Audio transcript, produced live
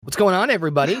going on,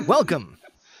 everybody? Welcome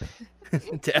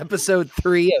to episode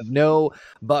 3 of No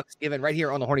Bucks Given, right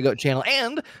here on the Horny Goat channel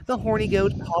and the Horny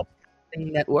Goat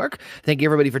Podcasting Network. Thank you,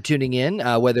 everybody, for tuning in,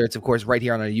 whether it's, of course, right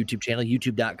here on our YouTube channel,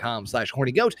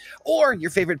 youtube.com/hornygoat, or your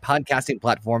favorite podcasting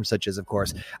platforms, such as, of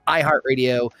course,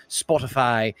 iHeartRadio,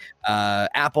 Spotify,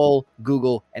 Apple,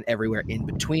 Google, and everywhere in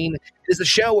between. It is a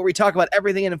show where we talk about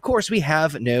everything, and, of course, we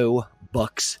have no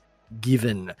Bucks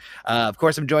Given. Of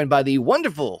course, I'm joined by the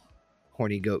wonderful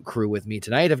Horny Goat crew with me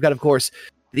tonight. I've got, of course,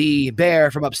 the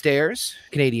bear from upstairs,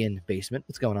 Canadian Basement.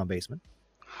 What's going on, Basement?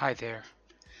 Hi there.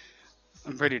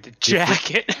 I'm ready to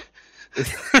jack it.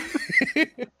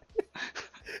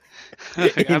 In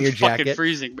your fucking jacket.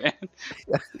 Freezing, man.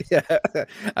 Yeah, I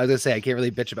was gonna say I can't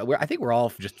really bitch about. I think we're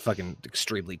all just fucking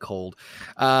extremely cold.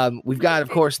 We've got, of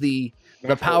course, the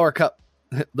power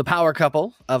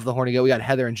couple of the Horny Goat. We got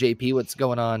Heather and JP. What's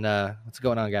going on? What's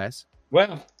going on, guys?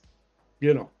 Well,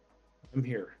 I'm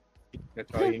here.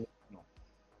 That's all you need to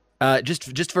know.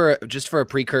 Just for a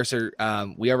precursor,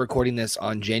 we are recording this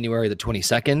on January the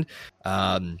 22nd.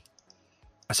 A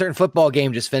certain football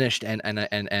game just finished, and I'm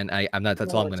not.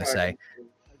 That's all I'm going to say.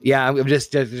 Yeah, I'm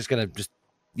just gonna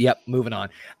moving on.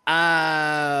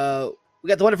 We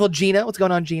got the wonderful Gina. What's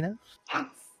going on, Gina?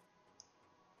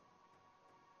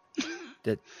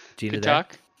 Did Gina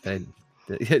talk? Did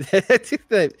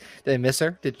I miss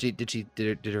her?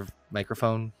 Did her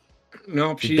microphone?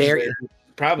 No, she's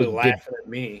probably laughing at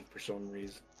me for some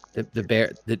reason. Did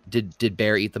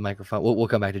Bear eat the microphone? We'll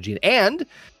come back to Gina. And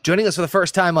joining us for the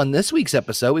first time on this week's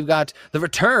episode, we've got the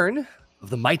return of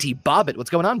the mighty Bobbit. What's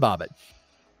going on, Bobbit?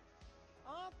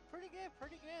 Pretty good.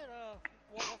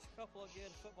 Watched a couple of good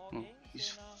football games.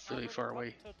 He's really far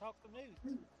away. To talk the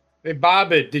news. Hey,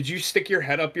 Bobbit, did you stick your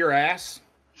head up your ass?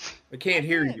 I can't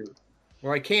hear you.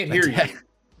 Well, I can't hear you.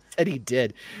 Said he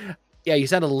did. Yeah, you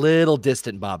sound a little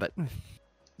distant, Bobbit.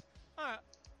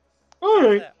 All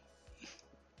right.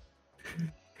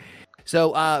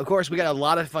 So, of course, we got a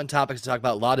lot of fun topics to talk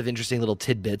about, a lot of interesting little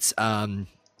tidbits. I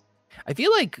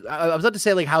feel like I was about to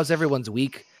say, like, how's everyone's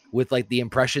week, with like the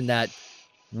impression that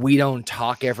we don't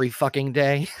talk every fucking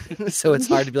day. So it's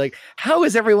hard to be like, how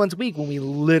is everyone's week when we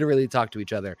literally talk to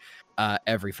each other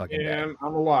every fucking day? Yeah,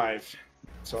 I'm alive.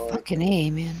 So Fucking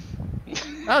A, man.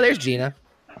 Oh, there's Gina.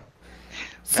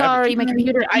 Sorry, my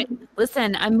computer. I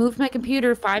moved my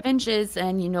computer 5 inches,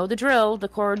 and you know the drill. The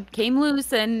cord came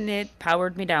loose, and it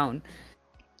powered me down.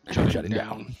 Shut it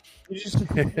down. you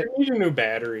need a new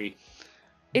battery.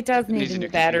 It does need a new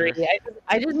battery.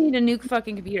 I just need a new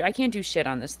fucking computer. I can't do shit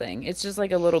on this thing. It's just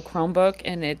like a little Chromebook,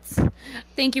 and it's.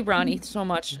 Thank you, Ronnie, so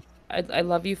much. I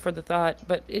love you for the thought,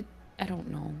 but I don't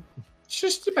know. It's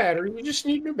just a battery. You just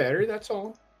need a new battery. That's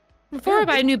all. Before I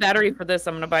buy a new battery for this,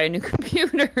 I'm gonna buy a new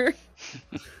computer.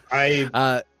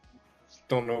 I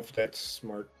don't know if that's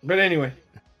smart, but anyway.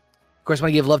 Of course, I want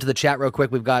to give love to the chat real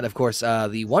quick. We've got, of course,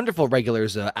 the wonderful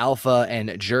regulars, Alpha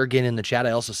and Jurgen in the chat.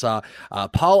 I also saw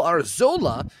Paul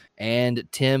Arzola and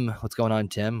Tim. What's going on,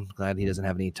 Tim? Glad he doesn't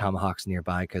have any tomahawks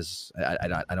nearby, because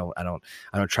I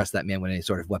don't trust that man with any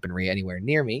sort of weaponry anywhere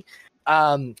near me.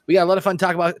 We got a lot of fun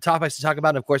topics to talk about.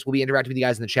 And of course, we'll be interacting with you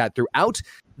guys in the chat throughout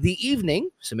the evening,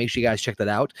 so make sure you guys check that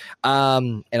out.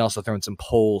 And also throwing some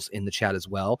polls in the chat as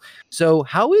well. So,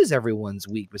 how is everyone's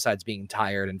week besides being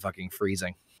tired and fucking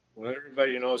freezing? Well,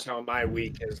 everybody knows how my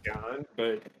week has gone,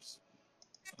 but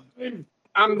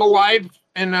I'm alive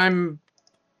and I'm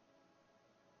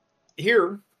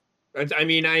here. I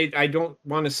mean, I don't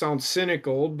want to sound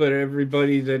cynical, but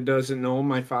everybody that doesn't know,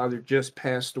 my father just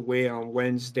passed away on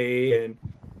Wednesday, and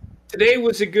today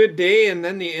was a good day, and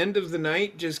then the end of the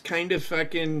night just kind of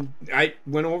I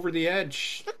went over the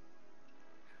edge.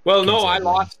 Well, no, I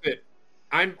lost it.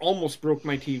 I almost broke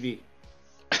my TV.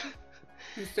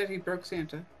 Instead, he broke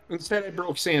Santa. Instead, I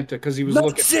broke Santa because he was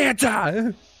looking.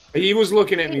 Santa! He was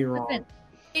looking at me wrong.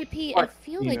 JP, I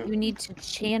feel like you need to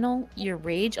channel your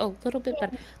rage a little bit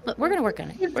better. But we're gonna work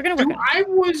on it. I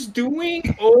was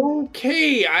doing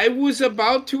okay. I was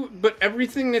about to, but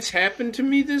everything that's happened to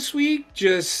me this week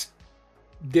just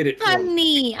did it.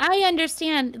 Honey, I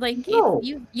understand. Like,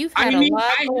 you've had a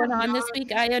lot going on this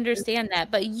week. I understand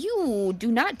that, but you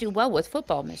do not do well with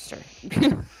football, mister.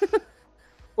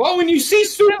 Well, when you see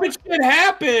stupid shit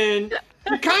happen,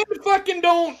 you kind of fucking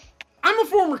don't. I'm a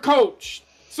former coach.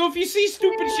 So if you see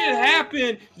stupid shit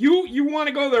happen, you want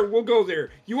to go there, we'll go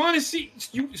there. You want to see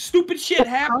stupid shit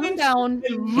happen, down.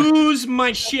 Lose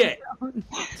my shit.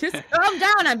 Just calm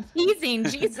down. I'm teasing.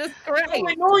 Jesus Christ. Well,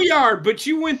 I know you are, but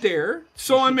you went there,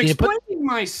 so I'm explaining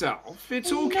myself.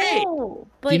 It's okay. No,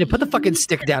 but Gina, put the fucking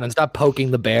stick down and stop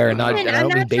poking the bear and not I'm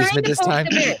not basement trying to this poke time.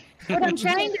 the bear. What I'm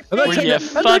trying to I'm not say you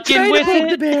is fucking with poke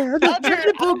the it? bear. I'm not trying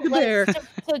to poke the bear.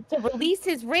 to release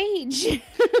his rage.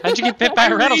 How'd you get bit by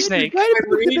a rattlesnake?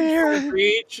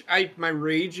 My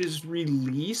rage is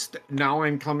released. Now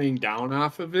I'm coming down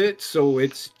off of it, so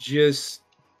it's just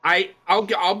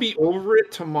I'll be over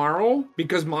it tomorrow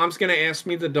because Mom's gonna ask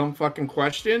me the dumb fucking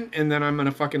question, and then I'm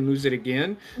gonna fucking lose it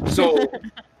again. So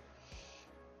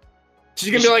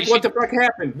she's gonna be like, "What the fuck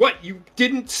happened? What, you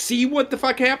didn't see what the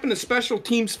fuck happened? The special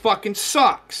teams fucking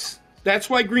sucks. That's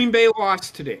why Green Bay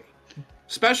lost today.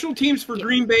 Special teams for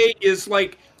Green Bay is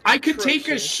like, I could take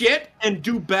a shit and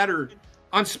do better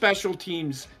on special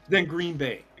teams than Green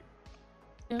Bay."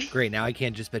 Great. Now I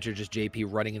can't just picture just JP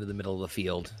running into the middle of the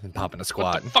field and popping a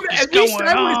squat. Fuck is At least going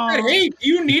I would have said, on? "Hey,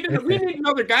 we need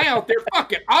another guy out there.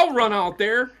 Fuck it, I'll run out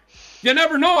there. You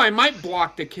never know, I might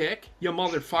block the kick, you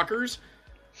motherfuckers."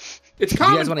 It's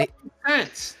common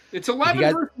sense. It's 11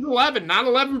 versus 11, not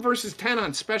 11 versus 10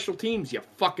 on special teams, you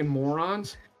fucking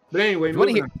morons. But anyway,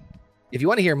 if you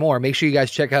want to hear more, make sure you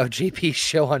guys check out JP's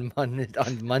show on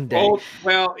Monday. Oh,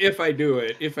 well, if I do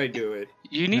it.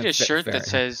 You need a shirt fair. that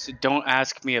says, "Don't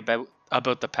ask me about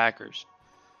the Packers."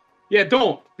 Yeah,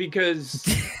 don't, because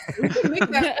We can make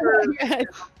that for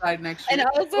outside next And year.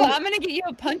 also, I'm gonna get you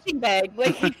a punching bag.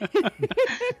 Like,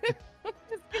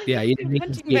 Yeah, you didn't need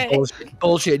Punching to bag. be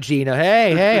bullshit, Gina.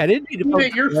 Hey, I didn't need to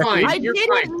poke you're the bear. fine. I You're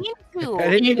didn't fine. mean I to.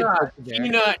 didn't need to poke the bear.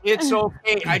 Tina, it's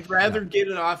okay. I'd rather get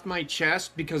it off my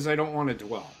chest because I don't want to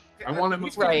dwell. I want to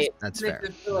move on. Right. That's Make fair.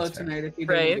 the pillow That's fair. tonight if you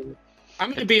Right. didn't do it. I'm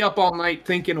going to be up all night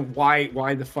thinking of why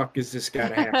the fuck is this got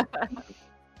to happen?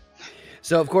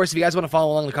 So, of course, if you guys want to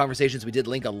follow along the conversations, we did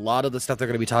link a lot of the stuff they're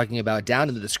going to be talking about down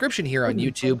in the description here on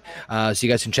YouTube, so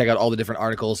you guys can check out all the different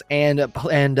articles and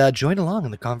join along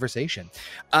in the conversation.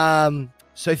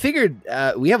 So I figured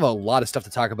we have a lot of stuff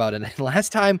to talk about, and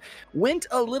last time went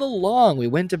a little long. We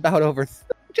went about over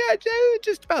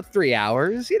just about 3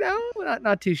 hours. You know,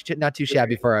 not too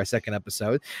shabby for our second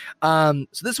episode. So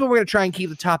this one we're going to try and keep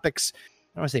the topics,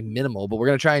 I don't want to say minimal, but we're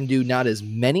going to try and do not as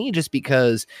many, just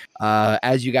because,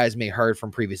 as you guys may heard from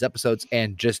previous episodes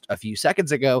and just a few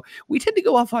seconds ago, we tend to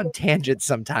go off on tangents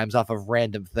sometimes off of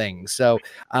random things. So,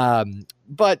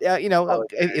 but you know,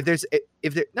 if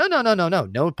there,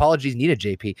 no apologies needed,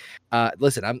 JP.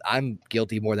 Listen, I'm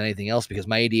guilty more than anything else because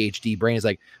my ADHD brain is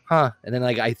like, and then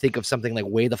like I think of something like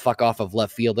way the fuck off of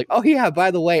left field, like, oh yeah,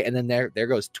 by the way, and then there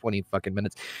goes 20 fucking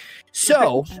minutes.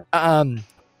 So,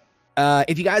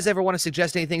 if you guys ever want to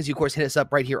suggest any things, you of course hit us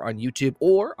up right here on YouTube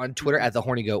or on Twitter at the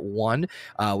Horny Goat 1.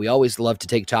 We always love to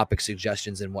take topic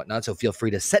suggestions and whatnot, so feel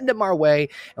free to send them our way,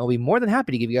 and we'll be more than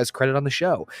happy to give you guys credit on the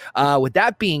show. With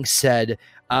that being said,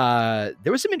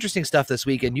 there was some interesting stuff this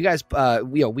week, and you guys,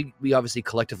 we obviously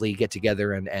collectively get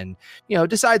together and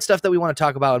decide stuff that we want to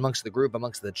talk about amongst the group,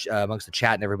 amongst the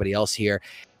chat, and everybody else here.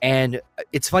 And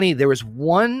it's funny, there was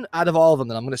one out of all of them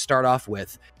that I'm going to start off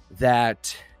with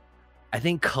that I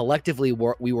think collectively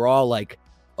we were all like,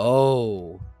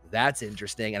 oh, that's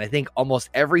interesting. And I think almost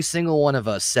every single one of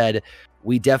us said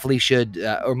we definitely should,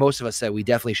 or most of us said we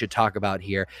definitely should talk about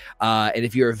here. And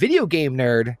if you're a video game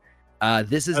nerd,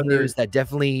 this is news that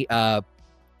definitely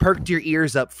perked your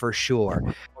ears up for sure.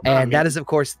 And that is, of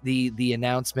course, the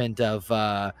announcement of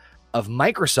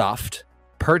Microsoft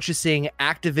purchasing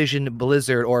Activision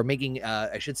Blizzard, or making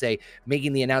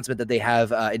the announcement that they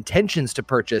have intentions to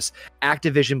purchase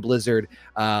Activision Blizzard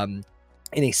in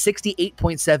a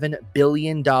 $68.7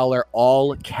 billion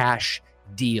all cash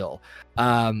deal.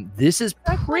 This is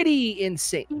pretty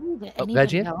insane.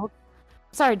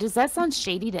 Sorry, does that sound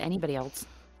shady to anybody else?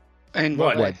 And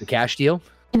What, the cash deal?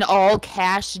 An all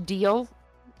cash deal?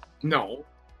 No.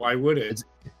 Why would it?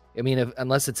 I mean,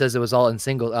 unless it says it was all in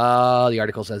single. The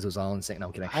article says it was all in single. No,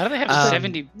 I'm kidding. How do they have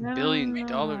 $70 billion?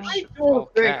 I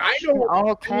don't.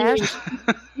 All cash?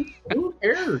 Who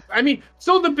cares? I mean,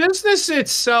 so the business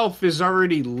itself is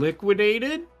already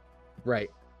liquidated, Right.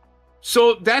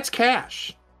 so that's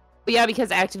cash. Yeah, because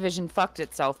Activision fucked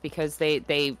itself because they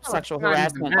sexual not even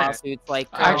harassment that. lawsuits like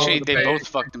Actually, the they bad- both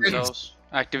fucked themselves.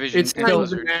 Activision It's and not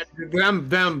Blizzard. even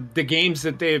that, the games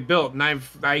that they have built, and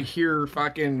I hear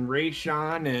fucking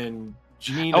Rayshawn and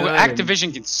Gina. Oh, and-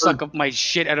 Activision can suck up my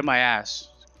shit out of my ass.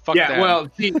 Fuck yeah, them. well,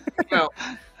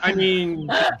 I mean,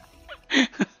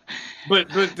 but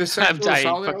the sexual I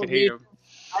assault fucking hate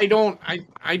them.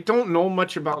 I don't know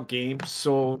much about games,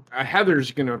 so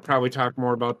Heather's gonna probably talk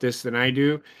more about this than I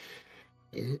do.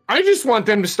 I just want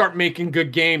them to start making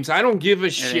good games. I don't give a It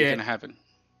ain't shit. gonna happen.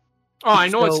 Oh, I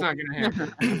know it's So- not gonna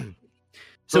happen.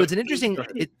 So it's an interesting.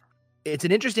 it's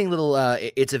an interesting little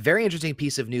it's a very interesting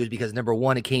piece of news because number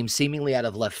one, it came seemingly out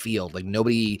of left field. Like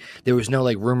there was no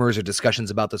like rumors or discussions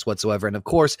about this whatsoever. And of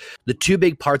course, the two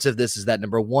big parts of this is that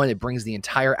number one, it brings the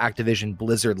entire Activision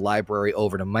Blizzard library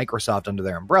over to Microsoft under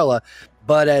their umbrella.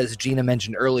 But as Gina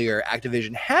mentioned earlier,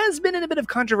 Activision has been in a bit of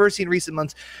controversy in recent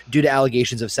months due to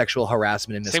allegations of sexual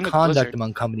harassment and misconduct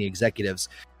among company executives.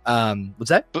 What's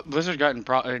that? Blizzard got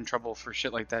in trouble for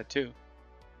shit like that too.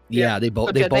 Yeah, they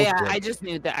both did. I just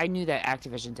knew that. I knew that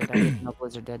Activision did. I didn't know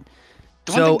Blizzard did.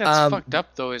 The one thing that's fucked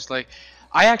up though is like,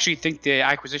 I actually think the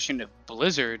acquisition of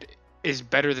Blizzard is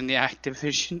better than the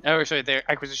Activision. Oh, sorry, the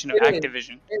acquisition of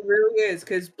Activision. It really is,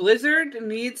 because Blizzard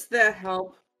needs the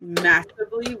help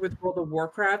massively with World of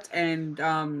Warcraft and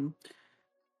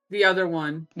the other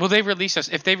one. Will they release us?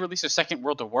 If they release a second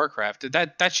World of Warcraft,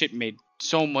 that shit made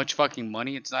so much fucking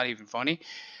money. It's not even funny.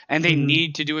 And they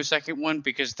need to do a second one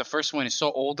because the first one is so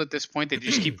old at this point. They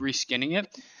just keep reskinning it.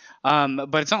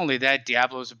 But it's not only that.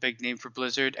 Diablo is a big name for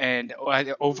Blizzard, and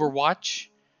Overwatch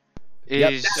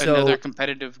is another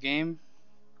competitive game.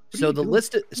 So the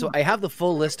list. So I have the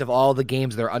full list of all the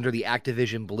games that are under the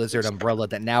Activision Blizzard umbrella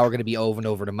that now are going to be over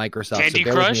to Microsoft. Candy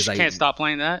Crush. Can't stop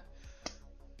playing that.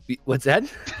 What's that?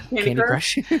 Candy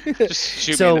Crush. Just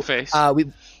shoot me in the face.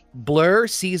 Blur,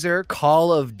 Caesar,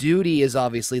 Call of Duty is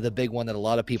obviously the big one that a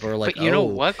lot of people are like. But you know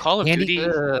what? Call of Duty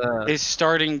is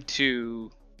starting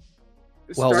to.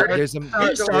 Well, it's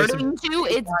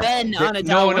been on a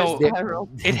downward spiral.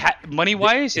 Money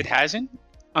wise, it hasn't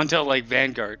until like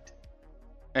Vanguard,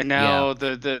 and now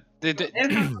the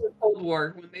Cold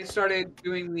War when they started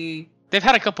doing the. They've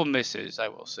had a couple misses, I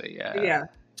will say. Yeah.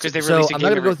 Because they released a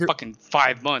game every fucking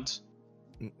 5 months.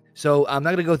 So I'm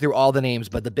not going to go through all the names,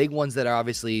 but the big ones that are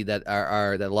obviously that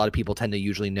are that a lot of people tend to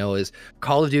usually know is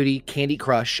Call of Duty, Candy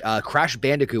Crush, Crash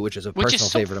Bandicoot, which is a personal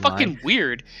favorite of mine. Which is so fucking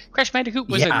weird. Crash Bandicoot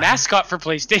was a mascot for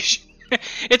PlayStation.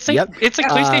 It's like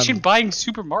PlayStation buying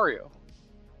Super Mario.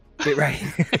 Right.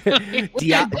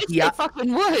 It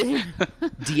fucking would.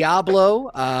 Diablo,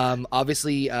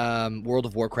 obviously World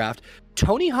of Warcraft,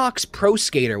 Tony Hawk's Pro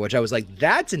Skater, which I was like,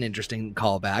 that's an interesting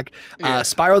callback.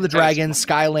 Spyro the Dragon,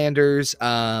 Skylanders,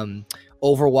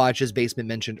 Overwatch, as Basement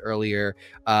mentioned earlier,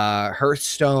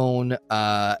 Hearthstone,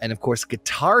 and of course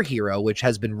Guitar Hero, which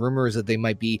has been rumors that they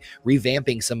might be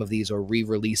revamping some of these or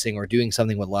re-releasing or doing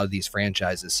something with a lot of these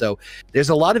franchises. So there's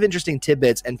a lot of interesting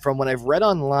tidbits, and from what I've read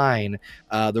online,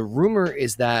 the rumor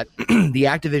is that the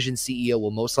Activision CEO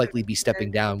will most likely be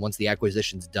stepping down once the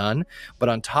acquisition's done. But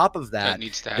on top of that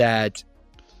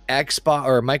Xbox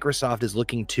or Microsoft is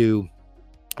looking to.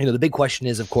 The big question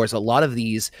is, of course, a lot of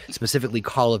these, specifically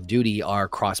Call of Duty, are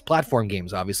cross-platform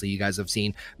games. Obviously, you guys have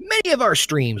seen many of our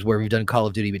streams where we've done Call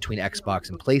of Duty between Xbox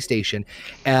and PlayStation.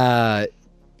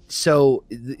 So,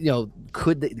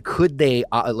 could they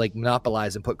like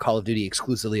monopolize and put Call of Duty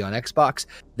exclusively on Xbox?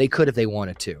 They could if they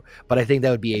wanted to, but I think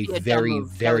that would be a very,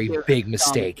 very big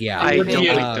mistake. Yeah, I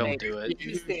don't do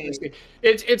it.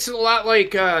 It's a lot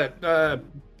like MLB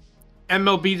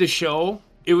The Show.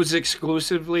 It was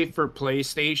exclusively for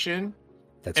PlayStation.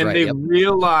 That's right. And they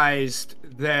realized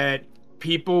that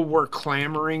people were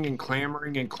clamoring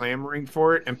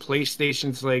for it. And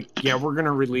PlayStation's like, yeah, we're going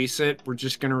to release it. We're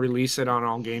just going to release it on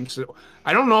all games.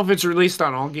 I don't know if it's released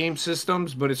on all game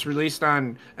systems, but it's released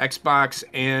on Xbox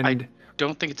and I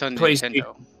don't think it's on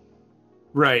Nintendo.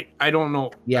 Right. I don't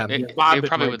know. Yeah. It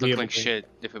probably would look like shit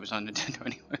if it was on Nintendo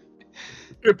anyway.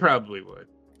 It probably would.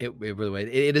 It really would.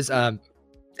 It is...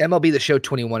 MLB The Show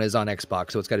 21 is on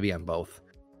Xbox, so it's got to be on both.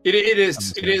 It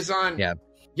is. It is on. Yeah.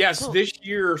 Yes, this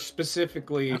year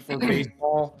specifically for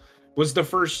baseball was the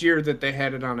first year that they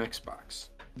had it on Xbox.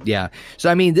 Yeah. So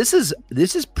I mean, this is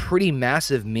pretty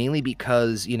massive, mainly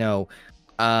because I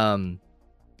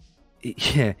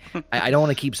don't want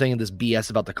to keep saying this BS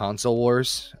about the console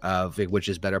wars of which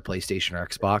is better, PlayStation or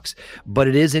Xbox, but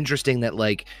it is interesting that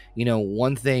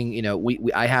one thing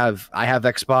I have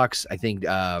Xbox. I think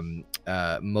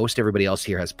most everybody else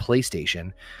here has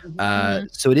PlayStation.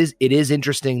 So it is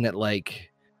interesting that when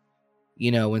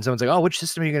someone's like, oh, which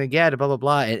system are you going to get? Blah, blah,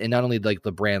 blah. And not only like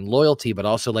the brand loyalty, but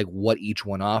also like what each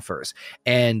one offers.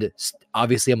 And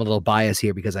obviously I'm a little biased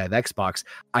here because I have Xbox.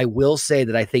 I will say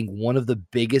that I think one of the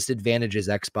biggest advantages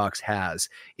Xbox has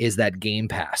is that Game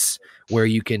Pass, where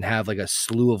you can have like a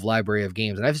slew of library of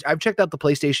games. And I've checked out the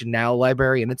PlayStation Now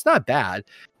library and it's not bad,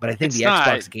 but I think the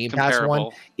Xbox Game Pass one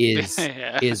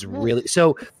is really,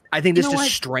 so I think this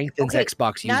just strengthens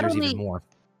Xbox users even more.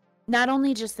 Not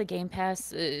only just the Game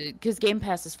Pass, because Game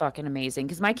Pass is fucking amazing.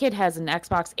 Because my kid has an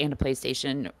Xbox and a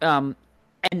PlayStation,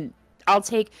 and I'll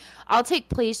take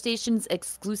PlayStation's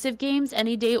exclusive games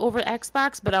any day over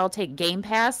Xbox, but I'll take Game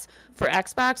Pass for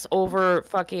Xbox over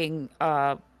fucking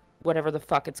whatever the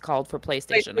fuck it's called for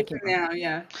PlayStation. I can't remember. Now,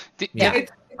 yeah. Yeah.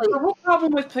 The whole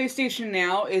problem with PlayStation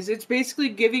Now is it's basically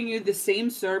giving you the same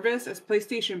service as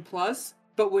PlayStation Plus,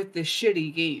 but with the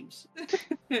shitty games.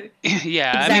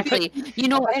 Yeah, Exactly. You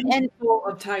know, and full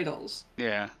of titles.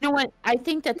 yeah. you know what? I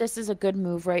think that this is a good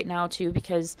move right now too,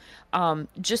 because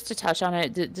just to touch on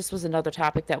it, this was another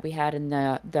topic that we had in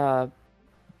the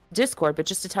Discord, but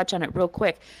just to touch on it real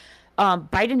quick,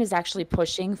 Biden is actually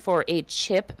pushing for a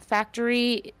chip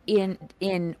factory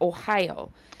in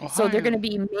Ohio. So they're going to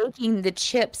be making the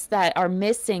chips that are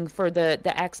missing for the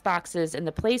Xboxes and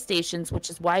the PlayStations, which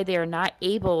is why they are not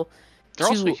able They're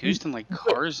to... also used in like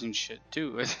cars and shit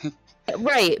too.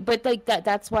 Right, but like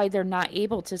that's why they're not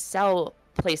able to sell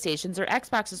PlayStations or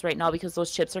Xboxes right now, because those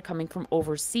chips are coming from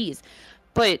overseas.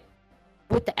 But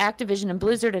with the Activision and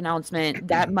Blizzard announcement,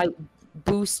 that might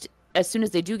boost, as soon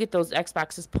as they do get those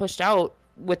Xboxes pushed out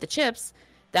with the chips,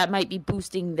 that might be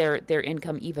boosting their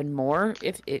income even more.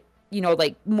 If it, you know,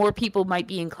 like more people might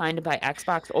be inclined to buy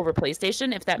Xbox over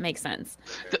PlayStation, if that makes sense.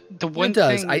 The one It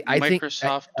does. thing I think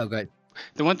Microsoft oh, go ahead.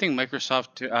 The one thing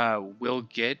Microsoft will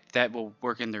get that will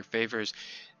work in their favor is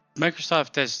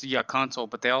Microsoft has console,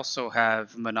 but they also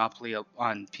have monopoly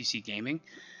on PC gaming.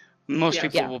 Most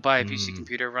people will buy a PC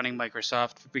computer running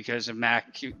Microsoft because a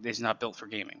Mac is not built for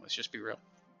gaming. Let's just be real.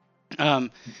 And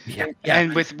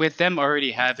with them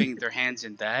already having their hands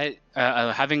in that,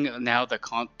 having now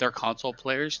their console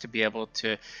players to be able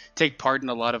to take part in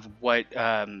a lot of what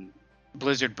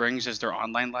Blizzard brings as their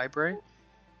online library.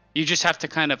 You just have to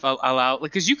kind of allow,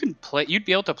 like, because you'd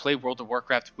be able to play World of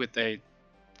Warcraft with a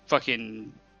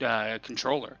fucking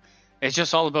controller. It's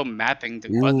just all about mapping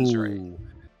the buttons right.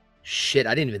 Shit,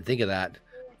 I didn't even think of that.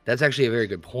 That's actually a very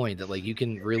good point. That like you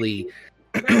can really,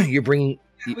 you're bringing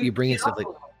stuff like.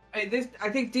 I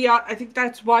think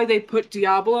that's why they put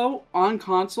Diablo on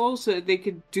console, so that they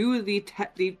could do the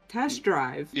test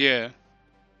drive. Yeah.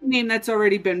 Name that's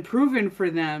already been proven for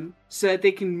them, so that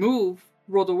they can move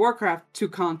World of Warcraft to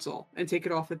console and take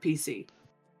it off the PC.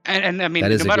 And I mean,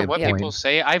 no matter what people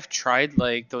say, I've tried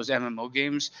like those MMO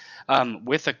games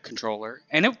with a controller,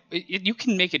 and you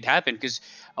can make it happen because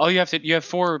all you have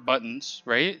 4 buttons,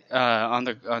 right, on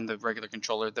the regular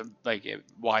controller, the like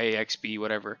Y, X, B,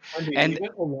 whatever. And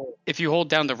if you hold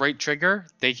down the right trigger,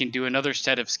 they can do another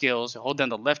set of skills. Hold down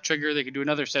the left trigger, they can do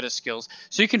another set of skills.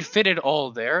 So you can fit it all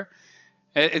there.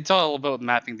 It's all about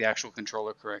mapping the actual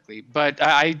controller correctly. But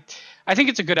I think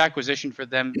it's a good acquisition for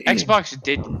them. Xbox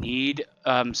did need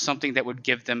something that would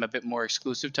give them a bit more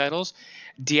exclusive titles.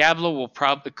 Diablo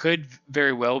could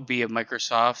very well be a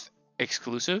Microsoft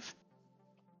exclusive.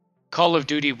 Call of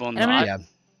Duty will not.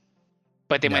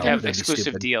 But they might have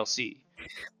exclusive DLC.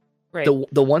 Right.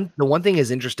 The one thing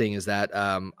is interesting is that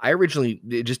I originally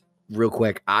just real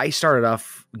quick, I started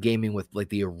off gaming with like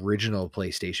the original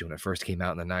PlayStation when it first came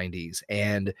out in the 90s,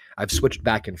 and I've switched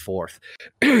back and forth.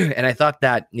 And I thought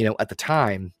that, you know, at the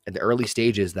time, at the early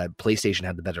stages, that PlayStation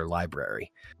had the better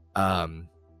library. I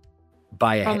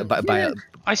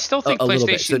still think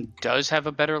PlayStation does have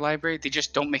a better library. They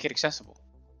just don't make it accessible.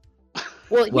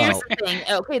 Well, here's the thing.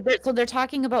 Okay, they're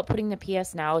talking about putting the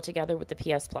PS Now together with the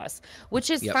PS Plus, which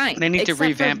is fine. They need to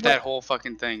revamp that whole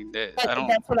fucking thing. That's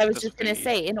what I was just going to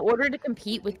say. In order to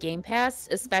compete with Game Pass,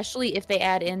 especially if they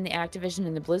add in the Activision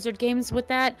and the Blizzard games with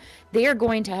that, they are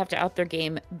going to have to up their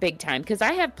game big time. Because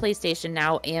I have PlayStation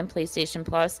Now and PlayStation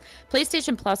Plus.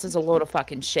 PlayStation Plus is a load of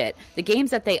fucking shit. The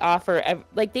games that they offer,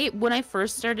 like when I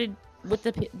first started with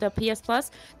the PS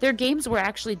Plus, their games were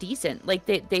actually decent. Like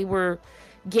they were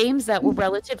games that were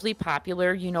relatively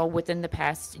popular, you know, within the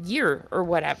past year or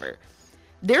whatever.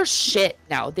 They're shit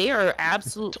now. They are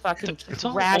absolute fucking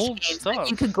trash games. Stuff.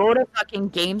 You could go to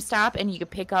fucking GameStop and you could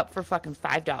pick up for fucking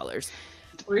 $5.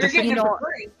 Well, you're getting it for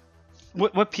free.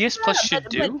 What PS Plus should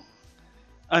do?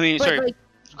 I mean, sorry. Like,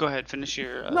 go ahead. Finish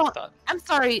your thought. I'm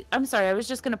sorry. I was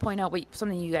just going to point out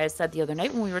something you guys said the other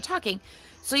night when we were talking.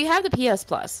 So you have the PS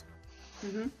Plus.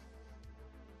 Mm-hmm.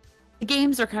 The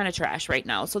games are kind of trash right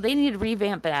now, so they need to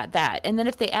revamp that. And then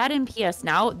if they add in PS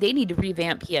Now, they need to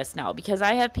revamp PS Now, because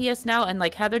I have PS Now, and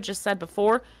like Heather just said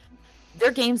before, their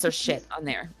games are shit on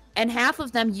there. And half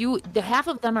of them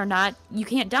are not, you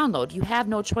can't download. You have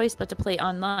no choice but to play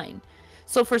online.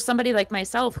 So for somebody like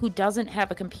myself who doesn't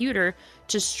have a computer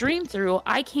to stream through,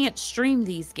 I can't stream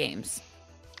these games.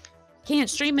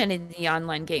 Can't stream any of the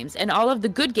online games, and all of the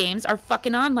good games are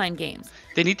fucking online games.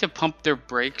 They need to pump their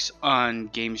brakes on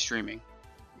game streaming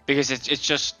because it's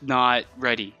just not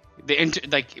ready.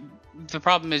 The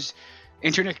problem is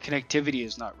internet connectivity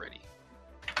is not ready.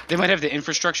 They might have the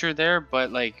infrastructure there,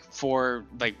 but like for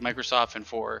like Microsoft and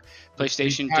for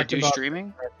PlayStation to do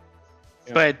streaming.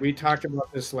 Yeah, but we talked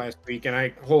about this last week, and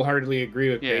I wholeheartedly agree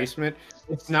with Basement.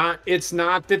 It's not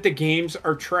that the games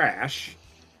are trash.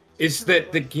 It's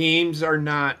that the games are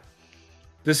not.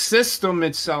 The system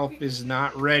itself is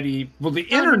not ready. Well, the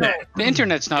internet. The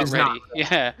internet's not ready.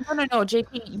 Yeah. No,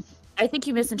 JP. I think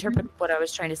you misinterpreted what I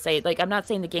was trying to say. Like, I'm not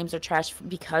saying the games are trash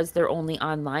because they're only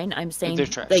online. I'm saying they're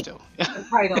trash like, still.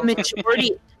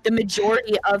 the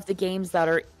majority of the games that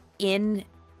are in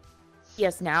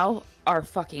PS Now are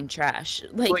fucking trash.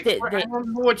 Like I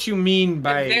don't know what you mean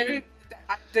by.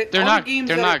 They're not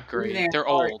great. They're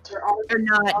old. They're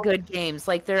not good games.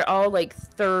 Like, they're all like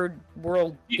third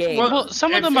world games. Well,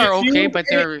 some of them are okay, but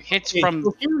they're hits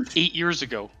from 8 years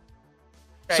ago.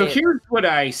 So here's what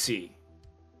I see.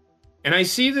 And I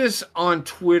see this on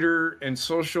Twitter and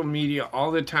social media all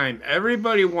the time.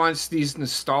 Everybody wants these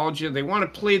nostalgia. They want to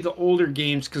play the older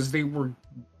games because they were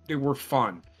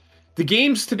fun. The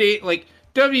games today, like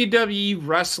WWE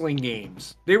wrestling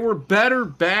games, they were better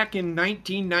back in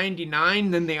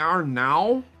 1999 than they are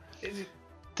now.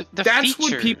 That's features,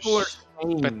 what people are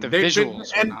saying. But the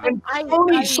visuals and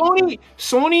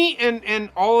Sony and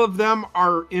all of them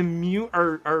are immune.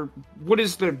 Are what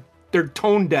is they're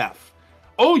tone deaf.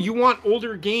 Oh, you want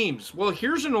older games? Well,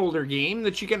 here's an older game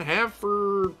that you can have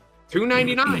for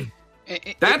 $2.99.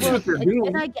 That's what they're doing.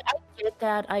 And I get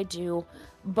that, I do.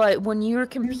 But when you're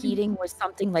competing with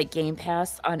something like Game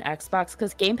Pass on Xbox,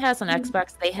 because Game Pass on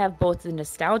Xbox, they have both the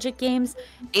nostalgic games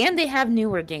and they have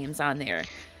newer games on there.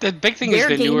 The big thing is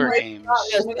the newer games.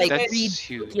 Like, that's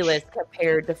ridiculous huge.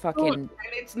 Compared to fucking. And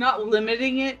it's not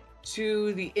limiting it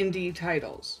to the indie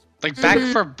titles. Like Back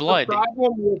for Blood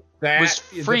was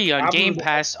is free on Game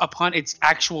Pass upon its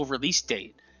actual release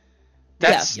date.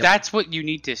 That's what you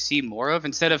need to see more of,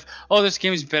 instead of, oh, this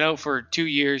game's been out for 2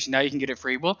 years, now you can get it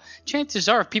free. Well, chances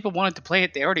are, if people wanted to play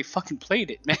it, they already fucking played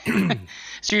it, man.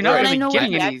 So you're not really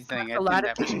getting anything in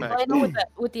that respect. I know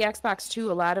with the Xbox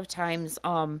too, a lot of times,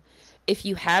 if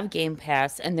you have Game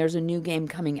Pass and there's a new game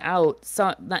coming out,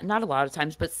 not a lot of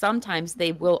times, but sometimes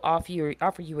they will offer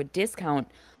you a discount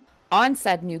on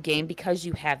said new game because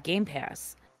you have Game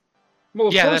Pass.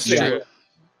 Well, yeah, that's true.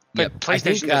 But Yep.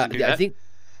 PlayStation doesn't do that. I think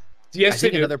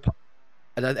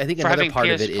another part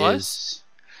of it is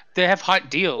they have hot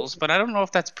deals, but I don't know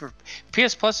if that's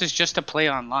PS Plus is just to play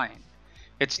online.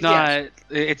 It's not.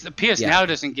 It's the PS Now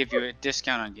doesn't give you a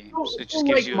discount on games. It just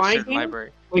gives you a certain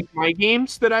library. Like my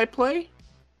games that I play,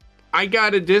 I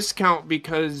got a discount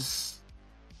because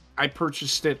I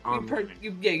purchased it online.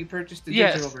 You purchased the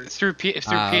digital version through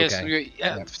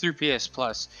PS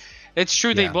Plus. It's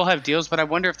true they will have deals, but I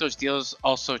wonder if those deals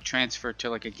also transfer to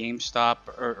like a GameStop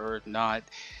or not.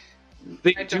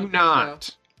 They do not.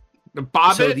 So. The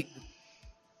Bobbit.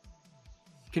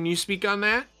 Can you speak on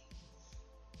that?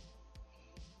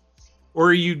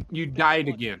 Or you died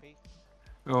again?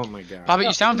 Oh my god, Bobbit,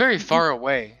 you sound very far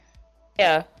away.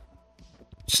 Yeah.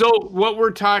 So what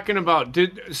we're talking about? I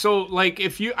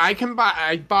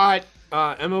bought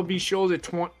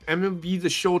MLB The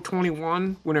Show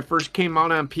 21 when it first came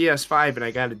out on PS5, and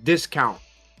I got a discount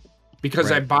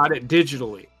because I bought it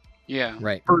digitally. Yeah,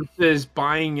 right. Versus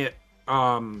buying it.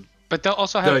 But they'll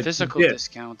also have physical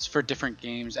discounts for different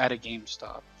games at a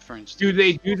GameStop, for instance. Do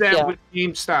they do that with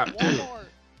GameStop too? Walmart,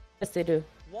 Yes, they do.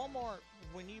 Walmart,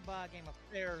 when you buy a game up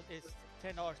there, it's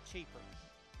 $10 cheaper.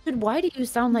 Dude, why do you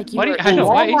sound like you? I know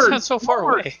why you sound so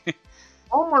far away.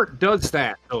 Walmart does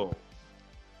that though.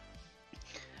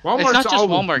 It's not just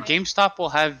Walmart. GameStop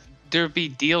will there'll be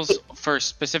deals for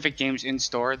specific games in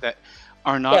store that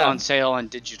are not on sale on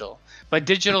digital. But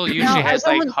digital usually has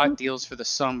like hot deals for the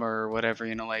summer or whatever,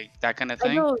 like that kind of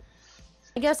thing. I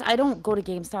guess I don't go to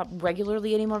GameStop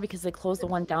regularly anymore because they closed the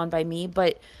one down by me,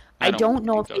 but I don't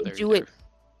know if they do it.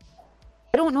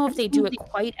 I don't know if they do it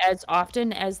quite as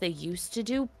often as they used to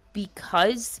do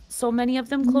because so many of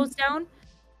them closed down.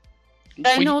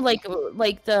 I know, like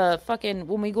the fucking,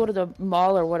 when we go to the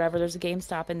mall or whatever, there's a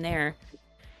GameStop in there,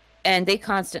 and they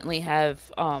constantly have,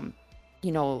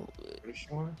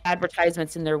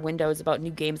 advertisements in their windows about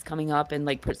new games coming up and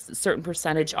like certain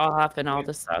percentage off and all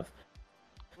this stuff.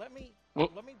 Let me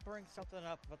bring something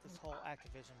up about this whole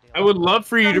Activision deal. I would love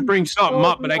for you to bring something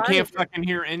up, but I can't fucking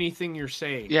hear anything you're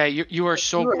saying. Yeah, you are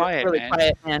so quiet, really man.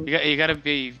 Quiet, man. You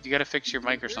gotta fix your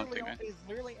mic or something, man. It's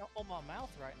literally on my mouth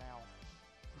right now.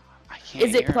 I can't.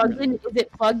 Is it plugged in? Is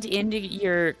it plugged into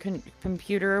your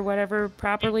computer or whatever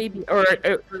properly, or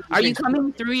are you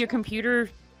coming through your computer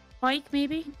mic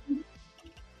maybe?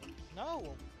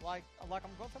 No, like I'm going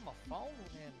through my phone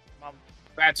and my.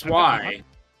 That's why.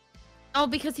 Oh,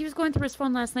 because he was going through his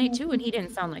phone last night too, and he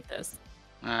didn't sound like this.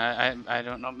 I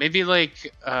don't know. Maybe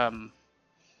like I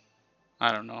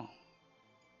don't know.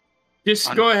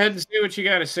 Just go ahead and say what you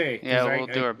got to say. Yeah, we'll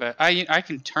do our best. I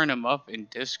can turn him up in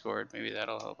Discord. Maybe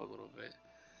that'll help a little bit.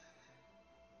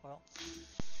 Well,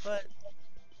 but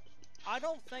I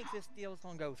don't think this deal is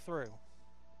going to go through.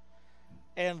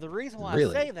 And the reason why I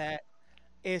say that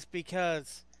is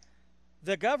because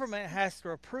the government has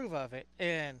to approve of it,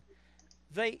 and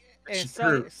Sony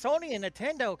and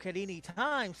Nintendo could any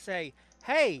time say,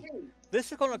 "Hey,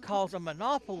 this is going to cause a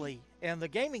monopoly in the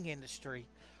gaming industry.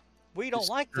 We don't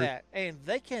like that," and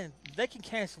they can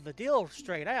cancel the deal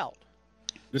straight out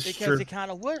because it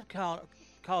kind of would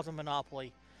cause a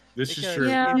monopoly. This is true.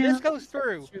 If this goes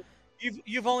through,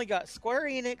 you've only got Square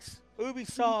Enix,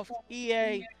 Ubisoft,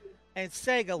 EA, and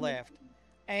Sega left,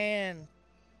 and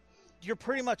you're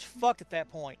pretty much fucked at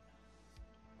that point.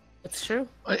 It's true.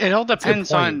 It all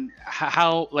depends on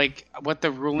how, like, what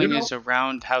the ruling is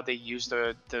around how they use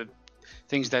the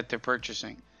things that they're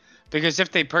purchasing. Because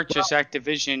if they purchase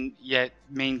Activision yet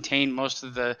maintain most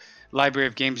of the library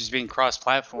of games as being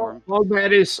cross-platform, all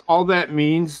that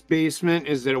means, Basement,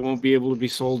 is that it won't be able to be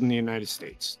sold in the United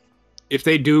States. If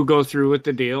they do go through with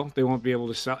the deal, they won't be able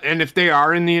to sell. And if they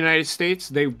are in the United States,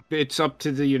 it's up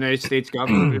to the United States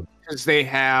government because they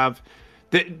have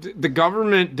the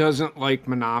government doesn't like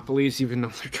monopolies, even though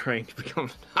they're trying to become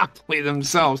a monopoly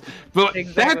themselves. But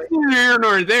that's neither here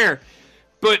nor there.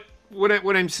 But what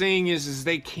I'm saying is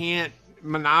they can't.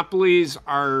 Monopolies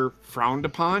are frowned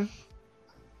upon.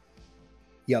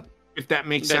 Yep. If that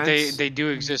makes sense. They do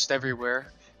exist everywhere.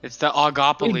 It's the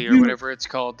oligopoly or whatever it's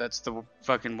called. That's the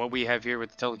fucking what we have here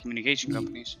with the telecommunication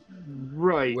companies.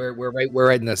 Right. We're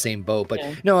right in the same boat. But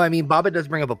no, I mean, Bobbit does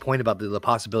bring up a point about the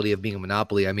possibility of being a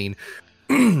monopoly. I mean,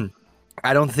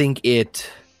 I don't think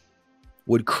it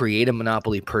would create a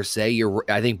monopoly per se.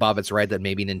 I think Bobbit's right that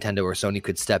maybe Nintendo or Sony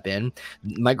could step in.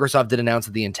 Microsoft did announce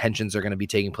that the intentions are going to be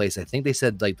taking place. I think they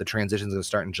said like the transition is going to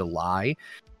start in July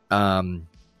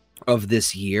of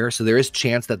this year. So there is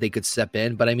chance that they could step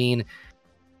in. But I mean,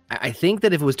 I think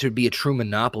that if it was to be a true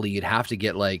monopoly, you'd have to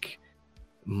get like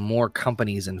more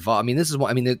companies involved. I mean, this is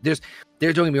what I mean. Don't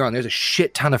get me wrong. There's a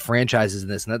shit ton of franchises in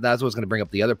this, and that's what's going to bring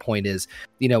up the other point is,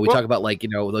 we talk about like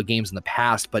the games in the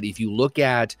past, but if you look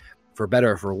at, for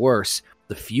better or for worse,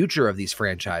 the future of these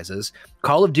franchises,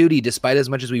 Call of Duty, despite as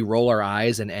much as we roll our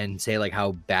eyes and say like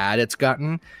how bad it's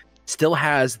gotten, still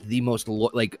has the most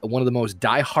one of the most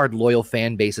diehard loyal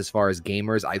fan base as far as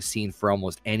gamers I've seen for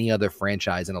almost any other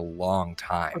franchise in a long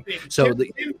time. Okay. So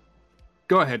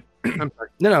go ahead. I'm sorry.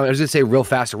 No, I was gonna say real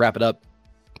fast to wrap it up.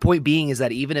 Point being is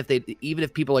that even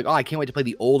if people are like, oh, I can't wait to play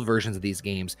the old versions of these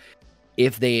games,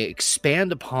 if they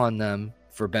expand upon them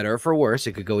for better or for worse,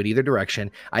 it could go in either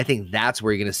direction. I think that's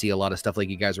where you're going to see a lot of stuff like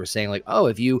you guys were saying, like,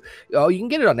 you can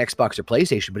get it on Xbox or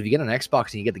PlayStation, but if you get an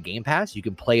Xbox and you get the Game Pass, you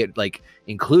can play it like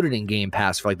included in Game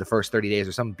Pass for like the first 30 days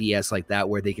or some BS like that,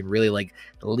 where they can really like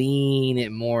lean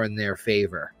it more in their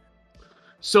favor.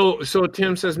 So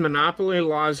Tim says monopoly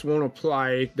laws won't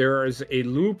apply. There is a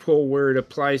loophole where it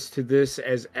applies to this,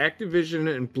 as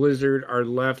Activision and Blizzard are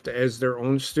left as their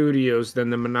own studios.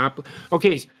 Then the monopoly.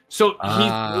 Okay, so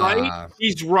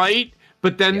he's right.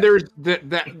 But then there's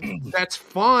that's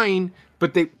fine.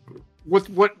 But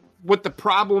what the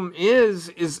problem is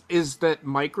that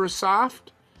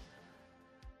Microsoft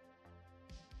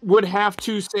would have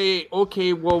to say,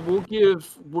 okay, well we're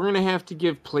going to have to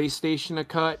give PlayStation a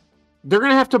cut. They're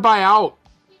going to have to buy out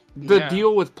the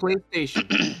deal with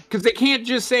PlayStation because they can't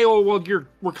just say, oh, well,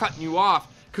 we're cutting you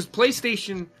off, because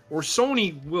PlayStation or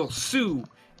Sony will sue,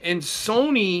 and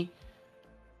Sony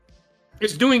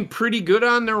is doing pretty good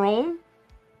on their own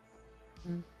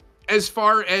as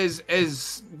far as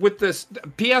with this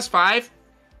PS5,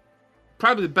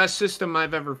 probably the best system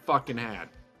I've ever fucking had.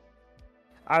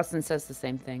 Austin says the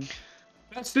same thing.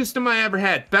 Best system I ever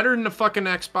had. Better than the fucking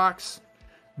Xbox.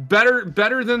 Better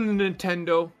than the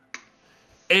Nintendo,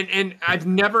 and I've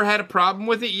never had a problem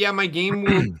with it. Yeah, my game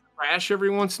will crash every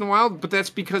once in a while, but that's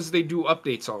because they do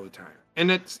updates all the time, and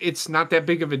it's not that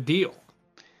big of a deal.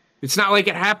 It's not like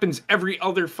it happens every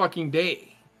other fucking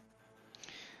day.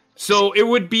 So it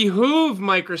would behoove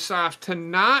Microsoft to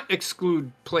not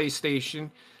exclude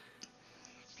PlayStation.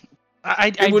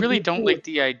 I really don't like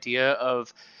the idea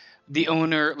of the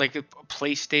owner, like a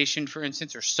PlayStation, for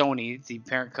instance, or Sony, the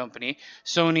parent company,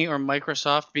 Sony or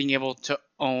Microsoft being able to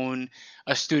own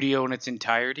a studio in its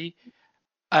entirety.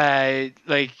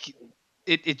 Like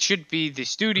it should be the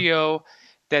studio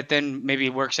that then maybe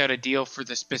works out a deal for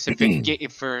the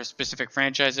specific for a specific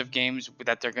franchise of games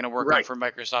that they're going to work on for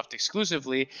Microsoft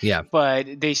exclusively. Yeah.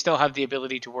 But they still have the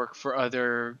ability to work for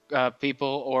other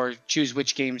people or choose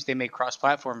which games they make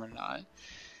cross-platform or not.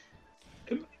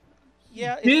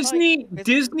 Yeah,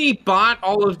 Disney bought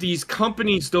all of these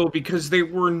companies though because they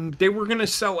were going to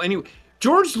sell anyway.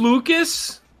 George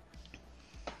Lucas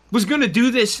was going to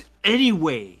do this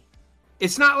anyway.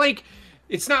 It's not like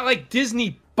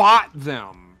Disney bought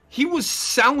them. He was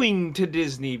selling to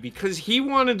Disney because he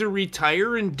wanted to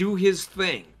retire and do his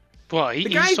thing. Well,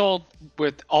 he sold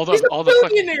with all the He's a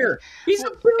billionaire. He's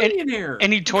a billionaire.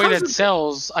 Any toy that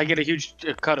sells, I get a huge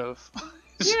cut of.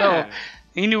 So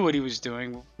he knew what he was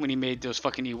doing when he made those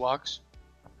fucking Ewoks.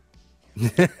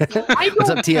 What's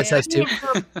up,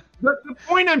 TSS2? The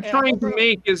point I'm trying to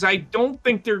make is I don't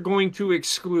think they're going to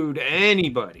exclude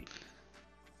anybody.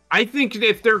 I think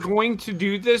if they're going to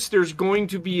do this, there's going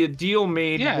to be a deal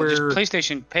made where just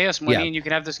PlayStation, pay us money and you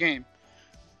can have this game.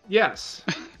 Yes.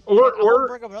 Or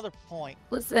bring up another point.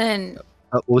 Listen.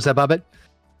 What was that, Bobbit?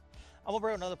 I'm gonna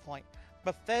bring up another point.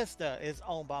 Bethesda is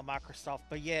owned by Microsoft,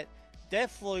 but yet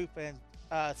Deathloop and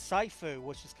Sifu,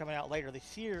 which is coming out later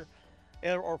this year,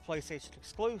 are PlayStation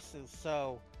exclusives.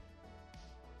 So.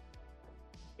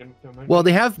 Well,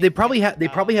 they probably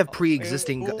have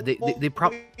pre-existing. They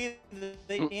probably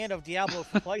the end of Diablo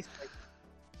for PlayStation.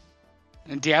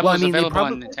 And Diablo's available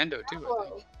on Nintendo too. I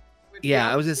think.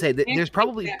 Yeah, I was gonna say that there's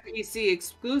probably that PC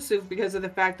exclusive because of the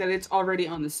fact that it's already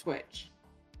on the Switch.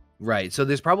 Right. So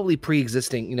there's probably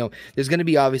pre-existing, there's going to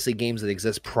be obviously games that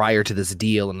exist prior to this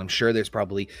deal. And I'm sure there's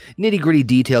probably nitty-gritty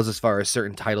details as far as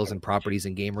certain titles and properties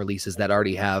and game releases that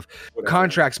already have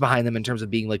contracts behind them in terms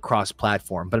of being like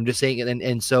cross-platform. But I'm just saying,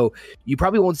 and so you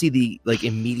probably won't see the like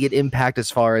immediate impact as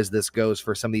far as this goes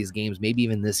for some of these games, maybe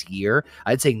even this year.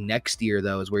 I'd say next year,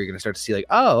 though, is where you're going to start to see like,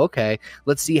 oh, okay,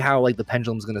 let's see how like the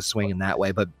pendulum's going to swing in that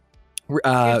way. But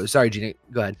sorry, Gina,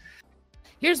 go ahead.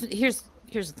 Here's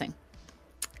the thing.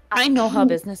 I know how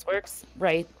business works,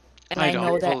 right? And I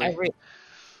know that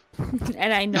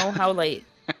and I know how I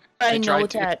know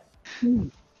that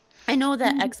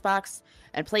Xbox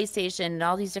and PlayStation and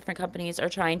all these different companies are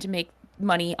trying to make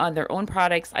money on their own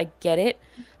products. I get it.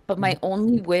 But my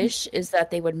only wish is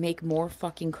that they would make more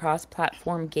fucking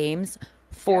cross-platform games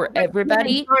for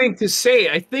everybody. I'm trying to say,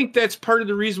 I think that's part of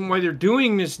the reason why they're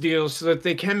doing this deal, so that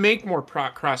they can make more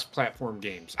cross-platform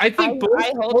games. I think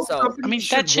I hope so. I mean,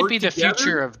 that should be the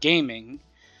future of gaming.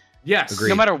 Yes. Agreed.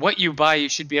 No matter what you buy, you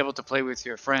should be able to play with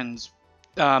your friends.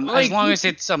 As long as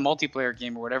it's a multiplayer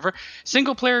game or whatever.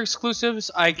 Single-player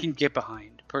exclusives, I can get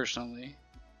behind, personally.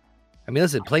 I mean,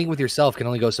 listen, playing with yourself can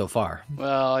only go so far.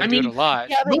 Well, I do it a lot.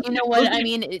 Yeah, but you know what? I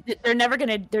mean, they're never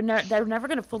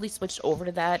gonna fully switch over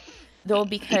to that, though,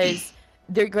 because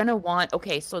they're gonna want.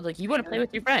 Okay, so like you want to play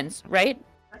with your friends, right?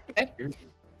 Okay.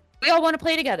 We all want to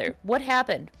play together. What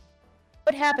happened?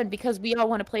 What happened because we all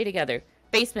want to play together?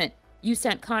 Basement, you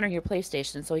sent Connor your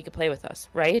PlayStation so he could play with us,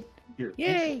 right?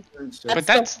 Yay! But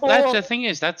that's the thing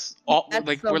is that's all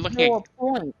like we're looking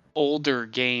at older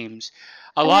games.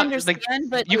 A lot like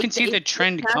but you can see the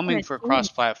trend coming for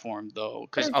cross-platform though,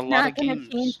 because a lot of games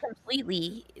change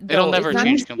completely. It'll never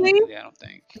change completely. I don't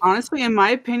think. Honestly, in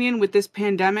my opinion, with this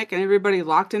pandemic and everybody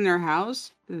locked in their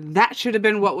house, that should have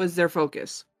been what was their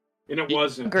focus. And it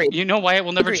wasn't. Agreed. You know why it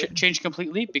will never change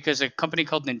completely? Because a company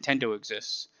called Nintendo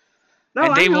exists. No,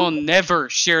 and they will never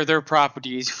share their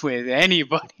properties with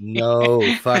anybody. No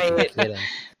fucking kidding.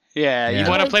 Yeah, you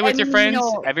want to play with your friends?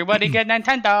 Everybody get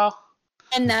Nintendo.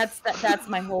 And that's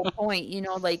my whole point,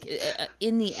 like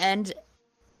in the end,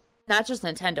 not just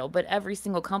Nintendo, but every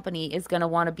single company is going to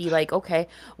want to be like, okay,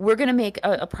 we're going to make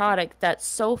a product that's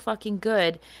so fucking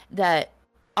good that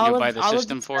all of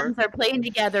the friends are playing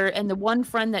together, and the one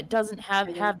friend that doesn't have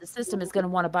the system is going to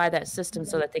want to buy that system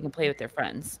so that they can play with their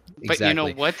friends. But you know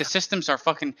what? The systems are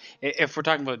fucking, if we're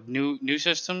talking about new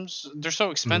systems, they're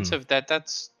so expensive that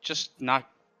that's just not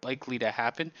likely to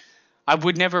happen. I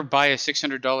would never buy a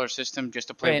 $600 system just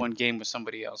to play one game with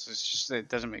somebody else. It's just, it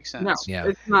doesn't make sense. No,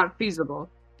 it's not feasible.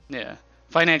 Yeah,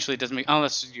 financially, it doesn't make,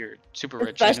 unless you're super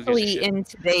rich. Especially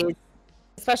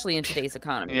in today's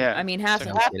economy. Yeah, I mean, half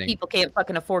people can't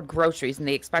fucking afford groceries, and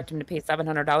they expect them to pay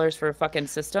 $700 for a fucking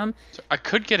system. So I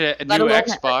could get a new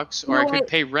Xbox, or I could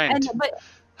pay rent. But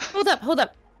hold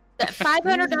up.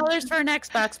 $500 for an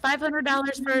Xbox,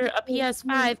 $500 for a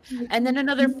PS5, and then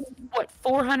another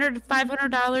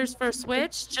 $500 for a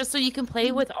Switch, just so you can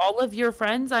play with all of your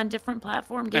friends on different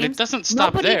platform games. And it doesn't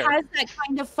stop there. Nobody has that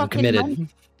kind of fucking money.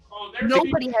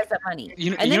 Nobody has that money.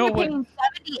 You And then know you're what? paying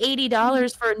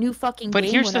 $70-$80 for a new fucking But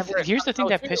game. here's whenever here's the it thing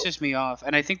comes that out, too. pisses me off,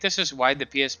 and I think this is why the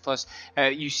PS Plus,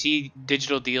 you see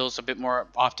digital deals a bit more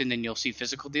often than you'll see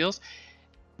physical deals.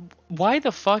 Why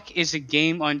the fuck is a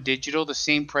game on digital the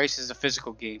same price as a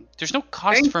physical game? There's no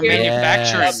cost Thank for you.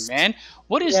 manufacturing, Yes. man.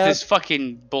 What is Yep. this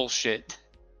fucking bullshit?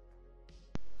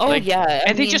 Oh Like, yeah,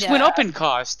 and they just went up in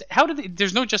cost. How did they,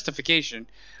 there's no justification.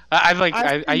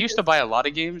 I used to buy a lot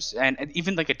of games, and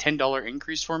even like a $10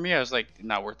 increase for me, I was like,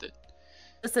 not worth it.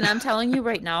 Listen, I'm telling you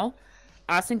right now,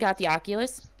 Austin got the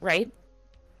Oculus, right?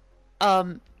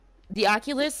 The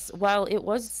Oculus, while it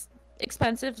was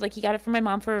expensive, like he got it from my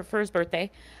mom for his birthday,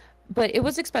 but it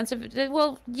was expensive.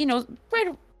 Well,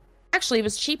 actually, it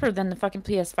was cheaper than the fucking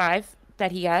PS5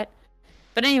 that he got.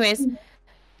 But anyways,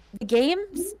 the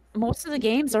games, most of the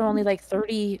games are only like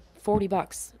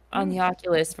 $30-$40 on the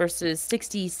Oculus versus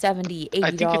 $60, $70, $80.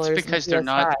 I think it's because they're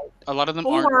not. A lot of them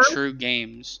aren't true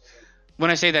games. When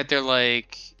I say that, they're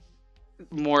like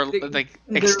more like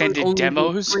extended only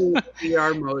demos. free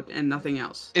VR mode and nothing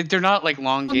else. They're not like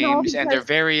long No, games, and they're because-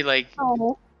 very like.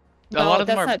 No, A lot of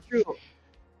them that's are. not true.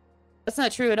 That's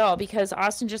not true at all because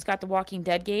Austin just got the Walking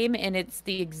Dead game, and it's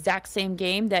the exact same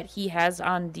game that he has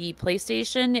on the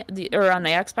PlayStation or on the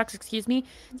Xbox. Excuse me.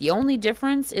 The only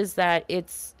difference is that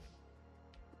it's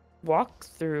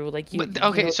walkthrough. Like you. But,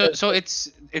 okay, you know, so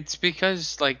it's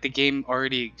because like the game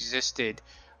already existed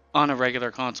on a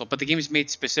regular console, but the game is made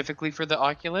specifically for the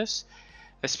Oculus,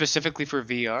 specifically for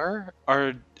VR.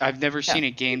 Or I've never seen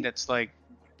a game that's like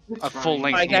a full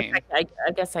length I guess game.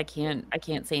 I guess I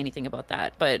can't say anything about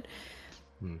that, but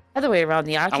other way around,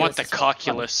 the Oculus. I want the is fun.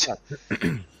 Coculus.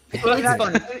 It's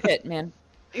fun shit, man.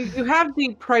 You have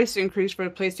the price increase for the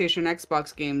PlayStation,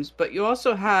 Xbox games, but you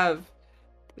also have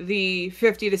the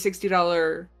 $50 to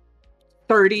 $60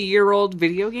 30-year-old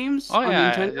video games Oh on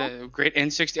yeah, Nintendo. the great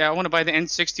N60. I want to buy the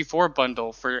N64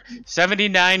 bundle for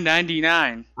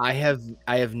 $79.99. I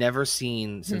have never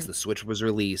seen since the Switch was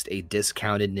released a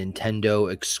discounted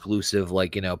Nintendo exclusive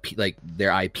like like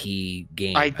their IP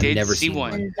game. I I've did never see seen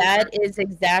one. And that is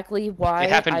exactly why It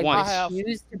happened I once.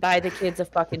 refuse to buy the kids a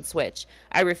fucking Switch.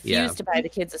 I refuse Yeah. to buy the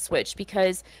kids a Switch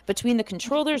because between the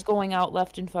controllers going out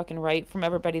left and fucking right from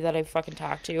everybody that I've fucking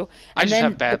talked to, I and just then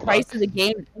have bad the price luck.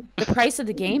 of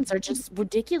the games are just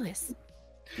ridiculous.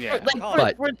 Yeah.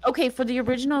 But-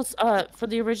 For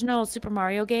the original Super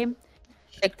Mario game,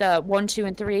 like the 1, 2,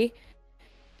 and 3.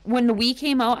 When the Wii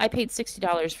came out, I paid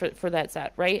 $60 for that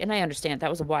set, right? And I understand that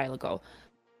was a while ago,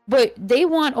 but they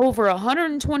want over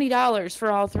 $120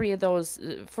 for all three of those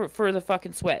for the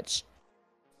fucking Switch.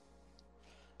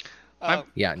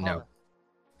 Yeah, no.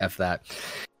 F that.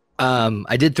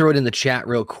 I did throw it in the chat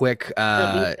real quick. Or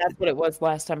at least that's what it was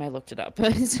last time I looked it up.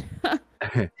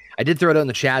 I did throw it out in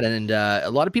the chat, and a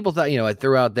lot of people thought, I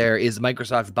threw out there, is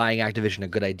Microsoft buying Activision a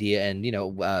good idea? And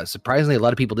surprisingly, a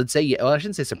lot of people did say, well, I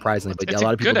shouldn't say surprisingly, but It's a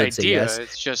lot of people good did say idea. yes.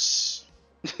 It's just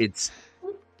It's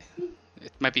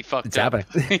it might be fucked it's up.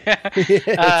 happening. Yeah.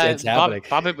 It's happening.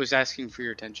 Bobbit was asking for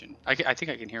your attention. I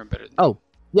think I can hear him better. Oh,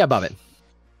 yeah, Bobbit.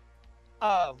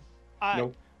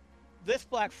 Nope. This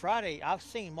Black Friday, I've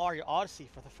seen Mario Odyssey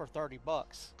for $30.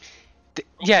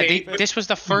 Yeah, Okay, this was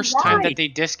the first time that they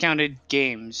discounted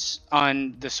games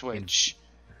on the Switch.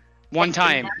 One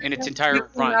time in its entire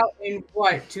It came run. out in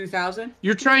what, 2000?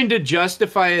 You're trying to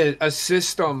justify a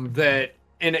system that,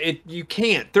 and you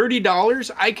can't.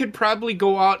 $30. I could probably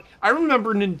go out. I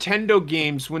remember Nintendo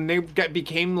games when they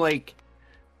became like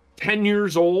 10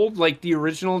 years old, like the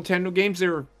original Nintendo games. They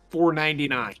were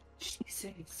 $4.99.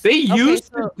 Jesus. They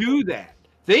used so- to do that.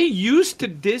 They used to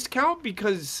discount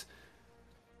because.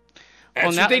 Well,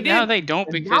 That's now what they did. now they don't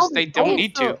And because now they they don't don't.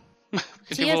 need to.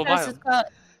 Because people will buy them.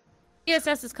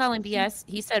 TSS is calling BS.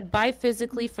 He said, buy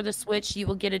physically for the Switch. You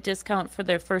will get a discount for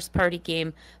their first party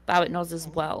game. Bobbit knows as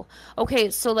well. Okay,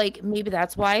 so like maybe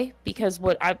that's why. Because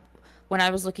when I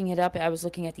was looking it up, I was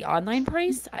looking at the online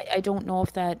price. I don't know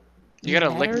if that. You gotta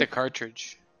lick the mattered.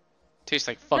 cartridge. Tastes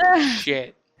like fucking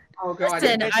shit. Oh god.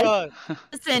 Listen, It does.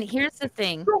 Listen, here's the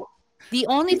thing. The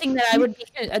only thing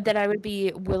that I would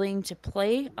be willing to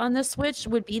play on the Switch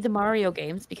would be the Mario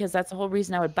games because that's the whole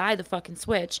reason I would buy the fucking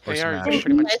Switch. They are Smash.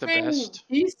 pretty much the best.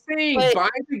 He's saying But- buy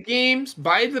the games,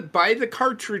 buy the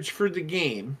cartridge for the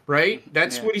game, right?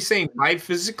 That's Yeah. what he's saying. Buy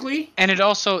physically. And it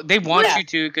also they want Yeah. you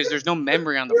to because there's no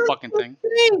memory on the fucking thing.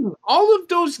 All of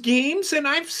those games, and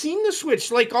I've seen the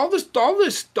Switch. Like all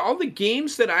the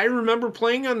games that I remember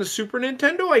playing on the Super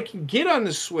Nintendo, I can get on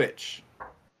the Switch.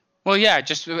 Well, yeah,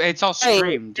 just it's all Right,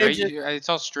 streamed, they're right? just- It's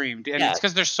all streamed, and Yeah. it's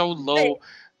because they're so low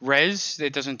res.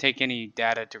 It doesn't take any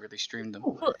data to really stream them.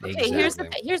 Well, okay, Exactly.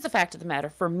 here's the fact of the matter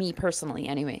for me personally.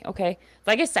 Anyway, okay,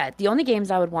 like I said, the only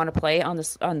games I would want to play on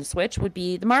the Switch would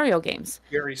be the Mario games.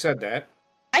 You already said that.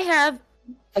 I have,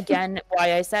 again,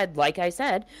 why I said, like I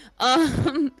said,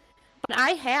 but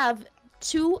I have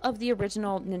 2 of the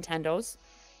original Nintendos,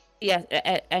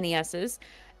 NESs,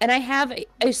 and I have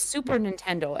a Super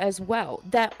Nintendo as well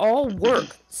that all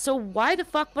work. So why the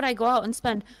fuck would I go out and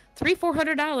spend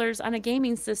 $300-400 on a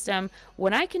gaming system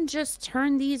when I can just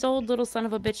turn these old little son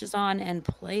of a bitches on and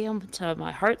play them to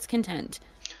my heart's content?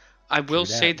 I will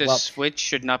True that. say the Well- Switch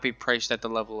should not be priced at the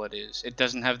level it is. It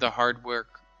doesn't have the hardware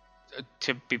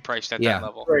to be priced at Yeah. that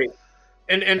level. Right.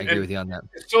 I agree with you on that.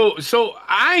 So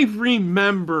I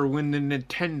remember when the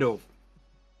Nintendo,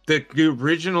 the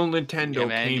original Nintendo Yeah,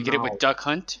 man. came You get it out. with Duck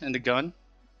Hunt and the gun.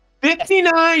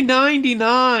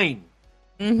 $59.99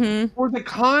 Mm-hmm. for the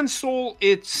console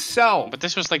itself. But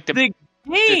this was like the The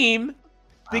game,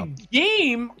 the Wow.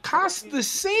 game cost the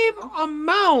same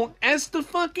amount as the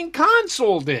fucking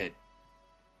console did.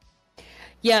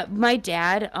 Yeah, my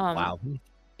dad. Wow.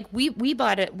 We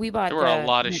bought it. We bought. there were a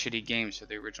lot of the- shitty games for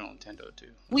the original Nintendo too.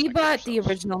 We Like bought the ourselves.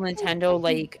 original Nintendo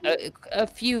like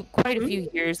quite a few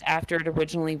years after it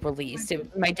originally released.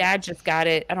 My dad just got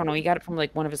it. I don't know. He got it from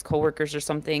like one of his coworkers or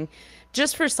something,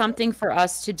 just for something for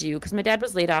us to do. Because my dad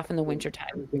was laid off in the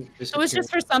wintertime. So it was just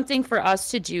for something for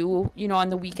us to do, on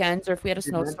the weekends or if we had a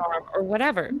snowstorm or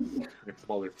whatever.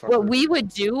 What we would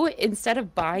do instead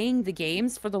of buying the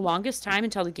games for the longest time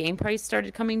until the game price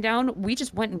started coming down, we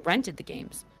just went and rented the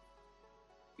games.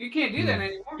 You can't do that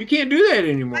anymore. You can't do that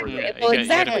anymore. Yeah, Well, you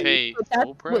gotta exactly. pay But that's full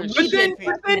what price. we But then, did.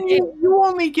 but then you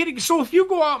only get it. So if you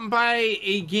go out and buy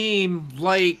a game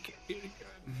like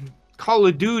Call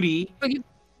of Duty, But you-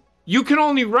 you can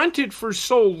only rent it for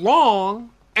so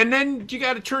long, and then you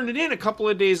got to turn it in a couple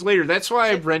of days later. That's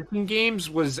why renting games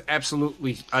was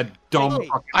absolutely a dumb Hey,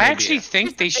 fucking I idea. actually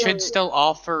think they should still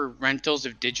offer rentals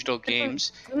of digital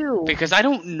games Ew. because I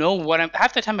don't know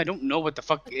half the time I don't know what the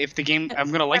fuck if the game I'm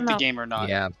gonna like the know. game or not.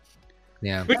 Yeah.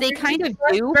 Yeah. But They kind of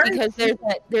do because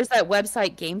there's that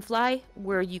website GameFly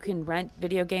where you can rent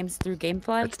video games through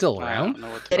GameFly. It's still I around. don't know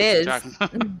what the It fuck you're is.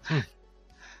 talking about.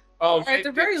 Oh, At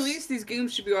the very least, these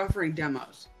games should be offering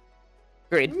demos.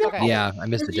 Agreed. Okay. Yeah, I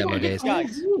missed the demo days.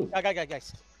 Guys,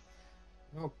 guys.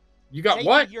 You got Maybe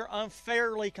what? You're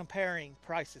unfairly comparing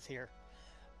prices here.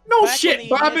 No Back shit,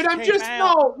 when Bobbin. ES I'm came just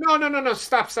out- no.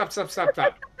 Stop.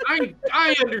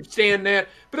 I understand that,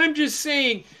 but I'm just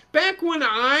saying. Back when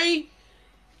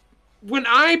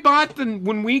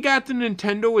when we got the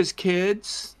Nintendo as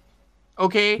kids,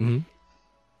 okay, Mhm.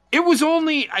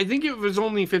 I think it was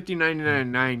only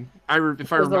 $59.99. If I It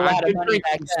was a remember, lot of money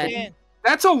back then. And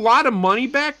that's a lot of money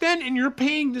back then, and you're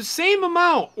paying the same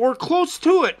amount or close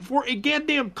to it for a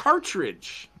goddamn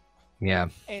cartridge. Yeah.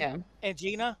 and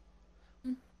Gina,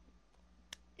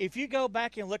 if you go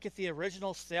back and look at the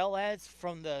original sale ads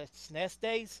from the SNES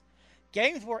days,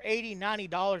 games were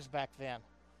 $80-90 back then.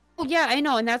 Oh yeah, I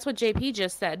know, and that's what JP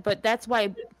just said. But that's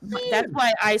why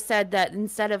I said that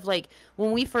instead of like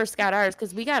when we first got ours,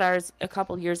 because we got ours a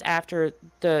couple years after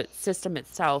the system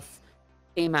itself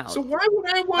came out. So why would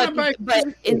I want to buy? But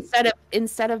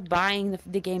instead of buying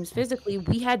the games physically,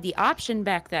 we had the option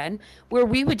back then where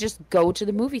we would just go to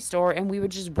the movie store and we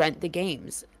would just rent the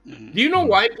games. Do you know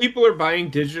why people are buying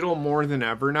digital more than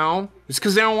ever now? It's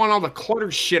because they don't want all the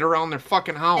clutter shit around their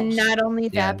fucking house. And not only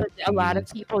that, Yeah. but a lot of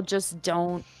people just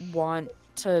don't want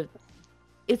to.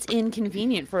 It's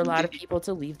inconvenient for a lot of people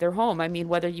to leave their home. I mean,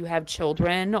 whether you have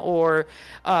children or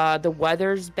the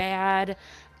weather's bad.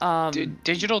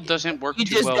 Digital doesn't work You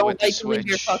too just well don't with the like to leave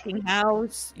your Switch. fucking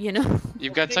house,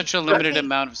 You've got such a limited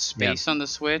amount of space on the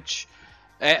Switch.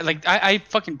 I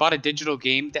fucking bought a digital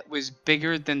game that was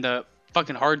bigger than the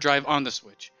fucking hard drive on the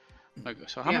Switch. Like,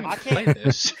 so how am I I gonna play can't-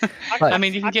 this? But- I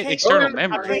mean, you can get can't- external I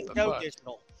memory. can't but go fuck.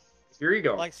 digital. Here you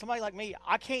go. Like somebody like me,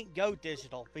 I can't go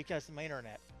digital because of my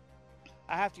internet.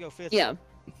 I have to go physical. Yeah.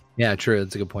 Yeah, true.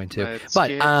 That's a good point too. Let's But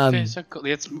get physical.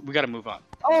 We got to move on.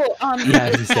 Oh, Yeah, I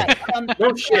was gonna say.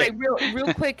 No sorry, shit.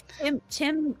 real quick.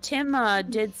 Tim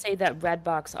did say that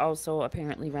Redbox also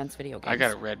apparently rents video games. I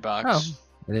got a red box.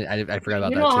 Oh, I forgot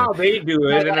about You know that how too. they do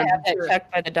I it, and gotta I'm have that sure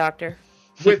checked by the doctor.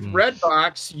 with Mhm.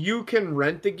 Redbox, you can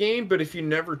rent the game, but if you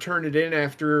never turn it in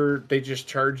after, they just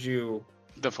charge you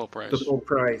The full price. the full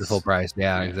price. The full price.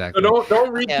 Yeah, Yeah. exactly. So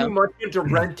don't read Yeah. too much into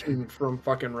renting from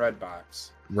fucking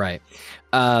Redbox. Right.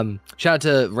 Shout out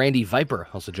to Randy Viper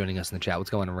also joining us in the chat. What's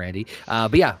going on, Randy?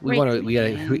 But yeah,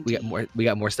 we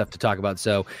got more stuff to talk about.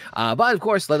 So, but of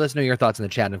course, let us know your thoughts in the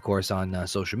chat, and of course on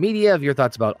social media of your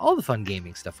thoughts about all the fun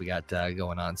gaming stuff we got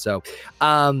going on. So,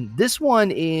 this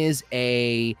one is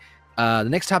the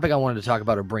next topic I wanted to talk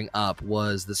about or bring up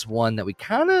was this one that we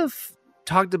kind of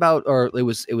talked about, or it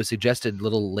was suggested a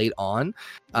little late on.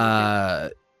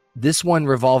 This one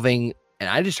revolving. And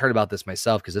I just heard about this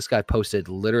myself because this guy posted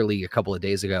literally a couple of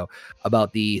days ago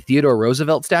about the Theodore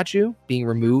Roosevelt statue being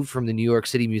removed from the New York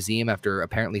City Museum after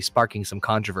apparently sparking some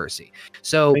controversy.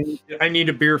 So I need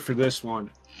a beer for this one.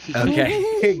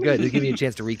 Okay, good. This give me a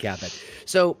chance to recap it.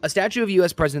 So, a statue of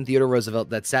U.S. President Theodore Roosevelt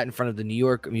that sat in front of the New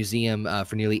York Museum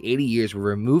for nearly 80 years were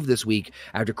removed this week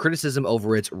after criticism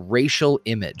over its racial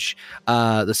image.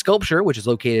 The sculpture, which is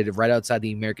located right outside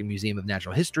the American Museum of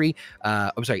Natural History,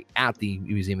 at the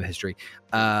Museum of History,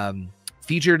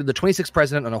 featured the 26th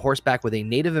president on a horseback with a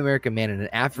Native American man and an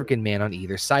African man on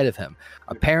either side of him.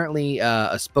 Apparently, a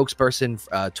spokesperson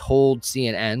told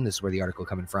CNN, this is where the article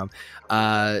coming from,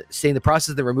 saying the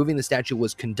process of removing the statue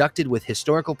was conducted with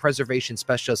historical preservation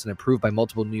specialists and approved by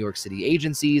multiple New York City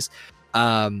agencies.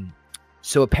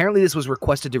 So apparently this was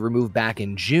requested to remove back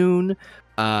in June,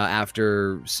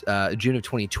 after June of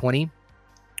 2020,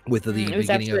 with the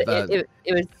beginning of... It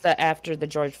was after the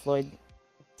George Floyd.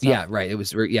 So. Yeah, right. It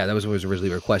was that was what was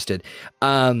originally requested.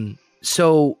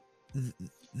 So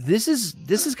this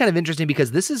is kind of interesting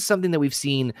because this is something that we've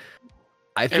seen.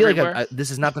 I feel like this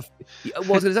is not the.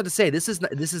 Well, I was going to say this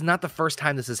is not the first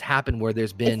time this has happened where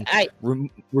there's been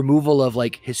removal of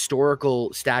like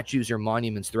historical statues or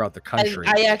monuments throughout the country.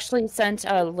 I actually sent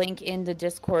a link in the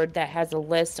Discord that has a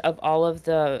list of all of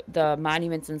the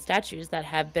monuments and statues that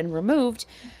have been removed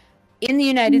in the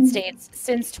United States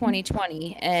since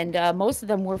 2020, and most of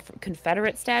them were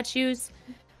Confederate statues.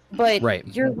 But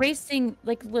you're racing,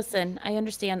 like, listen, I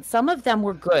understand. Some of them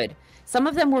were good. Some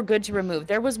of them were good to remove.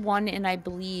 There was one in, I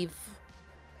believe,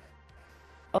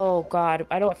 oh God,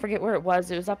 I don't forget where it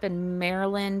was. It was up in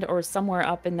Maryland or somewhere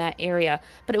up in that area,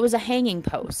 but it was a hanging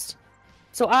post.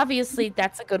 So obviously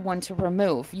that's a good one to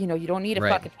remove. You know, you don't need a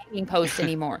fucking hanging post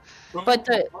anymore. But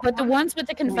the ones with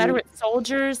the Confederate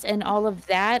soldiers and all of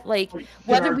that, like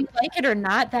whether we like it or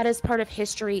not, that is part of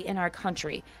history in our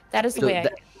country. That is the way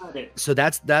So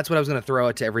that's what I was going to throw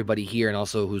out to everybody here and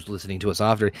also who's listening to us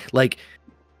after. Like,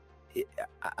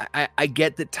 I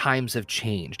get that times have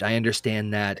changed. I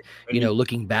understand that,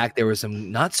 looking back, there were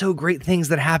some not so great things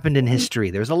that happened in history.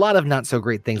 There's a lot of not so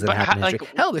great things that happened in history.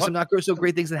 Hell, there's some not so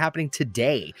great things that are happening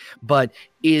today. But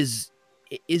is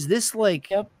this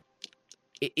like,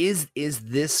 is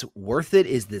this worth it?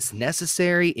 Is this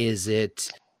necessary? Is it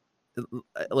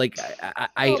like,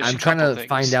 I'm trying to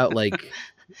find out like,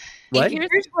 what?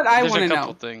 Here's what I want to know. There's a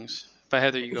couple things. But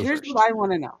Heather, you go first. Here's what I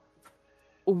want to know.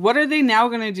 What are they now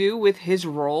going to do with his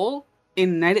role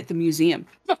in Night at the Museum?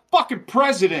 The fucking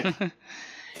president.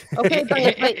 Okay,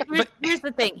 but here's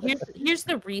the thing. Here's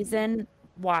the reason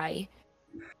why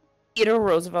Theodore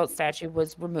Roosevelt statue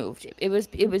was removed. It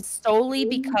was solely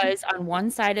because on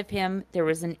one side of him there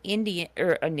was an Indian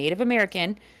or a Native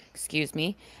American,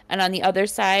 and on the other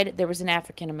side there was an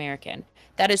African American.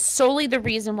 That is solely the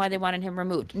reason why they wanted him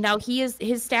removed. Now his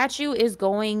statue is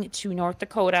going to North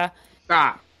Dakota.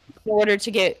 In order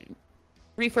to get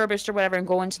refurbished or whatever and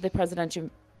go into the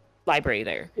presidential library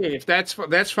there. If that's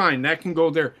fine, that can go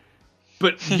there.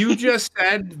 But you just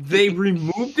said they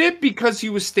removed it because he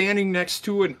was standing next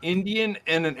to an Indian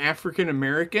and an African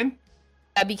American?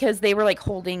 Because they were like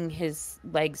holding his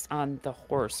legs on the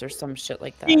horse or some shit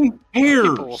like that.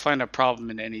 People will find a problem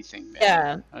in anything,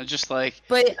 man. Yeah. Just like...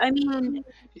 But, I mean...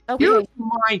 Okay.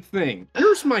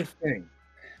 Here's my thing.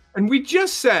 And we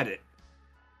just said it.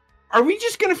 Are we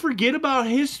just going to forget about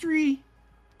history?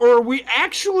 Or are we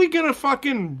actually going to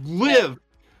fucking live?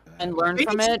 And learn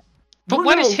from it? But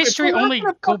why does history only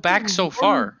go back so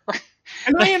far?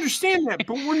 And I understand that,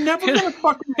 but we're never going to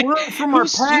fucking learn from our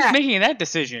past. Who's making that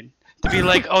decision? To be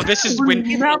like, oh, this is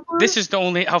the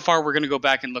only how far we're going to go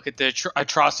back and look at the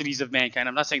atrocities of mankind.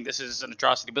 I'm not saying this is an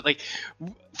atrocity, but like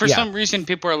for some reason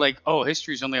people are like, oh,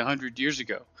 history is only 100 years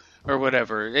ago. Or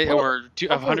whatever, or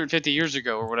 150 years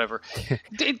ago, or whatever.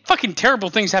 Fucking terrible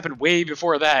things happened way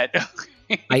before that.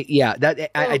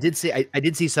 I did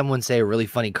see someone say a really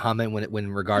funny comment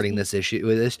when regarding this issue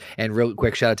with this. And real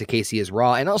quick, shout out to Casey is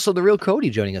Raw, and also the real Cody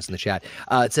joining us in the chat.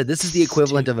 It said this is the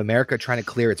equivalent of America trying to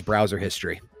clear its browser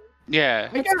history. Yeah,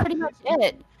 that's pretty much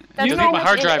it. You need my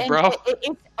hard drive, bro.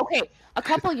 Okay, a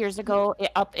couple years ago,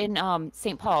 up in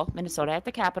St. Paul, Minnesota, at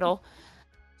the Capitol.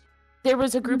 There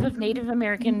was a group of Native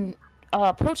American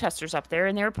protesters up there,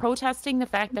 and they were protesting the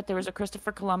fact that there was a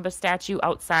Christopher Columbus statue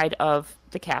outside of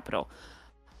the Capitol.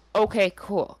 Okay,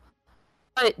 cool.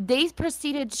 But they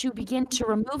proceeded to begin to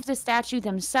remove the statue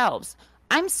themselves.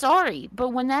 I'm sorry, but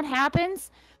when that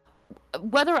happens,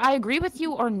 whether I agree with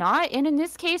you or not, and in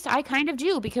this case, I kind of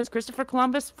do, because Christopher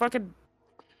Columbus, fucking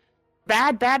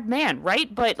bad man,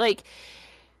 right? But, like...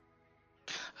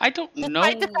 I don't know.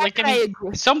 Like, I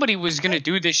mean, somebody was gonna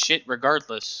do this shit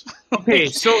regardless. Okay,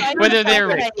 so whether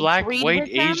they're black, white,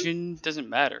 Asian, doesn't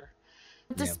matter.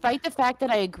 Despite the fact that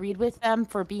I agreed with them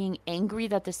for being angry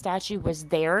that the statue was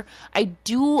there, I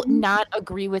do not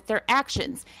agree with their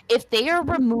actions. If they are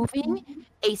removing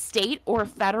a state or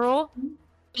federal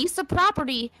piece of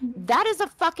property, that is a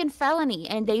fucking felony,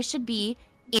 and they should be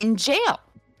in jail.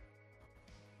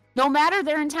 No matter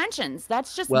their intentions.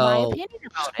 That's just my opinion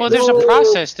about it. Well, there's a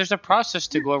process. There's a process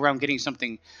to go around getting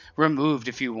something removed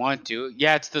if you want to.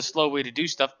 Yeah, it's the slow way to do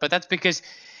stuff, but that's because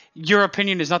your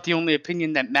opinion is not the only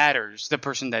opinion that matters. The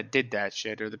person that did that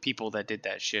shit or the people that did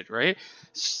that shit, right?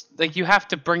 Like, you have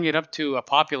to bring it up to a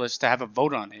populace to have a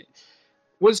vote on it.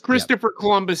 Was Christopher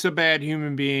Columbus a bad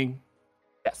human being?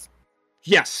 Yes.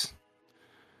 Yes.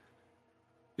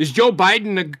 Is Joe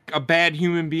Biden a bad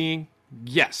human being?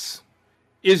 Yes.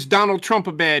 Is Donald Trump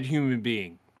a bad human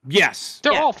being? Yes.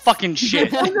 They're all fucking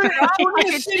shit. I'm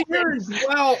gonna sit here and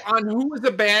dwell on who is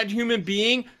a bad human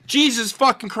being. Jesus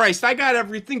fucking Christ. I got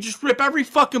everything. Just rip every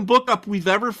fucking book up we've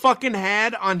ever fucking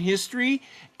had on history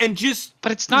and just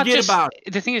But it's not just about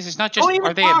it. The thing is, it's not just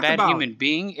are they a bad human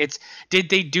being? It's did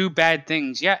they do bad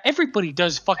things? Yeah, everybody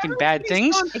does fucking bad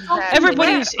things.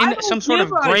 Everybody's in some sort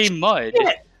of gray mud.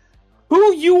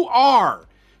 Who you are.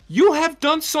 You have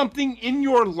done something in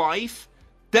your life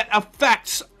that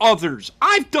affects others.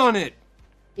 I've done it.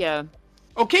 Yeah.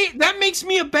 Okay? That makes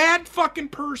me a bad fucking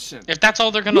person. If that's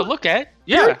all they're going to look at,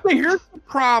 yeah. Here's the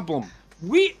problem.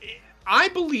 I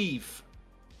believe,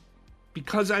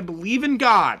 because I believe in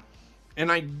God,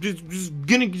 and I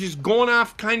just going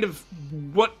off kind of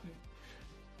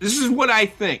this is what I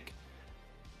think.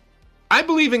 I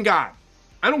believe in God.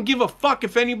 I don't give a fuck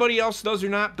if anybody else does or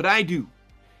not, but I do.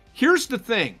 Here's the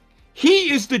thing.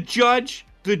 He is the judge,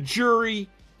 the jury,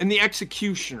 and the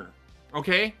executioner.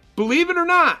 Okay? Believe it or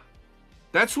not.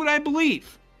 That's what I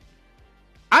believe.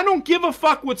 I don't give a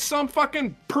fuck what some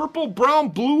fucking purple, brown,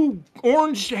 blue,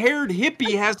 orange-haired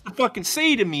hippie has to fucking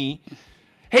say to me.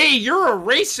 Hey, you're a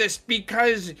racist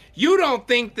because you don't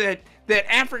think that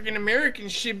African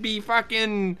Americans should be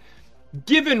fucking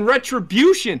given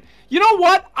retribution. You know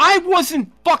what? I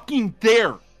wasn't fucking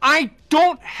there. I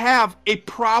don't have a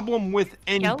problem with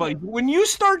anybody. When you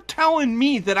start telling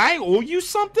me that I owe you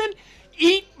something,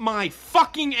 eat my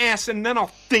fucking ass and then I'll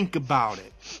think about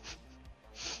it.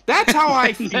 That's how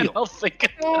I feel. I'll think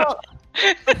about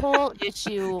it. The whole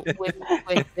issue with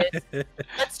this,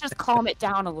 let's just calm it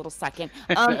down a little second.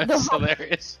 That's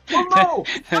hilarious. Well, no.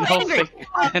 And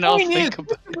I'll think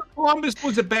about it. Columbus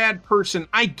was a bad person.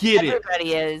 I get it.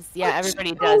 Everybody is. Yeah,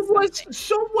 everybody does.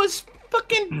 So was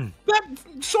fucking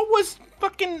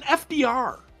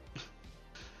FDR.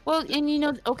 Well,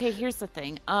 and okay, here's the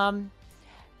thing.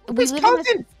 His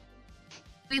cousin.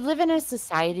 We live in a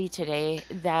society today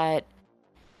that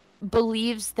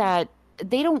believes that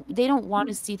they don't want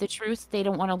to see the truth. They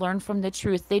don't want to learn from the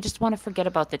truth. They just want to forget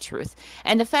about the truth.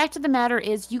 And the fact of the matter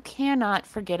is you cannot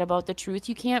forget about the truth.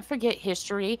 You can't forget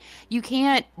history. You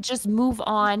can't just move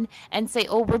on and say,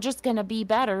 oh, we're just going to be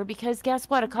better, because guess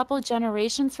what? A couple of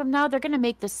generations from now, they're going to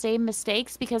make the same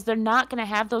mistakes because they're not going to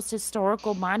have those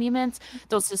historical monuments,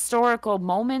 those historical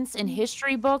moments in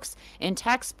history books, in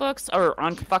textbooks, or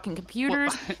on fucking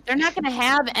computers. They're not going to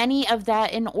have any of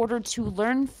that in order to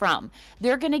learn from.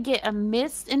 They're going to get a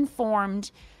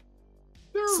misinformed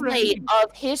slate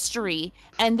of history,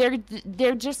 and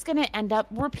they're just going to end up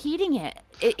repeating it.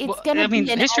 It's going to be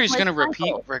history is going to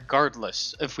repeat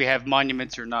regardless if we have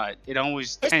monuments or not. It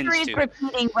always tends to. History is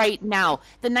repeating right now.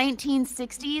 The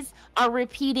 1960s are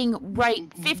repeating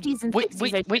 50s and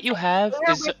 60s. What you have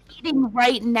is repeating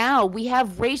right now. We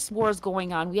have race wars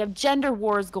going on. We have gender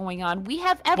wars going on. We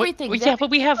have everything. Yeah, but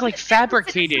we have like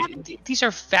fabricated. These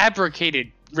are fabricated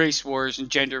race wars and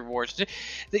gender wars.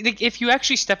 If you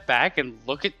actually step back and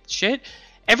look at shit,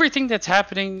 everything that's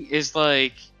happening is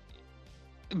like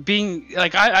being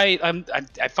like I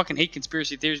fucking hate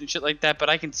conspiracy theories and shit like that, but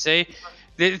I can say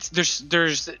that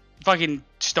there's fucking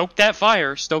stoke that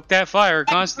fire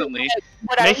constantly,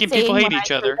 making people hate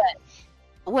each other.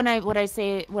 When I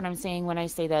say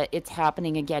that it's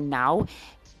happening again now,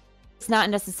 it's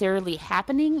not necessarily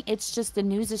happening. It's just the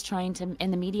news is trying to,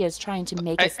 and the media is trying to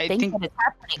make us think that it's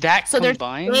happening. That so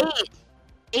combined,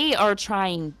 they are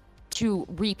trying to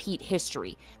repeat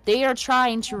history. They are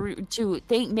trying to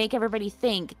make everybody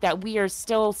think that we are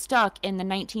still stuck in the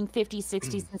 1950s,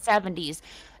 60s, and 70s,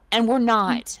 and we're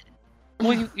not.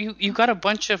 Well, you got a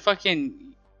bunch of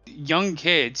fucking young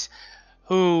kids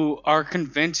who are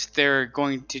convinced they're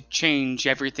going to change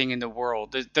everything in the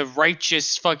world. The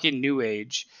righteous fucking new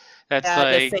age. That's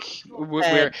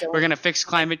we're gonna fix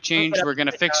climate change. We're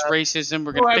gonna fix racism.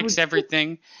 We're gonna fix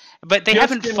everything. But they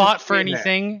haven't fought for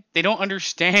anything. They don't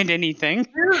understand anything.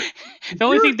 The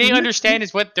only thing they understand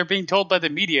is what they're being told by the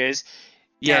media is,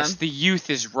 yes, the youth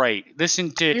is right.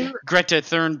 Listen to Greta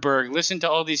Thunberg. Listen to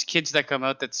all these kids that come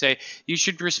out that say you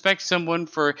should respect someone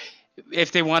for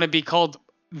if they want to be called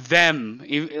them.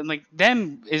 Like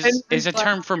them is a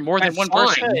term for more than one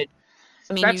person.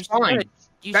 I mean, that's fine.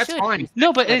 That's fine.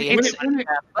 No, but it's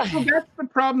that's the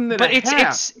problem that but I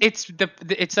have. It's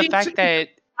the fact that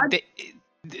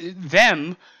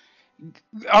them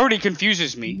already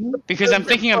confuses me because I'm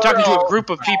thinking I'm talking to a group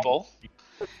of people.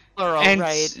 And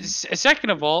second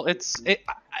of all,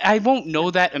 I won't know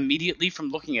that immediately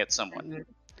from looking at someone.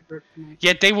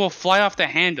 Yet they will fly off the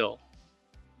handle.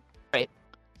 Right.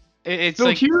 It's So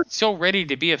like here- so ready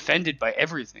to be offended by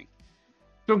everything.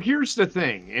 So here's the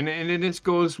thing, and this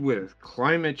goes with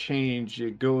climate change.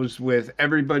 It goes with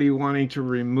everybody wanting to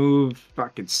remove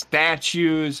fucking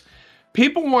statues.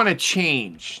 People want to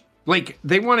change. Like,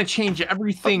 they want to change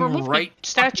everything But removing right. a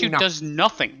statue fucking now. does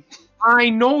nothing. I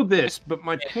know this, but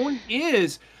my point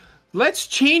is, let's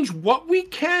change what we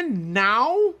can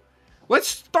now. Let's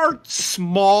start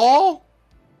small.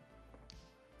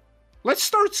 Let's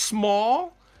start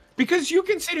small. Because you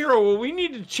can sit here, well, we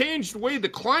need to change the way the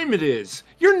climate is.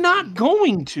 You're not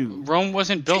going to. Rome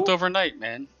wasn't built overnight,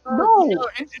 man. No,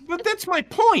 but that's my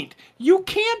point. You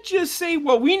can't just say,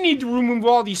 well, we need to remove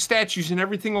all these statues and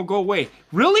everything will go away.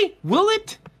 Really? Will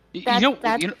it? That's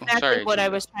exactly sorry, what I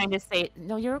was trying to say.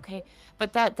 No, you're okay.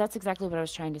 But that's exactly what I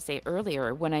was trying to say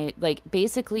earlier when I, like,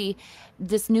 basically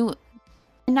this new,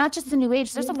 not just the new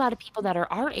age, there's a lot of people that are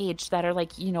our age that are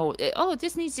like, you know, oh,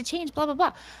 this needs to change, blah, blah,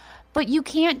 blah. But you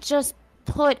can't just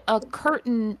put a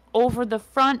curtain over the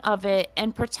front of it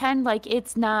and pretend like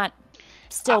it's not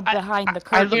still behind the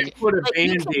curtain. I put a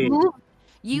Band-Aid.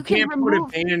 You can't put a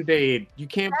remove. Band-Aid. You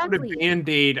can't put a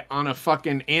Band-Aid on a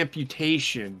fucking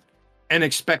amputation and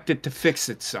expect it to fix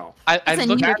itself. I Listen,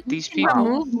 look you at these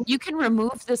people. You can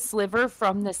remove the sliver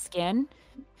from the skin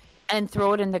and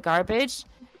throw it in the garbage,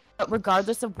 but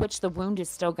regardless of which, the wound is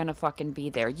still gonna fucking be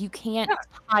there. You can't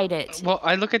hide it. Well,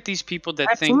 I look at these people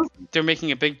that think they're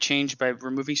making a big change by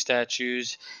removing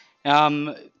statues,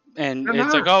 and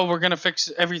it's like, oh, we're gonna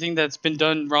fix everything that's been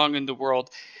done wrong in the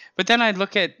world. But then I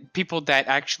look at people that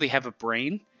actually have a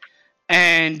brain,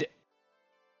 and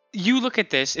you look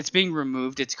at this, it's being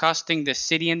removed, it's costing the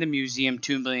city and the museum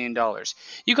 $2 million.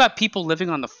 You got people living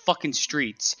on the fucking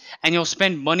streets, and you'll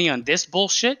spend money on this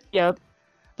bullshit? Yep.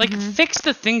 Like, fix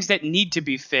the things that need to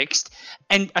be fixed,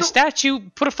 and a statue,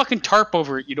 put a fucking tarp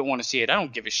over it. You don't want to see it. I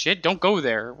don't give a shit. Don't go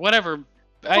there. Whatever.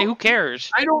 Who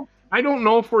cares? I don't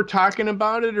know if we're talking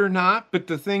about it or not, but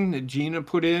the thing that Gina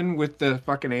put in with the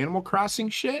fucking Animal Crossing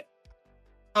shit.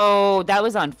 Oh, that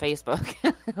was on Facebook.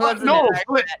 No,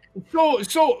 but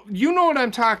so you know what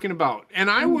I'm talking about. And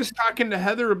I was talking to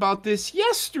Heather about this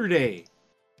yesterday.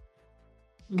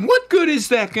 What good is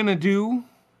that going to do?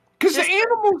 Because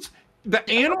the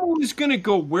animal is going to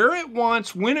go where it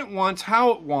wants, when it wants,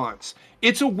 how it wants.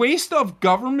 It's a waste of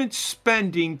government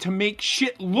spending to make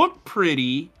shit look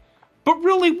pretty. But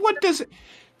really, what does it...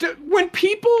 When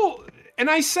people... And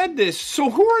I said this, so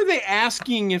who are they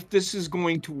asking if this is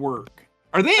going to work?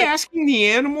 Are they asking the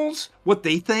animals what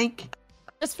they think?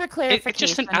 Just for clarification, it's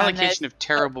just an allocation of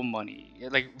terrible money,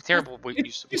 like terrible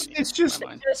use of money. It's just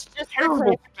for terrible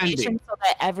clarification, spending. so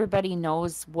that everybody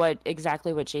knows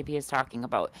exactly what JP is talking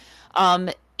about.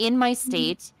 In my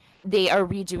state, they are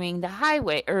redoing the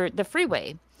highway or the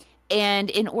freeway, and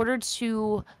in order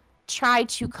to try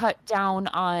to cut down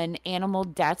on animal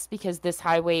deaths, because this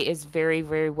highway is very,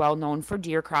 very well known for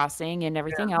deer crossing and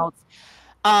everything else.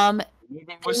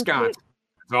 Wisconsin.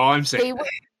 That's all I'm saying.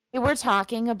 They were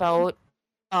talking about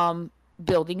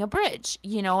building a bridge,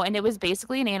 you know, and it was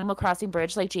basically an Animal Crossing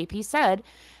bridge, like JP said.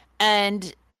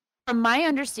 And from my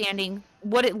understanding,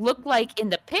 what it looked like in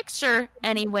the picture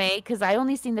anyway, because I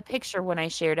only seen the picture when I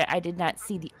shared it, I did not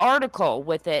see the article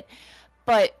with it,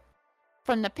 but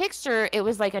from the picture, it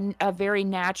was like a very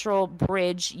natural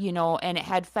bridge, you know, and it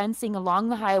had fencing along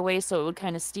the highway, so it would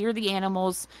kind of steer the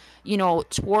animals, you know,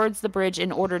 towards the bridge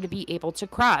in order to be able to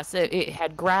cross. It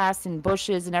had grass and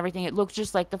bushes and everything. It looked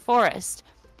just like the forest.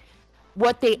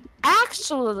 What they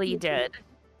actually did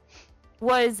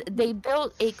was they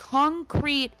built a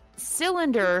concrete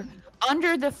cylinder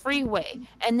under the freeway,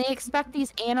 and they expect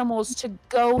these animals to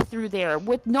go through there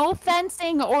with no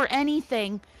fencing or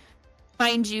anything,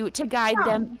 mind you, to guide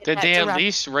them. Did they at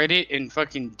least write it in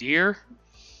fucking deer?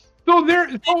 So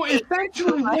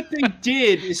essentially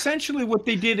what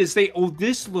they did is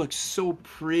this looks so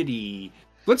pretty.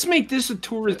 Let's make this a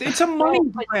tourist. It's a money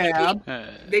grab. But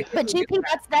JP,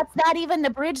 that's not even the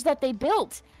bridge that they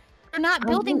built. They're not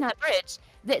building that bridge.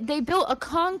 They built a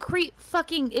concrete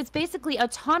it's basically a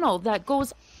tunnel that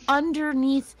goes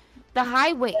underneath the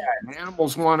highway. Yeah,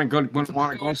 animals want to go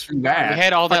through that. We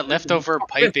had all that leftover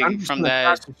piping from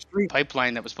that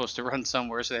pipeline that was supposed to run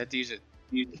somewhere, so they had to use it.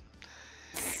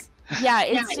 Yeah,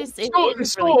 it's just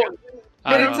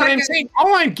I'm saying,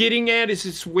 all I'm getting at is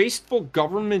it's wasteful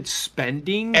government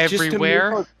spending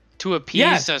everywhere to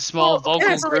appease a small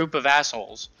vocal group of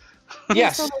assholes.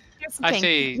 Yes. So I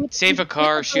say save a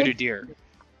car, shoot a deer.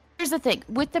 Here's the thing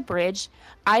with the bridge.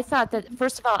 I thought that,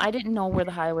 first of all, I didn't know where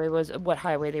the highway was, what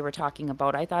highway they were talking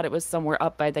about. I thought it was somewhere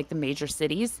up by like the major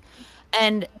cities,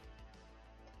 and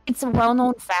it's a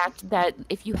well-known fact that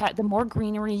if you have the more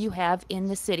greenery you have in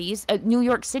the cities, New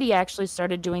York City actually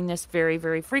started doing this very,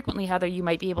 very frequently. Heather, you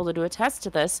might be able to do attest to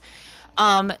this.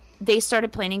 They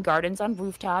started planting gardens on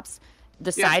rooftops,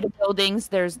 the side of buildings.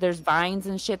 There's vines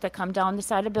and shit that come down the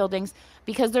side of buildings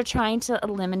because they're trying to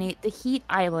eliminate the heat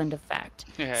island effect.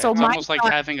 Yeah, so it's almost like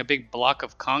having a big block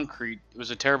of concrete. It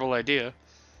was a terrible idea.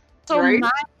 So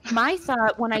my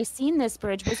thought when I seen this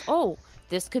bridge was,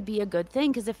 this could be a good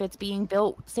thing, because if it's being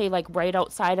built, say, like right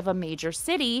outside of a major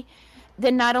city,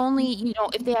 then not only,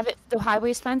 if they have the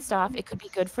highways fenced off, it could be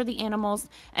good for the animals.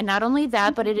 And not only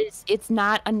that, but it's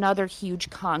not another huge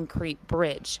concrete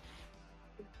bridge.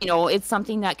 It's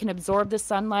something that can absorb the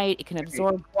sunlight, it can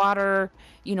absorb water,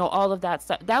 all of that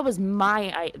stuff. That was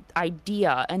my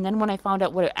idea. And then when I found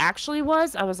out what it actually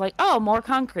was, I was like, more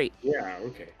concrete. Yeah,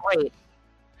 okay. Great.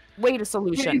 Wait, a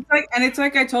solution. It's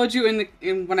like I told you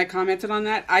when I commented on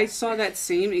that, I saw that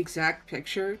same exact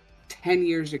picture 10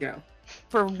 years ago.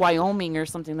 For Wyoming or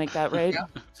something like that, right? Yeah.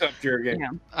 What's up, Jurgen? Yeah.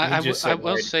 I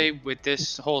will say with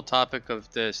this whole topic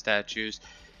of the statues,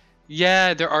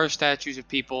 there are statues of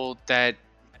people that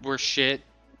were shit.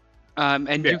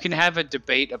 You can have a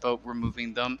debate about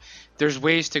removing them. There's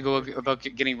ways to go about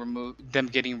getting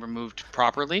removed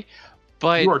properly,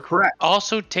 but you are correct.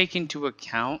 Also take into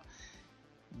account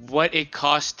what it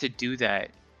costs to do that.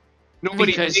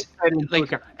 Nobody takes that into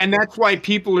account. And that's why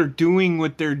people are doing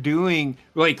what they're doing.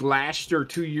 Like last or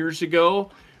 2 years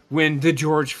ago, when the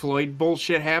George Floyd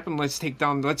bullshit happened, let's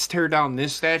tear down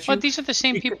this statue. But these are the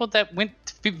same people that went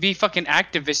to be fucking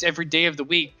activists every day of the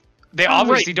week. They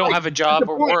obviously don't have a job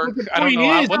or work. I don't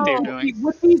know what they're doing.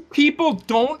 What these people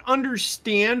don't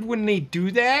understand when they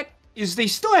do that is they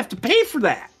still have to pay for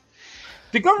that.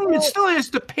 The government still has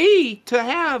to pay to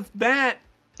have that.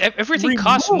 Everything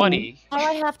costs money. All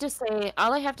I have to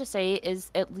say is,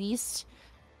 at least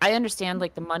I understand,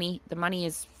 like, the money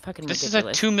is fucking ridiculous. This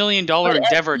is a $2 million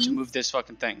endeavor to move this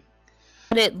fucking thing.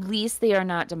 But at least they are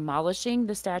not demolishing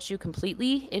the statue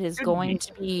completely. It is going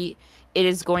to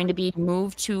be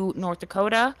moved to North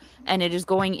Dakota, and it is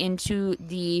going into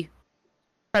the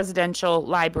presidential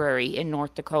library in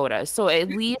North Dakota. So at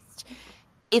least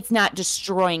it's not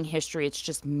destroying history, it's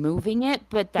just moving it,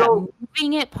 but that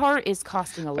moving it part is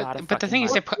costing a lot of But the thing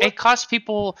money. is, it costs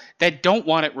people that don't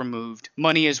want it removed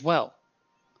money as well.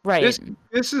 Right.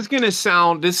 This is gonna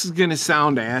sound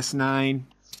asinine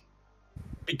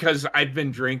because I've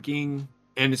been drinking,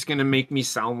 and it's gonna make me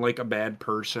sound like a bad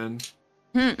person.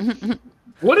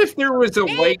 What if there was a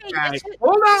white guy?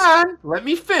 Hold on, let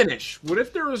me finish. What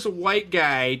if there was a white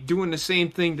guy doing the same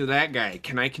thing to that guy?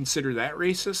 Can I consider that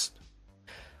racist?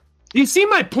 You see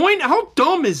my point? How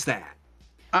dumb is that?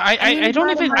 I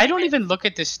don't even look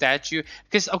at this statue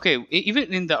because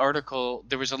even in the article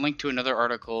there was a link to another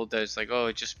article that's like,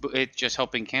 it's just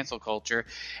helping cancel culture,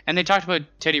 and they talked about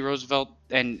Teddy Roosevelt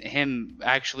and him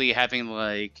actually having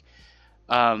like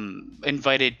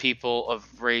invited people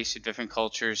of race and different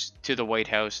cultures to the White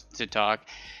House to talk.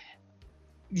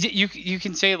 You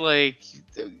can say like,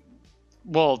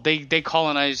 well, they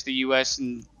colonized the U.S.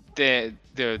 and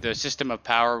the system of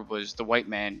power was the white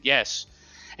man. Yes.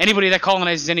 Anybody that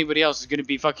colonizes anybody else is going to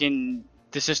be fucking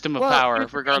the system of power,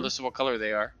 regardless of what color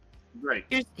they are. Right.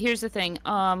 Here's the thing.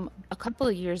 A couple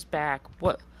of years back,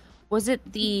 what was it?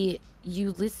 The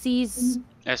Ulysses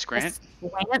S. Grant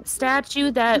statue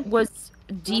that was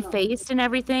defaced and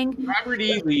everything. Robert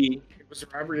E. Lee. It was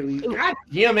Robert E. Lee. God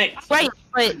damn it. Right,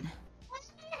 but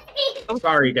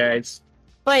sorry, guys.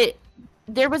 But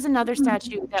there was another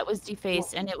statue that was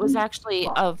defaced, and it was actually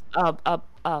of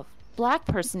black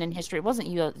person in history. It wasn't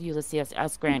Ulysses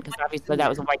S. Grant, because obviously that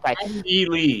was a white guy. E.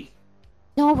 Lee.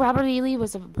 No, Robert E. Lee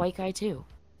was a white guy too.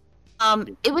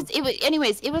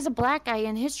 Anyways, it was a black guy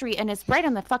in history, and it's right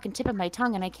on the fucking tip of my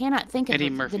tongue, and I cannot think of Eddie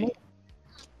the Murphy. name.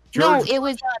 George No, it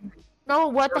was no.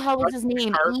 What the hell was his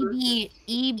name?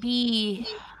 E.B.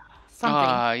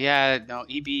 something. Yeah, no,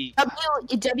 EB.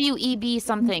 W.E.B.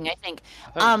 something, I think.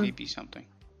 I thought it was EB something.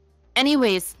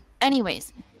 Anyways,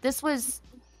 this was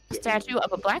a statue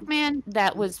of a black man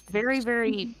that was very,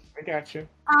 very I got you.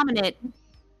 prominent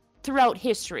throughout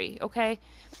history. Okay.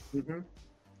 Mm-hmm.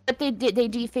 But they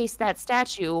defaced that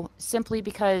statue simply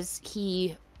because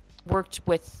he worked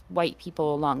with white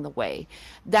people along the way.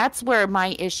 That's where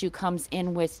my issue comes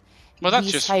in with. Well, that's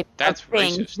these just type that's of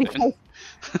things, racist.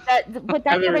 but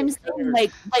that's what I'm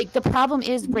saying. Like the problem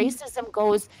is racism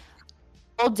goes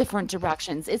all different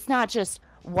directions. It's not just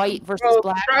white versus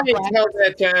black. Try to tell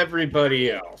that to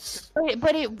everybody else.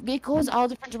 But it goes all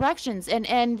different directions, and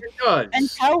It does.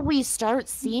 until we start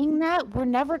seeing that, we're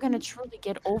never going to truly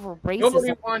get over racism.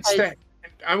 Nobody wants that.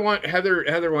 I want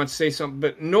Heather wants to say something,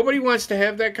 but nobody wants to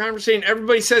have that conversation.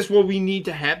 Everybody says, "Well, we need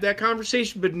to have that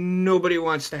conversation," but nobody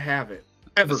wants to have it.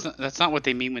 Ever. That's not what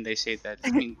they mean when they say that.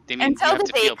 They mean you Until have the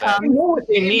to day feel bad. I know what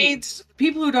they It need. means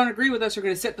people who don't agree with us are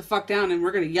going to sit the fuck down, and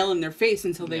we're going to yell in their face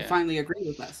until they Yeah. finally agree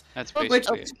with us. That's Which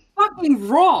basically is it. fucking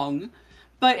wrong.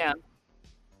 But Yeah.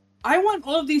 I want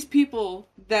all of these people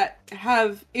that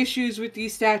have issues with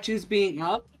these statues being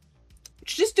up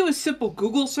to just do a simple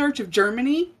Google search of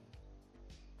Germany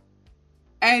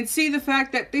and see the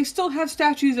fact that they still have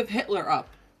statues of Hitler up.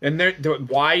 And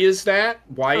why is that?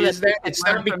 Why So is that that? they It's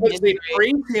can not learn from because they history.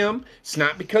 praise him. It's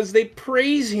not because they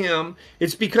praise him.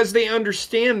 It's because they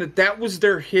understand that was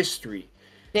their history.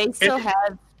 They still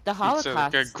have the It's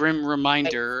Holocaust. a grim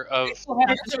reminder of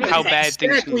How how bad things can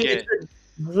Exactly. get. It's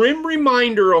a grim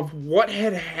reminder of what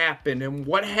had happened and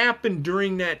what happened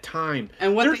during that time.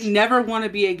 And what they never want to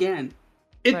be again.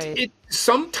 Right.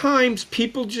 Sometimes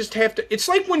people just have to. It's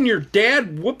like when your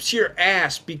dad whoops your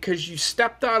ass because you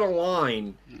stepped out of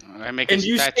line, I make a and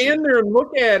you statue. stand there and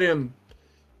look at him,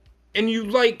 and you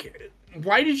like,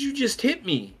 why did you just hit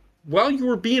me? Well, you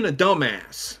were being a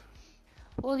dumbass.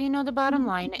 Well, the bottom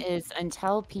line is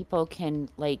until people can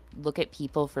look at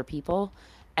people for people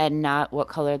and not what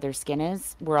color their skin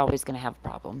is, we're always going to have a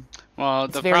problem. Well,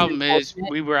 It's the very problem is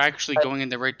unfortunate, we were actually but- going in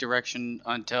the right direction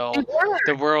until We were.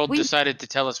 the world We- decided to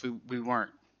tell us we weren't.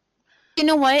 You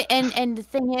know what? And the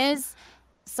thing is,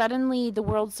 suddenly the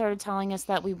world started telling us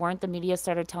that we weren't. The media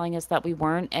started telling us that we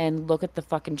weren't. And look at the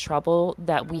fucking trouble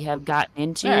that we have gotten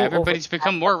into. Yeah, over everybody's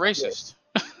become more racist.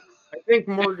 I think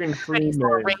Morgan Everybody's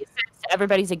more Freeman. racist.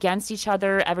 Everybody's against each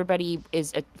other. Everybody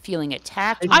is feeling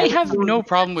attacked. I have no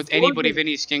problem with anybody of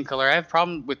any skin color. I have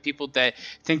problem with people that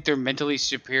think they're mentally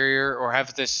superior or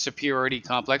have this superiority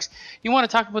complex. You want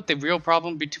to talk about the real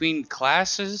problem between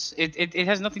classes? It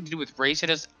has nothing to do with race. It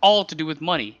has all to do with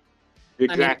money.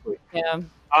 Exactly. Yeah.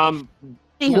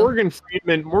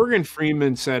 Anywho. Morgan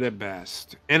Freeman said it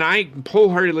best, and I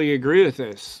wholeheartedly agree with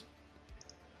this.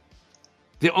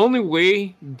 The only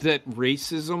way that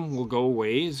racism will go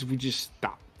away is if we just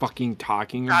stop fucking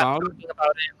talking about it. Talking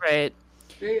about it,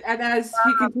 right? And as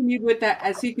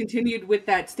he continued with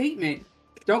that statement,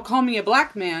 don't call me a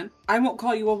black man, I won't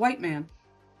call you a white man.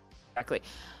 Exactly.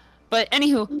 But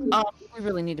anywho, we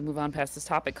really need to move on past this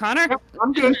topic. Connor?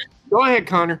 I'm good. Go ahead,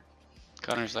 Connor.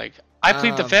 Connor's like, I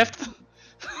plead the fifth.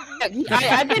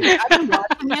 I've been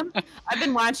watching him. I've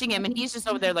been watching him, and he's just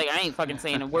over there like, I ain't fucking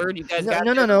saying a word. You guys got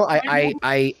No. I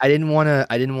didn't want to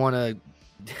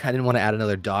add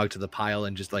another dog to the pile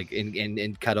and just like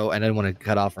and cut out. I didn't want to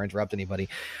cut off or interrupt anybody.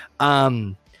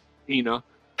 Tina.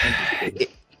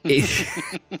 It's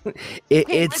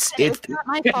not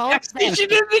my fault. She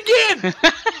did it again.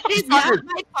 It's not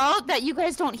my fault that you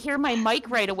guys don't hear my mic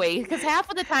right away because half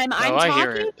of the time I'm I talking.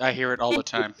 hear it. I hear it all the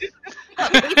time.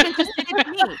 Ethan's just sitting with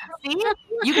me. See,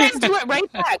 you guys do it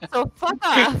right back. So fuck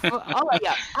off. All of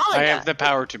ya. I have the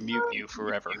power to mute you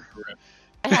forever.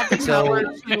 I have the power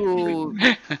to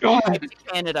drive to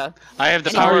Canada. I have the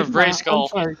And power I'm of Grayskull.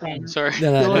 sorry, Connor. Sorry.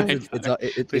 No, it's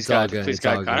Please all God, good. please It's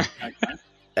all God, good. Connor.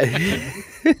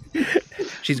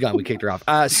 She's gone. We kicked her off.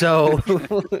 So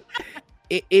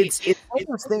it's one of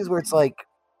those things where it's like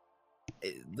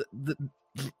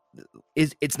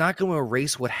it's not going to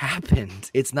erase what happened.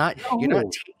 It's not. You're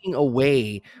not taking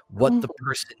away what the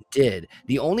person did.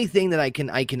 The only thing that I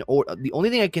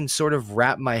can sort of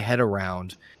wrap my head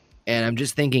around, and I'm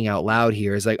just thinking out loud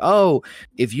here, is like, oh,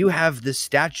 if you have this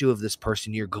statue of this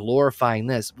person, you're glorifying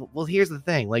this. Well, here's the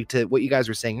thing. Like to what you guys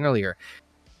were saying earlier.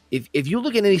 if you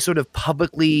look at any sort of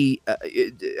publicly,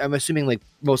 I'm assuming like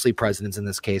mostly presidents in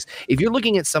this case, if you're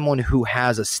looking at someone who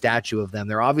has a statue of them,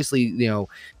 they're obviously, you know,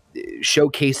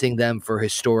 showcasing them for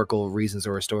historical reasons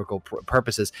or historical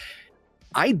purposes.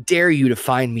 I dare you to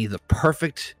find me the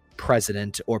perfect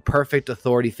president or perfect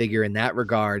authority figure in that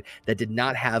regard that did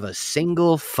not have a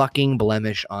single fucking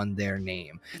blemish on their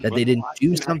name, that they didn't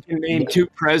do something. I can name 2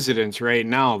 presidents right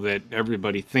now that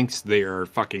everybody thinks they are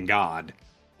fucking God.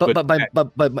 But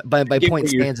my point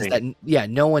stands is that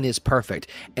no one is perfect,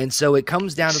 and so it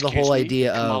comes down to the whole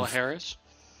idea Kamala of Harris.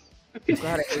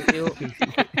 God, I hate you.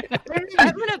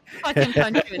 I'm gonna fucking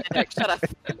punch you in the neck. Shut up.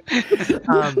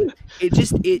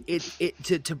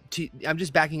 I'm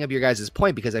just backing up your guys'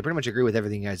 point because I pretty much agree with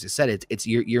everything you guys have said. It's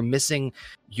you're missing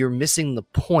the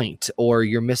point, or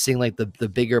you're missing like the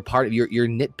bigger part of you're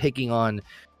nitpicking on.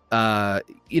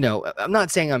 You know, I'm not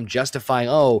saying I'm justifying,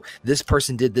 oh, this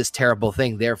person did this terrible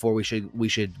thing, therefore we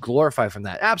should glorify from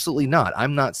that. Absolutely not.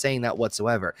 I'm not saying that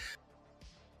whatsoever.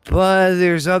 But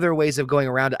there's other ways of going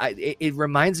around it. It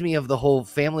reminds me of the whole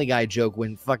Family Guy joke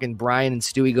when fucking Brian and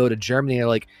Stewie go to Germany and they're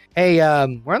like, hey,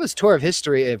 we're on this tour of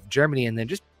history of Germany, and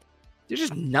there's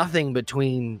just nothing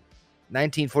between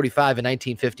 1945 and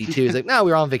 1952. It's like, no,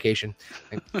 we were on vacation.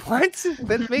 Like, what?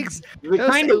 That makes they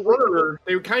kind of were.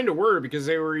 They kind of were because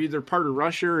they were either part of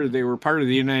Russia or they were part of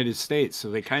the United States.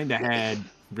 So they kind of had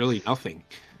really nothing.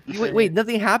 Wait,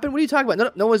 nothing happened? What are you talking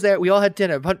about? No one was there. We all had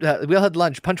dinner. We all had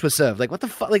lunch. Punch was served. Like, what the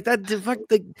fuck? Like that?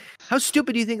 Like, how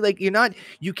stupid do you think? Like,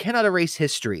 you cannot erase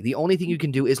history. The only thing you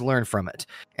can do is learn from it.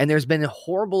 And there's been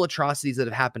horrible atrocities that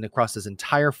have happened across this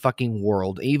entire fucking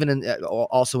world, even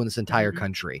also in this entire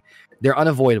country. They're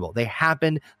unavoidable. They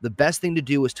happened. The best thing to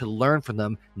do is to learn from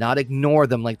them, not ignore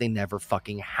them like they never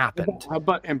fucking happened. How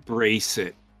about embrace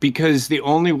it? Because the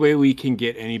only way we can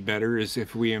get any better is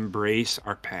if we embrace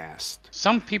our past.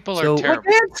 Some people are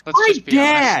terrible. My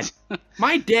dad,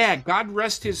 my dad, God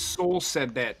rest his soul,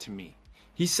 said that to me.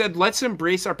 He said, let's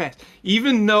embrace our past.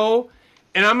 Even though,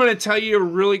 and I'm going to tell you a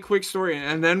really quick story,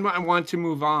 and then I want to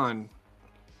move on.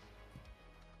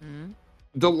 Mm-hmm.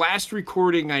 The last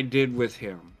recording I did with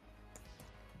him,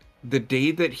 the day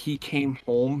that he came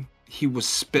home, he was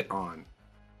spit on.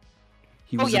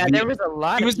 There was a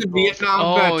lot. He was a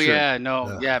Vietnam veteran.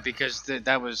 Because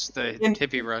that was the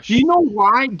hippie rush. Do you know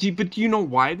why? Do you know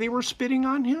why they were spitting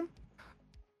on him?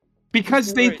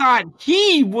 Because they thought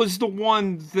he was the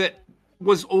one that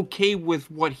was okay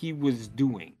with what he was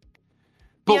doing.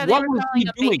 But what was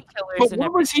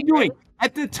he doing?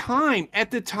 At the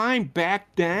time back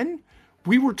then,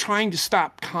 we were trying to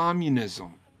stop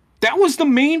communism. That was the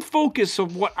main focus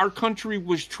of what our country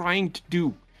was trying to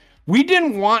do. We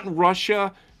didn't want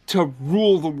Russia to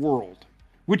rule the world,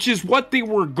 which is what they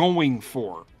were going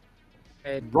for.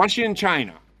 Russia and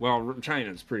China. Well,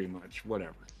 China's pretty much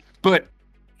whatever. But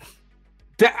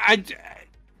I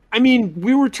mean,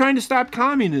 we were trying to stop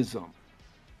communism.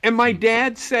 And my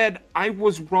dad said I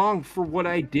was wrong for what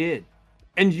I did.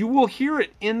 And you will hear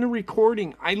it in the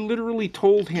recording. I literally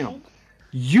told him,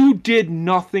 you did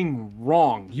nothing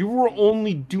wrong. You were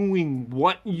only doing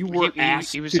what you were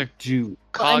asked to do.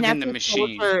 Cog in the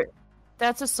machine.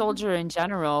 That's a soldier in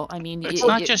general. I mean, it's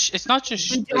not just.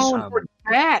 For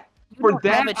that,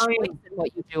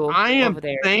 I am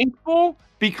thankful,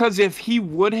 because if he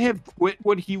would have quit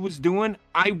what he was doing,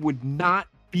 I would not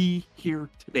be here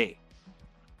today.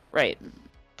 Right.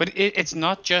 But it's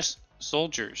not just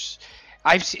soldiers.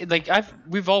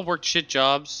 We've all worked shit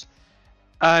jobs.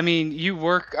 I mean,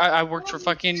 I worked for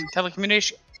fucking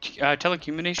communication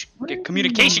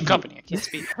company. I can't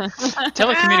speak.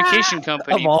 Telecommunication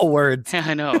company. Of all words.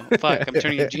 I know. Fuck, I'm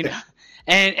turning into Gina.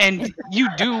 And you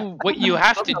do what you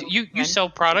have to do. You sell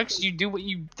products. You do what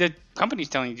the company's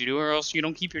telling you to do, or else you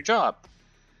don't keep your job.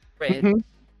 Right. Mm-hmm.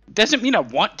 Doesn't mean I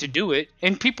want to do it.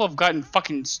 And people have gotten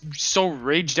fucking so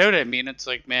raged out at me, and it's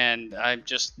like, man, I'm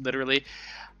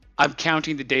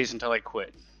counting the days until I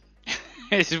quit.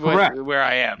 This is where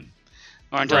I am.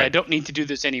 Or until I don't need to do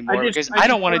this anymore, because I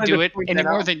don't want to do it any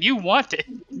more than you want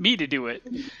me to do it.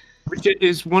 Which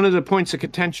is one of the points of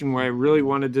contention why I really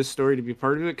wanted this story to be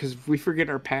part of it, because if we forget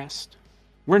our past,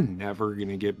 we're never going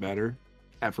to get better,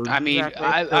 ever. I mean,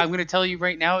 I'm going to tell you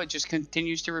right now, it just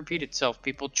continues to repeat itself.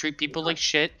 People treat people like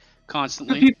shit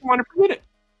constantly. People want to forget it.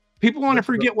 People want to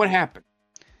forget what happened.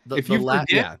 If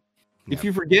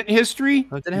you forget history,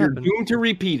 you're doomed to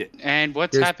repeat it. And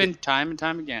what's happened time and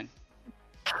time again.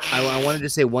 I wanted to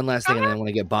say one last thing, and then I want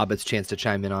to get Bob its chance to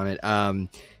chime in on it.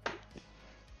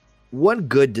 What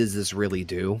good does this really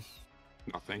do?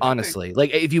 Nothing. Honestly,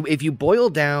 like if you boil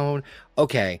down,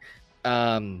 okay,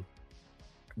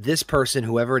 this person,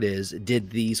 whoever it is, did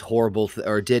these horrible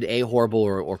or did a horrible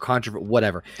or controversial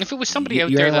whatever. If it was somebody out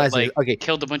you're there that analyzing, like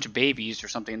killed a bunch of babies or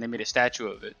something and they made a statue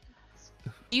of it.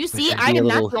 You see, should I be a am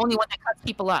little- not the only one that cuts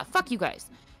people off. Fuck you guys.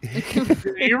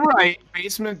 You're right.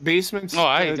 Basements. Oh,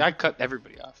 I cut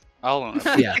everybody off. I'll own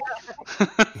it. Yeah,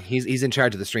 he's in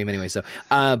charge of the stream anyway. So,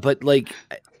 but like,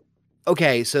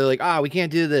 okay, so like, we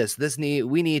can't do this.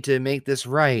 We need to make this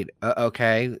right.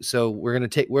 Okay, so we're gonna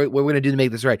we're gonna do to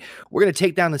make this right. We're gonna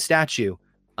take down the statue.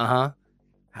 How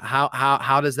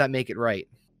does that make it right?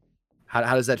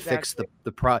 How does that fix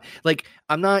the pro? Like,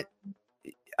 I'm not.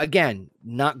 Again,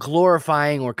 not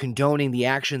glorifying or condoning the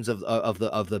actions of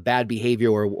the bad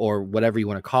behavior or whatever you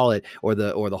want to call it, or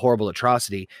the horrible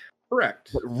atrocity.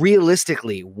 Correct. But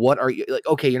realistically, what are you like?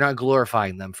 Okay, you're not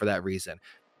glorifying them for that reason.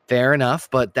 Fair enough,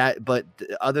 but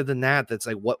other than that, that's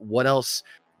like what else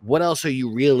are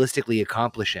you realistically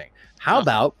accomplishing? How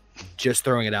about just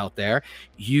throwing it out there,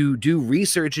 you do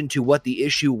research into what the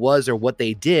issue was or what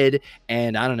they did,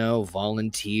 and I don't know,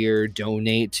 volunteer,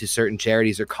 donate to certain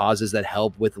charities or causes that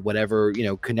help with whatever,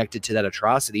 connected to that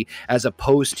atrocity, as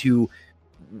opposed to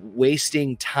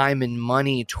wasting time and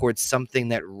money towards something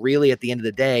that really, at the end of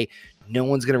the day, no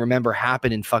one's going to remember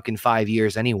happened in fucking 5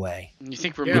 years anyway. You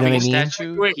think removing a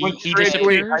statue, he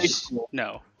disappears?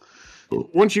 No.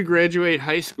 Once you graduate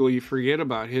high school, you forget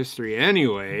about history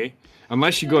anyway.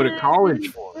 Unless you go to college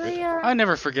for it. I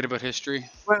never forget about history.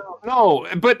 Well, no,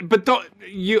 but don't,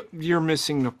 you're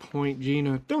missing the point,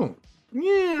 Gina. Don't.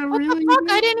 Yeah, what really. the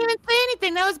fuck? I didn't even say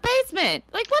anything. That was basement.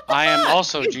 Like, what the fuck? I am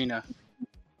also Gina.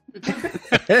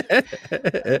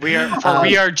 we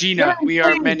are Gina. We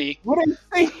are many. What I'm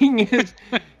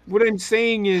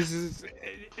saying is,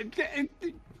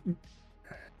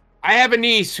 I have a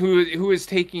niece who is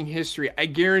taking history. I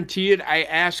guarantee it. I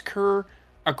ask her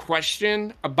a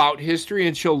question about history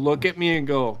and she'll look at me and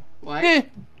go, "What? I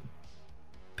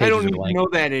don't need to know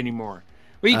that anymore."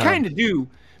 Well, you kind of do,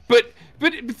 but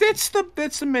that's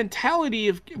the mentality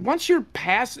of once you're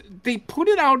past. They put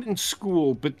it out in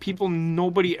school, but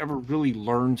nobody ever really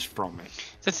learns from it.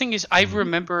 The thing is, I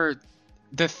remember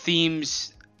the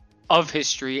themes of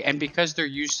history, and because they're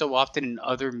used so often in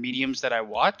other mediums that I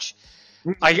watch,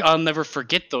 I'll never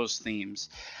forget those themes.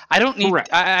 I don't need.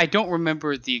 I don't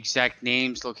remember the exact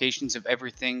names, locations of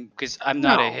everything because I'm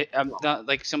not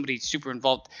like somebody super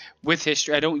involved with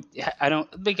history. I don't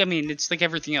like. I mean, it's like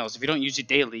everything else. If you don't use it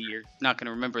daily, you're not going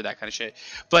to remember that kind of shit.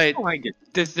 But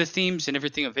the themes and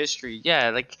everything of history, yeah.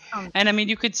 Like, and I mean,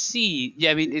 you could see.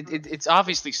 Yeah, I mean, it's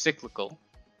obviously cyclical.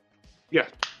 Yeah.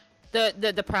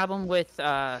 The problem with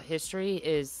history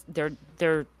is they're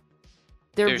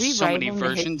There's rewriting so many the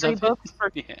versions history of books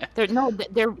it.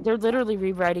 They're literally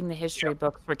rewriting the history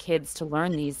books for kids to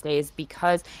learn these days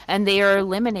and they are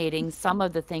eliminating some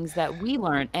of the things that we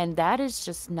learned, and that is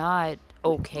just not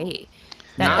okay.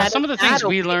 Some of the things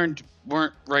we learned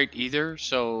weren't right either.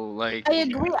 So like,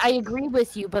 I agree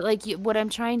with you, but like what I'm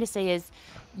trying to say is,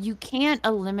 you can't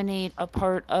eliminate a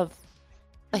part of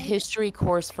a history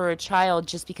course for a child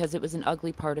just because it was an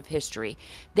ugly part of history.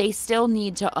 They still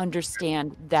need to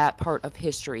understand that part of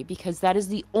history, because that is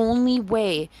the only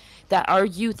way that our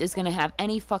youth is going to have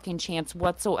any fucking chance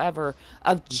whatsoever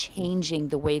of changing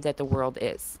the way that the world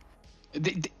is.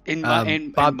 In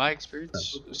my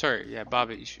experience, sorry, yeah,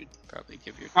 Bobby, you should probably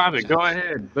give your. Bobby, go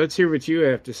ahead. Let's hear what you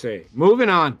have to say. Moving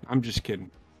on. I'm just kidding.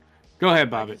 Go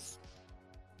ahead, Bobby.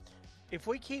 If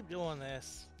we keep doing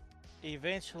this,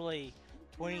 eventually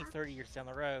 20, 30 years down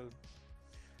the road,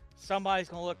 somebody's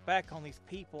going to look back on these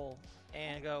people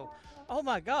and go, "Oh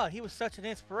my God, he was such an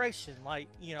inspiration," like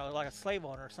a slave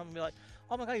owner or something. Be like,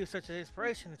 "Oh my God, he was such an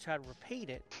inspiration," and try to repeat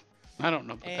it. I don't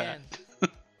know about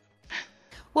that.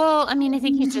 Well, I mean, I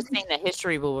think he's just saying that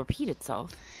history will repeat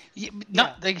itself.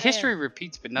 History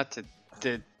repeats, but not to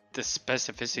the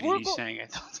specificity he's saying. I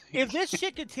don't think. If this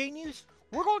shit continues,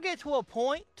 we're going to get to a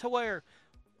point to where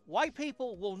white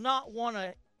people will not want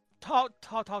to talk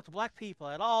to black people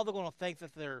at all. They're going to think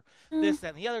that they're this, that,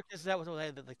 and the other, because that was the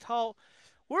way that they taught.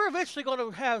 We're eventually going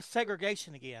to have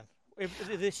segregation again if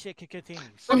this shit continues.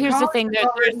 Well, here's the thing: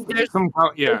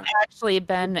 there's actually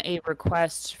been a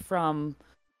request from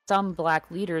some black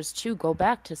leaders to go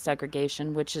back to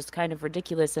segregation, which is kind of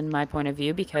ridiculous in my point of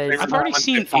view, because I've already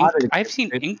seen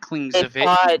inklings of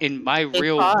it in my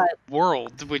real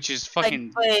world, which is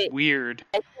fucking weird.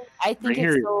 I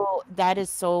think that is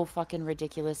so fucking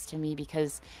ridiculous to me,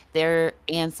 because their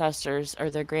ancestors or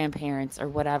their grandparents or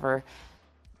whatever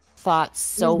fought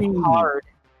so hard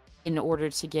in order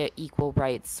to get equal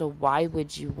rights. So why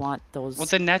would you want those? Well,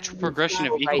 the natural progression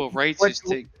of equal rights is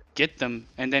to get them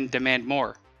and then demand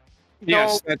more.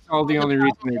 Yes, that's all the only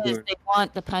reason they're doing it. They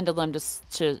want the pendulum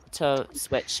to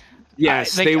switch.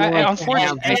 Yes, Like, they want.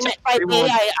 unfortunately, And by they they,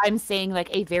 want- I'm saying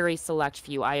like a very select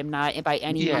few. I am not by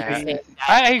any means Yeah. saying that,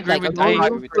 I agree like, with a I lot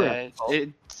agree with of that.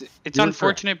 people. It's You're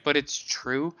unfortunate, but it's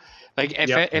true. Like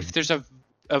if there's a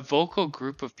vocal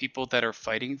group of people that are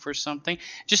fighting for something,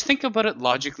 just think about it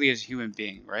logically as a human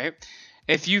being, right?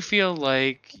 If you feel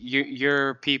like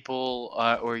your people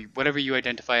or whatever you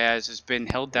identify as has been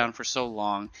held down for so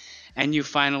long, and you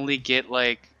finally get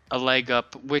like a leg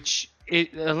up,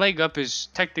 a leg up is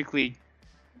technically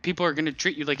people are going to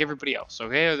treat you like everybody else,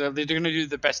 okay? They're going to do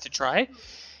their best to try.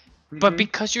 But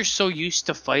because you're so used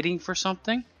to fighting for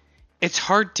something, it's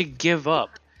hard to give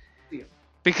up.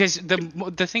 Because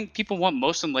the thing people want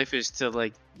most in life is to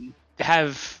like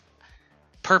have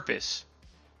purpose.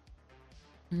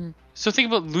 So think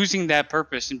about losing that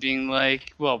purpose and being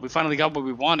like, well, we finally got what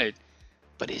we wanted,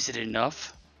 but is it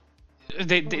enough?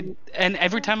 And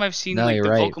every time I've seen No, like you're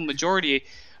the right. vocal majority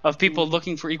of people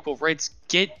looking for equal rights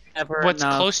get Never what's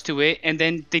enough. close to it, and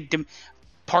then they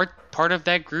part of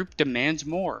that group demands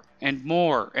more and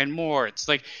more and more. It's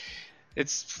like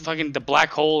it's fucking the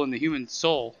black hole in the human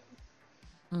soul.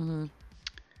 Mhm.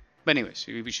 But anyways,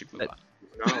 we should move on.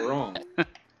 Not wrong.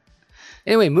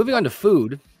 Anyway, moving on to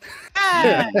food.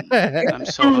 I'm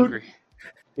so hungry.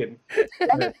 Kidding.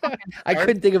 I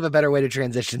couldn't think of a better way to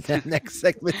transition to the next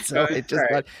segment, so it just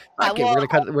Right. thought, okay, we're gonna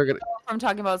cut. We're gonna From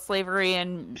talking about slavery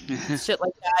and shit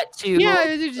like that to yeah,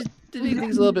 it just to make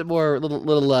things a little bit more,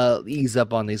 little ease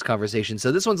up on these conversations.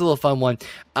 So this one's a little fun one.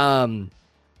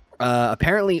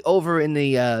 Apparently over in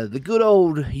the good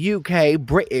old UK,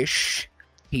 British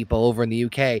people over in the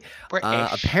UK,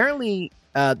 apparently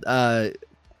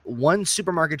one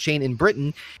supermarket chain in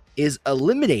Britain is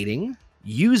eliminating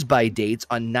use-by dates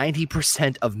on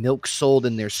 90% of milk sold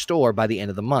in their store by the end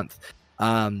of the month.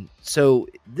 So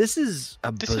this is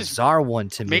a bizarre one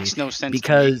to me. Makes no sense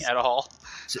because to me at all.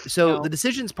 So No. the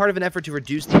decision is part of an effort to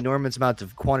reduce the enormous amounts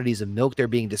of quantities of milk they're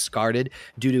being discarded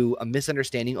due to a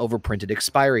misunderstanding over printed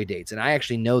expiry dates. And I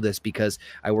actually know this because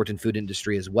I worked in food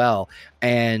industry as well.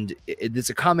 And it's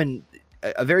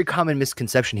a very common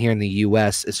misconception here in the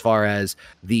US as far as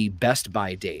the best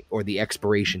buy date or the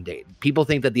expiration date. People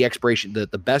think that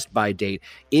the best buy date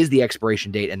is the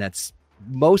expiration date, and that's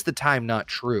most of the time not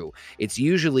true. It's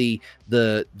usually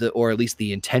or at least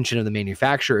the intention of the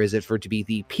manufacturer is it for it to be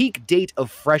the peak date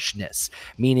of freshness,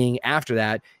 meaning after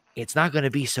that it's not going to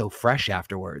be so fresh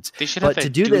afterwards. They should have a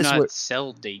do not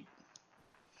sell date.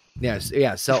 Yes,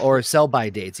 yeah, sell by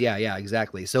dates. Yeah,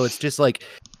 exactly. So it's just like,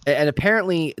 and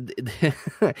apparently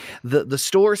the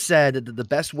store said that the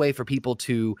best way for people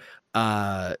to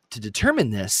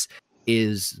determine this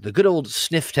is the good old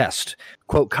sniff test.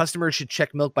 Quote, customers should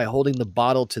check milk by holding the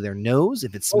bottle to their nose.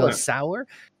 If it smells sour,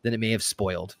 then it may have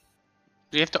spoiled.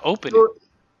 You have to open it.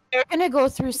 They're gonna go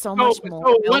through so much more.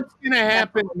 So what's gonna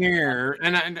happen here?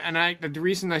 And the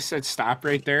reason I said stop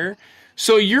right there.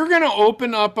 So you're gonna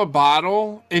open up a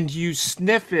bottle and you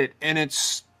sniff it, and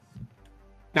it's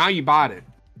now you bought it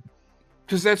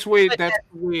because that's the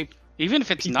way. Even if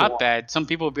it's not bad, some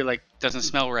people will be like, doesn't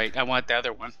smell right. I want the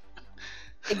other one.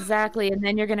 Exactly, and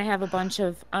then you're gonna have a bunch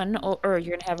of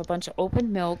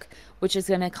open milk, which is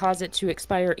gonna cause it to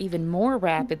expire even more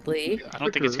rapidly. I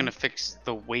don't think it's gonna fix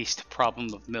the waste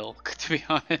problem of milk, to be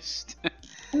honest.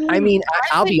 I mean,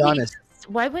 I'll be honest.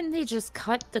 Why wouldn't they just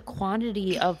cut the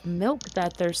quantity of milk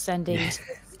that they're sending to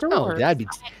the store? Oh, that'd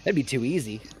be too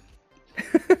easy.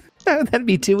 That'd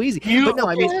be too easy. But no,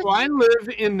 I mean, So I live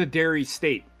in the dairy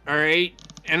state, all right,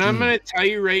 and I'm gonna tell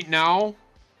you right now,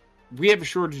 we have a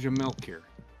shortage of milk here.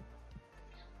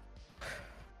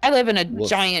 I live in a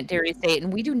giant dairy state,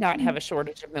 and we do not have a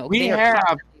shortage of milk. We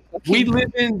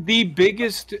live in the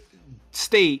biggest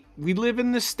state. We live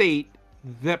in the state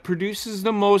that produces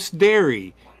the most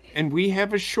dairy, and we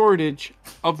have a shortage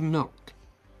of milk.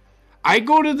 I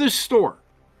go to the store.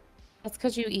 That's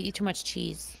because you eat too much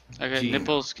cheese. I got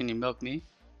nipples. Can you milk me?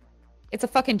 It's a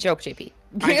fucking joke, JP.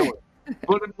 I know it.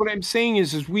 What I'm saying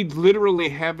is we literally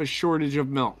have a shortage of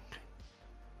milk.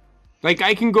 Like,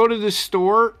 I can go to the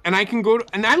store, and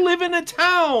and I live in a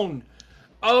town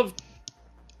of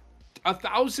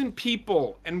 1,000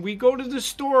 people, and we go to the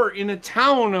store in a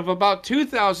town of about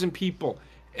 2,000 people,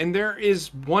 and there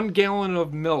is 1 gallon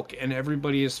of milk, and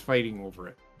everybody is fighting over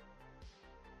it.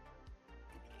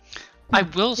 I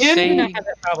will say,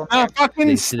 a fucking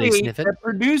They state sniff it? that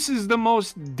produces the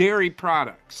most dairy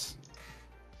products.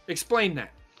 Explain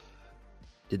that.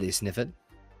 did they sniff it?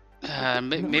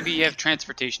 maybe you have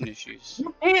transportation issues.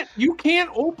 You can't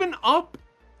open up.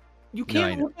 You No, I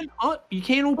can't know. open up. You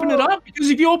can't open it up because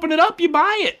if you open it up, you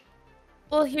buy it.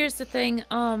 Well, here's the thing.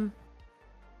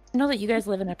 I know that you guys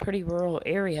live in a pretty rural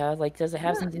area. Like, does it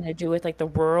have something to do with like the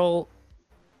rural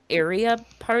area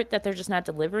part that they're just not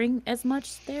delivering as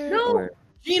much there? No, or...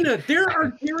 Gina, there are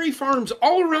dairy farms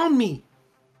all around me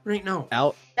right now.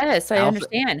 Yes, I Alpha-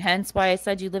 understand. Hence why I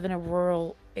said you live in a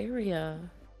rural area.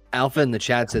 Alpha in the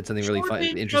chat said something really fun,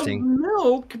 Shortage interesting. of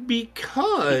milk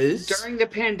because During the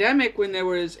pandemic, when there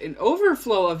was an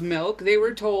overflow of milk, they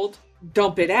were told,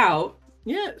 dump it out.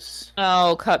 yes.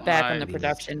 Oh, cut back on the Nice.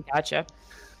 production. Gotcha.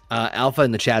 Alpha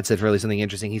in the chat said really something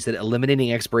interesting. He said,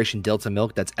 eliminating expiration Delta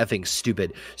milk, that's effing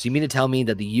stupid. So you mean to tell me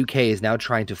that the UK is now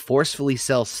trying to forcefully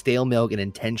sell stale milk and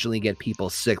intentionally get people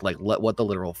sick? Like, what the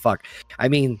literal fuck? I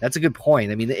mean, that's a good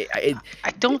point. I mean, I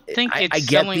don't think it's I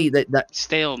get selling that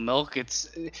stale milk.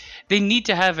 They need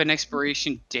to have an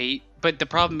expiration date, but the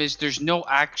problem is there's no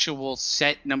actual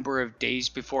set number of days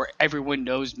before everyone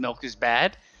knows milk is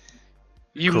bad.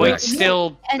 You might Correct.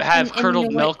 still And have you curdled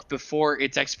know what? milk before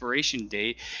its expiration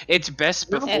date. It's best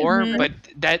before, Mhm. but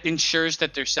that ensures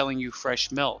that they're selling you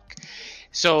fresh milk.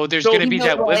 So there's So going to you be know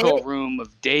that what? wiggle room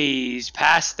of days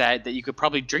past that you could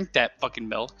probably drink that fucking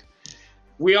milk.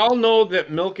 We all know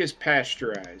that milk is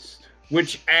pasteurized,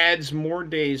 which adds more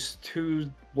days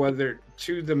to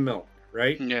the milk,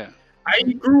 right? Yeah. I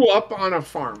grew up on a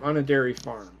farm, on a dairy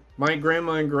farm. My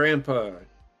grandma and grandpa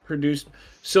produced.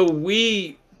 So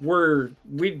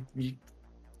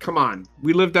come on.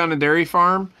 We lived on a dairy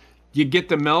farm. You get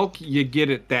the milk, you get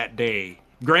it that day.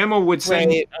 Grandma would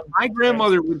send my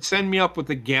grandmother would send me up with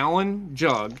a gallon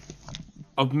jug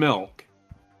of milk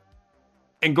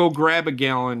and go grab a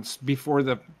gallon before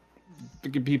the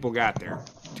people got there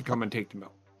to come and take the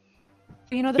milk.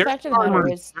 You know, the fact of the matter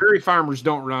is, Dairy farmers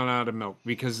don't run out of milk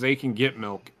because they can get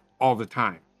milk all the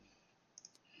time.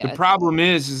 The Yeah. problem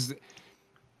is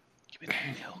Give me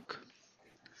that milk.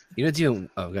 you know, it's even.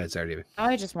 Oh, guys, sorry, David.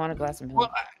 I just want a glass of milk.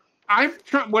 well,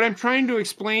 what I'm trying to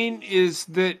explain is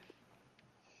that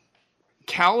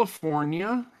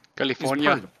California is part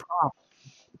of the problem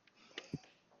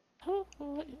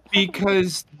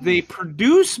because they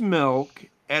produce milk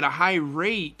at a high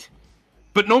rate,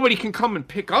 but nobody can come and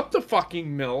pick up the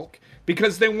fucking milk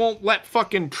because they won't let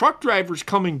fucking truck drivers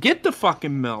come and get the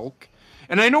fucking milk.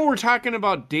 And I know we're talking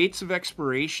about dates of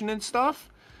expiration and stuff,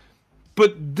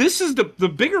 but this is the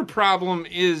bigger problem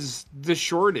is the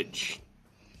shortage.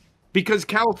 Because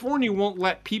California won't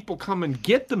let people come and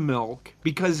get the milk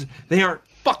because they aren't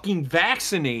fucking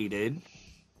vaccinated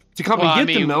to come and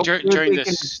get the milk. During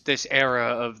this era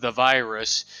of the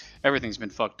virus, everything's been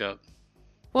fucked up.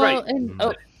 Well, right. and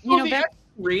Well, know, the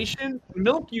expiration,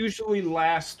 milk usually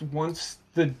lasts once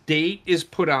the date is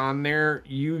put on there.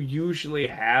 You usually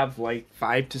have like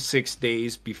 5 to 6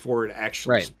 days before it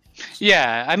actually. Right.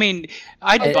 Yeah, I mean,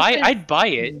 I'd buy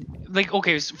it. Like,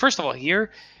 okay, first of all,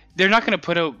 here they're not going to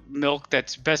put out milk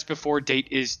that's best before date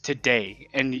is today,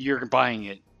 and you're buying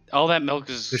it. All that milk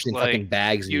is Especially like fucking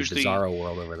bags in your usually Bizarro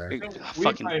world over there. like, We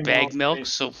fucking buy bag milk, milk, it's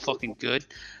so fucking good.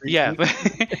 we- Yeah, we-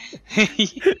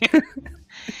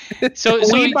 but so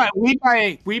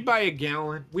we buy a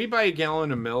gallon. We buy a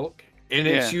gallon of milk, and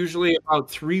it's Yeah. usually about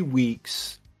 3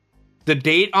 weeks. The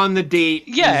date on the date.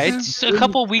 yeah, is- it's a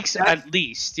couple weeks at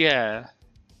least. Yeah,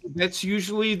 That's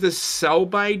usually the sell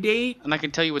by date. and I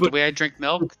can tell you with the way I drink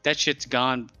milk, that shit's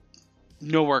gone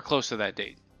nowhere close to that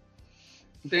date.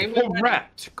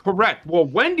 Correct. Well,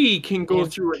 Wendy can go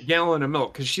through a gallon of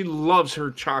milk because she loves her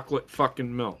chocolate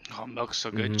fucking milk. Oh, milk's so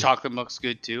good. Mhm. Chocolate milk's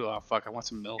good too. Oh fuck, I want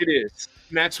some milk. It is.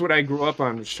 And that's what I grew up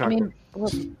on was I chocolate. mean,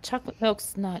 well, chocolate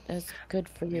milk's not as good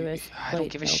for you as I don't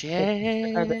white give a milk.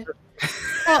 shit.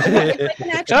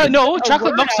 No, No,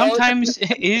 chocolate milk sometimes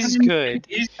is good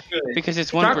because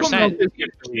it's 1%.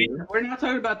 We're not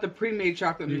talking about the pre-made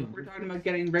chocolate milk. We're talking about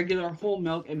getting regular whole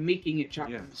milk and making it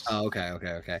chocolate. Yes. Oh,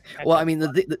 okay. Well, I mean,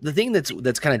 the thing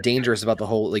that's kind of dangerous about the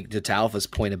whole, like, to Alpha's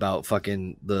point about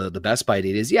fucking the Best Buy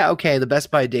date is, yeah, okay, the Best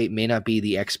Buy date may not be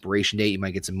the expiration date. You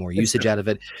might get some more usage out of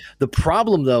it. The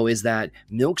problem, though, is that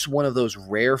milk's one of those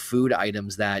rare food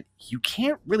items that you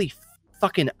can't really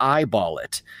fucking eyeball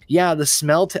it. Yeah, the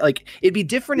smell, like, it'd be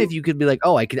different if you could be like,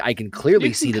 oh, I can clearly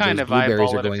You see can that kind those of blueberries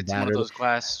eyeball are it if going it's one bad. of Or, those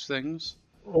glass things.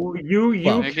 Oh, you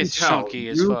Well, it can gets tell. chunky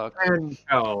as You fuck. can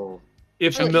tell.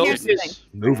 If a Well, milk here's the thing. is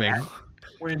moving.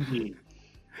 windy.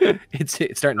 It's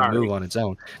starting to Sorry. move on its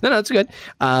own. No, it's good. It's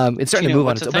starting to Tina, move on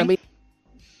what's its the own. But I thing?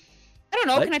 mean, I don't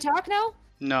know. What? Can I talk now?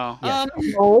 No. Yeah.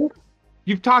 No.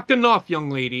 You've talked enough, young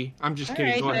lady. I'm just All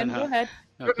kidding. right, Go ahead. then go ahead.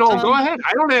 Okay. No, go ahead.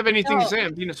 I don't have anything no. to say.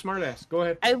 I'm being a smartass. Go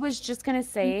ahead. I was just gonna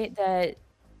say that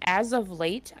as of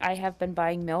late, I have been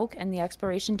buying milk, and the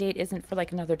expiration date isn't for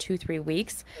like another 2-3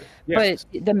 weeks. Yes.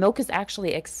 But the milk is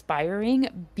actually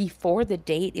expiring before the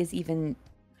date is even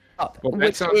up, Well,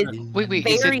 which that's is Wait,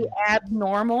 is very it?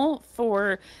 abnormal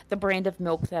for the brand of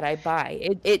milk that I buy.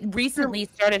 It recently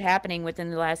started happening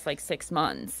within the last like 6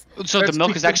 months. So the That's milk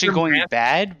is because actually they're going mass-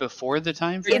 bad before the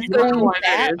time frame? It's You wanna know going why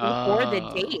that bad is? before the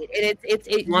Oh. date.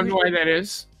 It You want to know why usually- that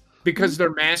is? Because they're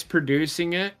mass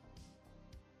producing it,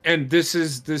 and this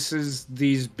is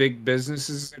these big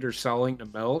businesses that are selling the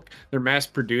milk. They're mass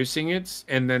producing it,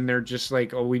 and then they're just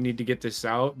like, "Oh, we need to get this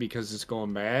out because it's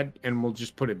going bad, and we'll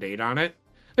just put a date on it."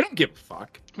 They don't give a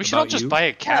fuck. We should all about just you. buy a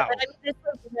Yeah, cow. but I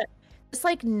mean, it's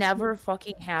like never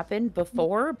fucking happened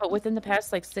before, but within the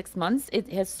past like 6 months,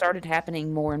 it has started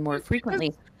happening more and more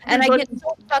frequently. And I get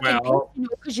so fucking Well- pissed,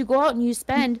 because you go out and you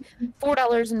spend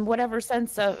 $4 and whatever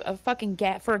cents a fucking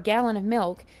for a gallon of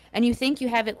milk, and you think you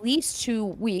have at least 2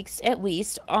 weeks at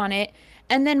least on it.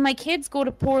 And then my kids go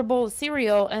to pour a bowl of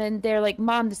cereal, and they're like,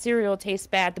 "Mom, the cereal tastes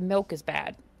bad. The milk is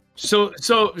bad." So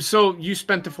you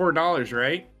spent the $4,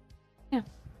 right? Yeah.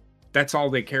 That's all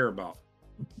they care about.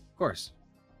 Of course.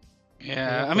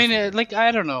 Yeah, I mean, like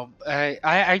I don't know.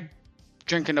 I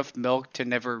drink enough milk to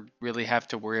never really have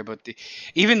to worry about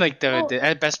even like the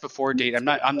at best before date. I'm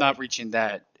not reaching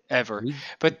that ever.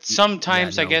 But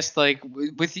sometimes I no. guess like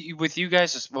with you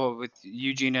guys as well, with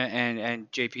you, Gina,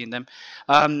 and JP and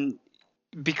them,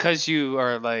 because you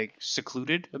are like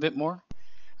secluded a bit more.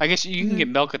 I guess you can get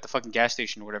milk at the fucking gas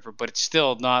station or whatever, but it's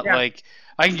still not like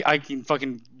I can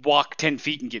fucking walk 10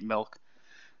 feet and get milk.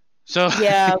 So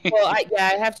Yeah, well,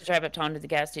 I have to drive uptown to the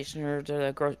gas station or to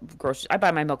the grocery. I buy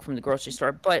my milk from the grocery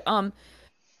store, but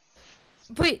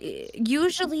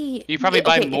usually you probably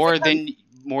buy okay, if more it comes-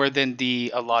 more than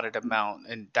the allotted amount,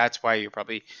 and that's why you're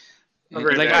probably Right,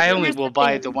 like right. I only Here's will the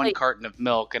buy thing, the one like- carton of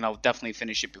milk, and I'll definitely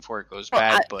finish it before it goes well,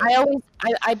 bad. But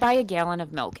I buy a gallon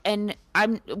of milk, and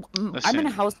I'm in listen, a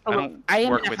house I full don't of, I am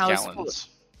work in a with house full. gallons.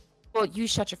 Well, you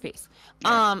shut your face.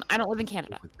 Yeah. I don't live in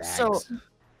Canada, With so bags.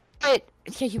 but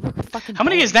yeah, you work with fucking. How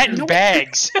many bags. is that You in know what-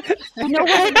 bags? You know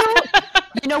what? Though?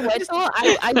 You know what? Though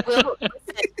I will.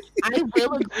 Listen, I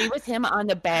will agree with him on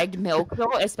the bagged milk,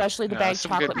 though, especially the bagged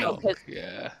some good chocolate milk. 'Cause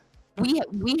Yeah.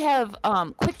 we have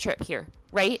Quick Trip here,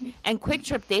 right? And Quick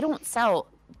Trip, they don't sell,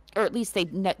 or at least they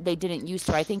didn't used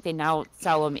to. I think they now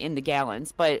sell them in the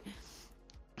gallons, but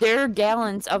their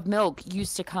gallons of milk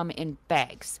used to come in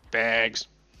bags, Bags.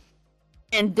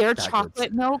 and their Backwards.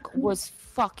 chocolate milk was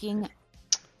fucking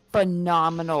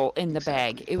phenomenal in the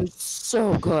bag. It was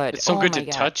so good. It's so Oh good my to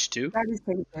God. touch too. That is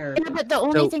taken care of. Yeah, but the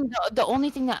only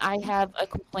thing that I have a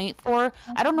complaint for,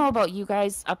 I don't know about you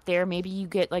guys up there. Maybe you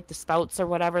get like the spouts or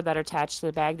whatever that are attached to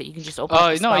the bag that you can just open. Oh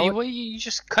up the no, spout. you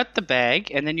just cut the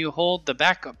bag and then you hold the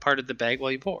back part of the bag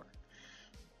while you pour.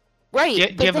 Right. Do you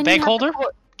but have a then bag to holder?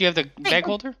 pour- Do you have the bag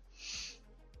holder?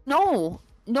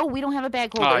 No, we don't have a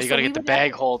bag holder. Oh, you so gotta we get the would have-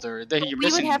 bag holder. Then you're we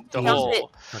would missing have the to use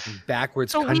whole. Fucking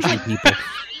backwards So we country would- people.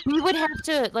 We would have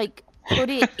to like put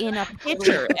it in a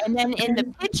pitcher, and then in the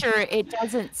pitcher it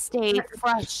doesn't stay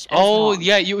fresh. as Oh long.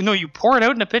 yeah, you pour it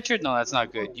out in a pitcher. No, that's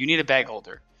not good. You need a bag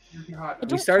holder. I We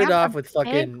don't started have off a with bag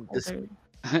fucking holder.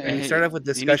 we started off with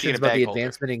You need to discussions get a about the bag holder.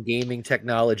 advancement in gaming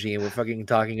technology, and we're fucking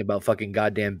talking about fucking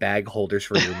goddamn bag holders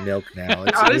for your milk now.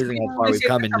 It's Honestly, amazing how far we've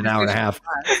come in an hour and a half.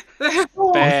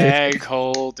 Bag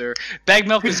holder. Bag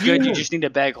milk is good. You just need a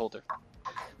bag holder.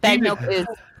 Bag milk is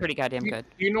pretty goddamn good.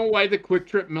 Do you know why the Quick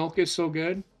Trip milk is so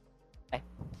good?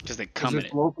 Because they 'Cause come in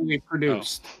it's it. locally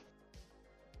produced.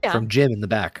 Yeah. From Jim in the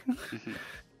back.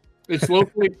 It's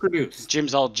locally produced.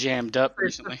 Jim's all jammed up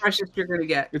It's the recently. freshest you're gonna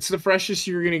get. It's the freshest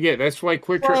you're gonna get. That's why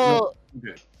Quick Trip milk Well, is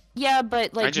good. yeah,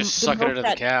 but like I just the suck it milk out of the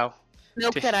that- cow.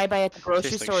 milk that I buy at the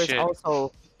grocery Tastes like store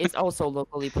shit. is also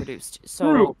locally produced.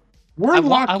 So True. We're I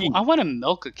lucky. want to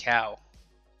milk a cow.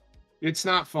 It's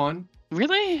not fun.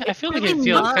 Really? I feel like really it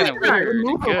feels not. kind of It weird.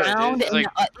 move Good. around, It's and like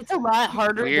it's a lot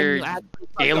harder weird than you actually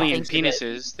fucking alien think it is.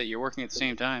 penises that you're working at the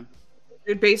same time.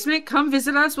 Your basement, come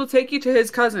visit us. We'll take you to his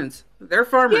cousins. They're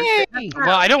farmers. Well,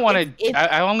 I don't want It's-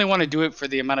 to. I only want to do it for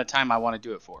the amount of time I want to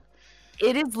do it for.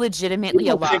 It is legitimately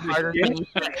a lot harder than you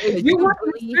think. If you want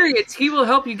the experience, he will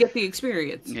help you get the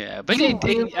experience. Yeah, but You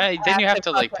really then you have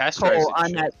to like fucking pasteurize pull it. on and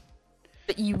shit. that.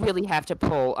 But you really have to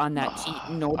pull on that teat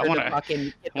in order wanna- to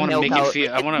fucking get I want the to milk make it out.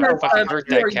 feel. I It's want not to fucking a hurt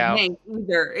pure that cow. yank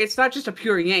either. It's not just a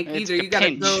pure yank It's either. a You gotta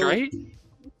pinch, go. right?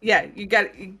 Yeah, you got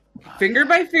finger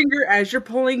by finger as you're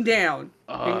pulling down.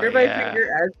 Oh, Finger by yeah.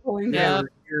 finger as pulling Yeah. down.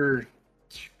 You're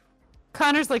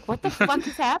Connor's like, what the fuck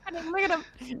is happening? Look at him.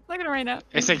 Look at him right now.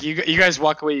 It's like you guys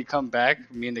walk away, you come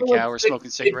back. Me and the Well, cow are smoking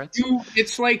cigarettes.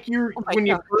 It's like you're Oh my when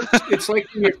you God. first. It's like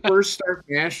when you first start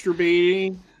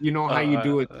masturbating. You know how you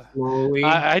do it slowly.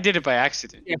 I did it by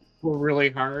accident. You pull really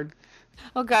hard.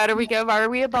 Oh God, are we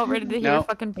about ready to hear No.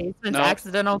 fucking basement's No.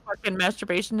 accidental fucking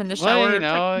masturbation in the shower?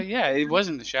 Well, yeah, it was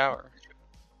in the shower.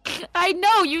 I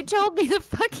know you told me the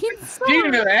fucking Speaking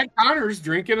story. of that, Connor's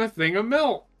drinking a thing of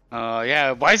milk.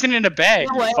 Yeah. Why isn't it in a bag?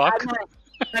 You know You what? fuck.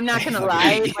 I'm not gonna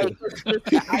lie.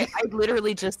 Like, I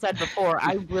literally just said before,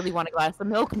 I really want a glass of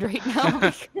milk right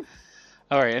now.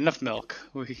 All right, enough milk.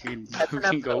 We can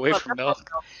enough go away milk. from milk.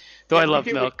 Though I love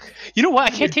milk. You know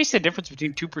what? I can't taste the difference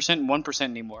between 2% and 1%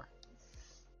 anymore.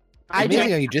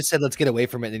 Amazing how you just said let's get away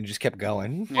from it and then you just kept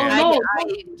going. Yeah.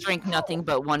 I drink nothing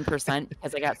but 1%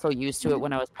 because I got so used to it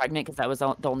when I was pregnant because that was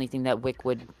the only thing that WIC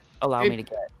would allow me to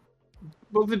get.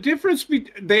 Well, the difference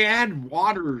they add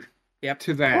water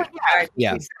to that.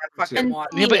 Yeah. And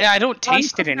Yeah, but I don't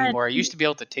taste it anymore. I used to be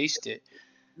able to taste it.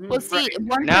 Well, see,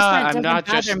 1% Now doesn't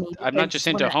bother me. I'm not just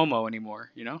into because homo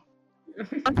anymore, you know?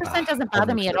 1% doesn't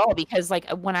bother me at all because, like,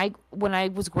 when I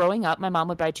was growing up, my mom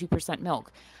would buy 2%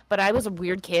 milk, but I was a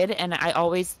weird kid, and I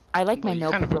like my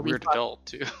milk Kind of a really weird adult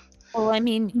too. Well, I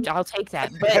mean, I'll take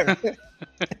that, but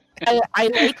I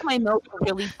like my milk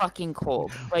really fucking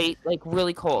cold, right? Like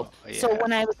really cold. Oh, So yeah.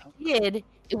 when I was a kid,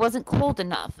 it wasn't cold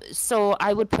enough, so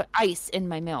I would put ice in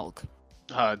my milk,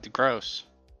 Gross.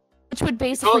 which would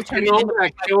basically turn it You know into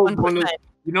that killed one of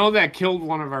 1%. that killed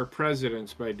one of our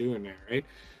presidents by doing that, right?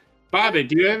 Bobby,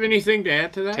 do you have anything to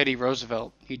add to that? Teddy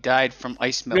Roosevelt. He died from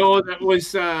ice milk. No, that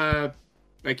was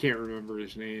I can't remember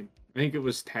his name. I think it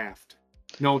was Taft.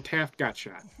 No, Taft got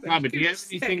shot. Bobby, do you have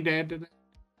anything to add to that?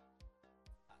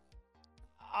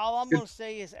 All I'm gonna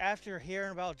say is after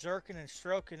hearing about jerking and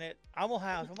stroking it, I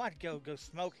might go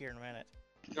smoke here in a minute.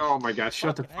 Oh my God!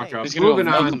 Shut the fuck up. He's gonna go Moving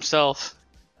milk on. himself.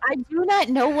 I do not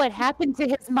know what happened to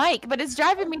his mic, but it's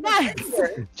driving me nuts.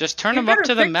 Just turn You him up better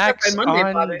to the fix that max by Monday,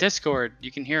 on Bobby. Discord.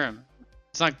 You can hear him.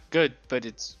 It's not good, but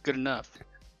it's good enough.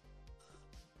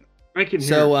 I can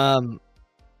hear.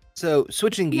 So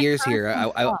switching gears here,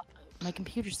 My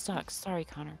computer sucks. Sorry,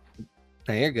 Connor.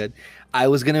 no, you're good. I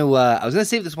was gonna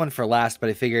save this one for last, but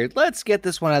I figured let's get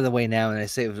this one out of the way now, and I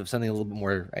saved something a little bit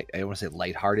more. I don't want to say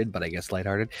lighthearted, but I guess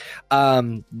lighthearted.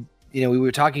 We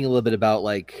were talking a little bit about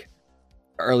like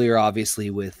earlier, obviously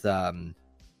with the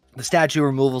statue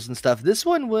removals and stuff. This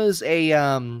one was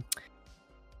a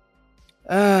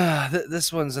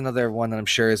this one's another one that I'm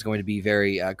sure is going to be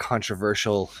very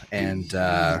controversial and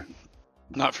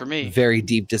Not for me. very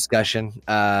deep discussion,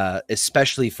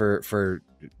 especially for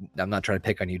I'm not trying to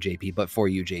pick on you, JP, but for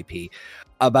you, JP,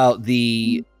 about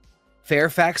the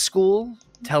Fairfax school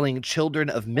telling children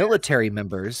of military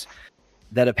members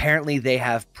that apparently they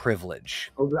have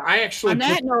privilege. I actually On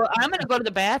that note, I'm going to go to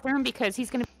the bathroom because he's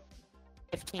going to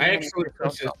be 15 I minutes actually or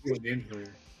put so. this one in here.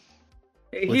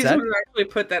 He's that? the one who actually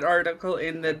put that article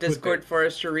in the Discord for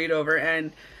us to read over,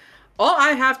 and all I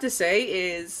have to say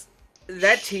is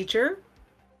that teacher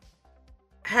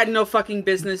had no fucking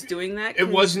business doing that. It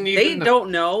 'cause wasn't They even the- don't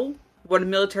know what a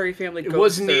military family. It goes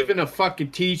wasn't through. even a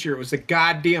fucking teacher. It was a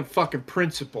goddamn fucking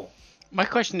principal. My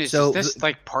question is So this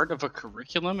like part of a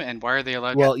curriculum, and why are they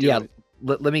allowed Well, to do yeah. it?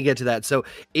 Let me get to that. So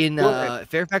in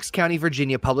Fairfax County,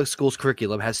 Virginia, public schools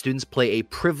curriculum has students play a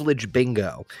privilege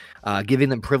bingo, giving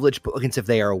them privilege points if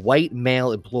they are white,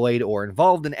 male, employed, or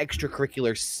involved in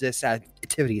extracurricular cis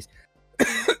activities.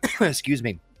 Excuse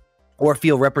me. Or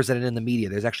feel represented in the media.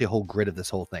 There's actually a whole grid of this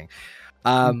whole thing. But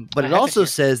I it have it also here.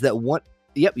 says that one.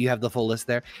 Yep, you have the full list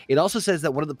there. It also says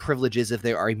that one of the privileges, if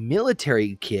they are a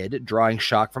military kid, drawing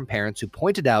shock from parents who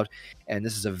pointed out, and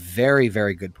this is a very,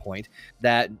 very good point,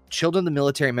 that children of the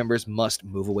military members must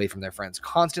move away from their friends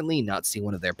constantly, not see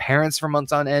one of their parents for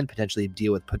months on end, potentially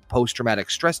deal with post-traumatic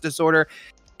stress disorder,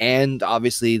 and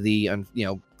obviously the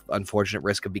unfortunate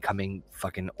risk of becoming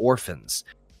fucking orphans.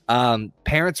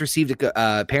 Parents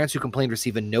who complained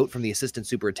received a note from the assistant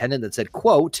superintendent that said,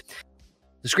 quote,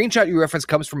 "The screenshot you reference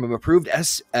comes from an approved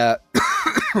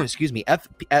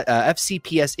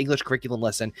FCPS English curriculum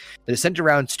lesson that is centered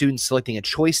around students selecting a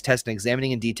choice test and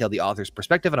examining in detail the author's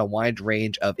perspective on a wide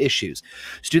range of issues.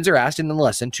 Students are asked in the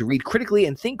lesson to read critically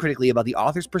and think critically about the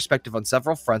author's perspective on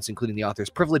several fronts, including the author's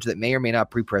privilege that may or may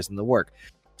not be present in the work.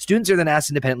 Students are then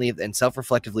asked independently and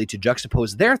self-reflectively to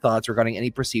juxtapose their thoughts regarding any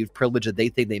perceived privilege that they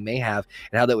think they may have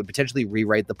and how that would potentially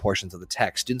rewrite the portions of the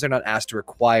text. Students are not asked to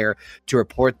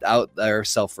report out their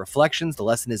self-reflections. The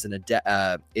lesson is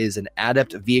an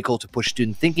adept vehicle to push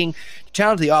student thinking, to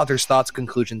challenge the author's thoughts,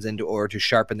 conclusions, and or to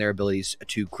sharpen their abilities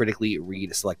to critically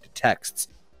read selected texts."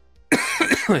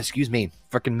 Excuse me,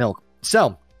 freaking milk.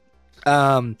 So,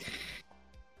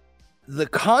 the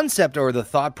concept or the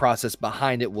thought process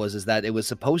behind it is that it was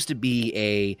supposed to be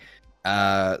a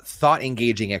thought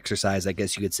engaging exercise, I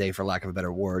guess you could say, for lack of a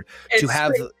better word, to It's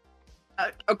have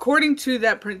according to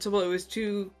that principle, it was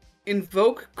to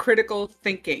invoke critical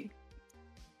thinking.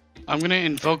 I'm gonna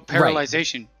invoke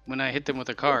paralyzation when I hit them with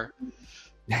a car.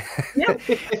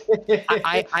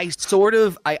 I sort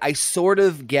of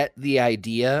get the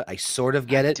idea. I sort of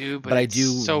get it, but I do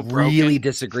so really broken.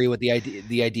 disagree with the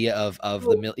idea of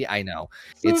the mill. Yeah, I know.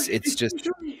 So It's just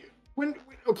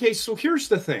okay. So here's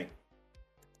the thing.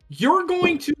 You're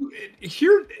going to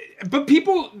here, but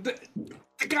people, the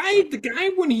guy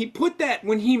when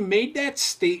he made that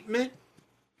statement,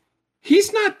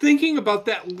 he's not thinking about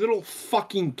that little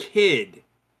fucking kid.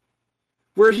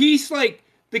 Where he's like,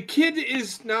 the kid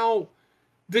is now,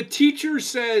 the teacher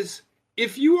says,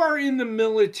 if you are in the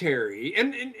military,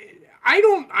 and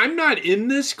I'm not in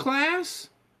this class,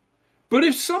 but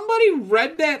if somebody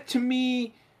read that to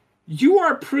me, you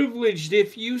are privileged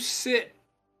if your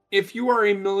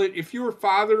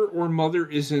father or mother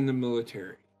is in the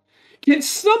military. Can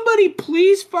somebody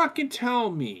please fucking tell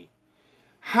me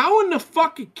how in the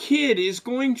fuck a kid is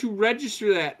going to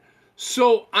register that?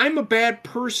 So I'm a bad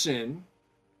person.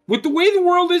 With the way the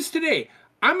world is today,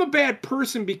 I'm a bad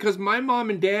person because my mom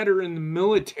and dad are in the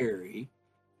military.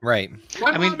 right.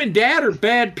 My mom and dad are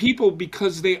bad people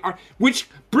because they are, which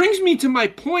brings me to my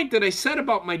point that I said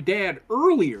about my dad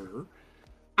earlier.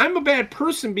 I'm a bad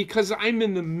person because I'm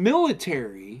in the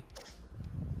military.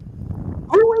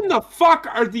 Who in the fuck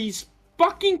are these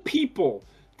fucking people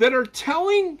that are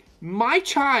telling my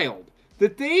child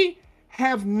that they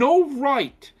have no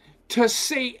right to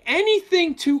say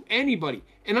anything to anybody?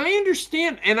 And I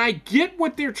understand, and I get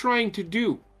what they're trying to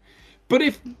do. But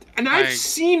I've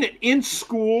seen it in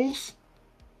schools,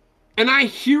 and I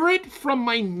hear it from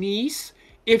my niece.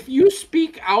 If you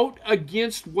speak out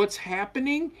against what's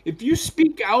happening, if you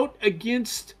speak out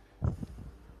against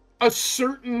a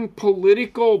certain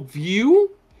political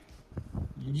view,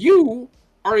 you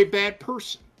are a bad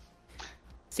person.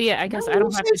 See, I guess I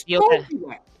don't have to deal with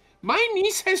that. My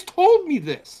niece has told me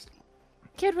this.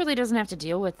 Kid really doesn't have to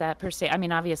deal with that per se. I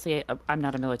mean, obviously, I'm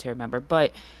not a military member,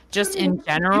 but just in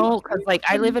general, because like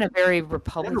I live in a very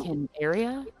Republican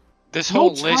area. This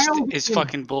whole list is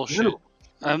fucking bullshit.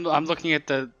 I'm looking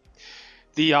at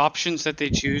the options that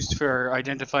they choose for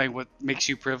identifying what makes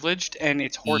you privileged, and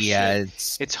it's horseshit. Yeah,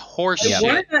 it's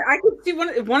horseshit. I could see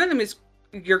one of them is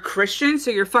you're Christian,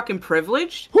 so you're fucking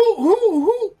privileged.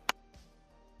 Who?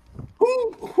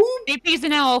 AP's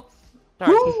an L.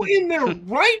 Who in their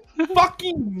right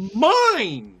fucking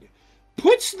mind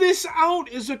puts this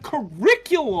out as a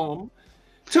curriculum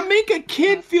to make a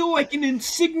kid feel like an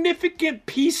insignificant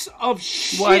piece of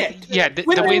shit? What? Yeah, the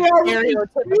way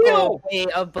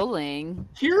of bullying.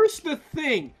 Here's the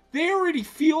thing. They already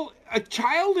feel a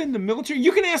child in the military.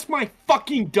 You can ask my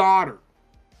fucking daughter.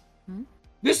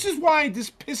 This is why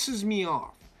this pisses me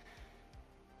off.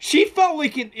 She felt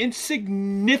like an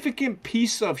insignificant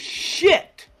piece of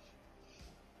shit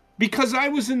because I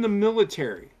was in the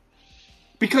military.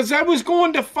 Because I was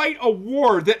going to fight a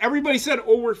war that everybody said,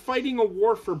 oh, we're fighting a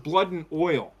war for blood and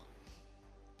oil.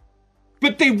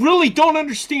 But they really don't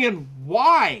understand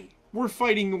why we're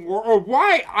fighting the war, or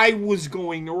why I was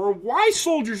going, or why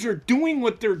soldiers are doing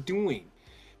what they're doing.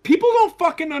 People don't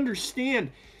fucking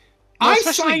understand. Well,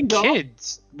 especially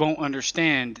kids won't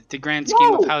understand the grand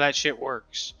scheme of how that shit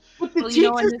works. But the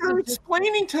teachers are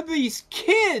explaining to these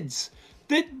kids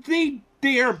that they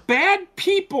are bad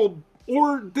people,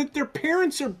 or that their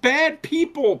parents are bad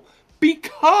people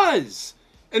because,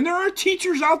 and there are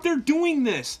teachers out there doing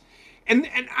this, and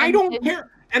I don't care,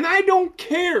 and I don't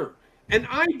care, and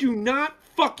I do not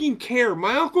fucking care.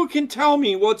 My uncle can tell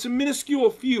me, well, it's a minuscule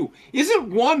few.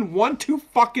 Isn't one too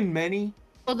fucking many?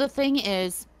 Well, the thing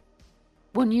is,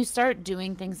 when you start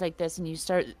doing things like this and you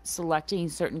start selecting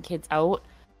certain kids out,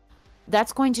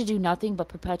 that's going to do nothing but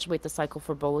perpetuate the cycle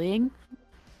for bullying.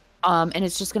 And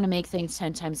it's just going to make things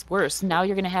 10 times worse. Now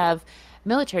you're going to have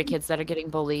military kids that are getting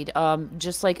bullied,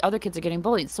 just like other kids are getting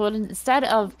bullied. So instead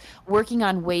of working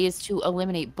on ways to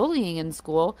eliminate bullying in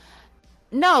school,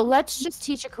 no, let's just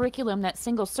teach a curriculum that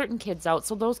singles certain kids out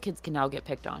so those kids can now get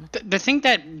picked on. The thing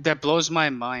that blows my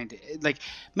mind, like,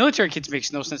 military kids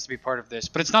makes no sense to be part of this,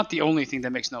 but it's not the only thing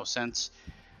that makes no sense.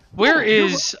 Where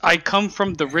is I come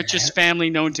from the richest family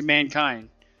known to mankind?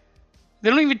 They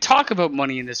don't even talk about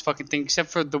money in this fucking thing, except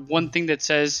for the one thing that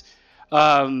says,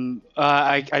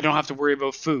 I don't have to worry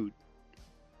about food.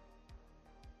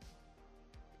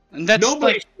 And that's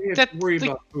nobody has to worry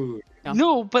about food.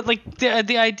 No, but like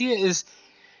the idea is,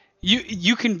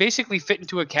 you can basically fit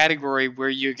into a category where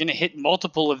you're gonna hit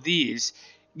multiple of these,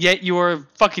 yet you're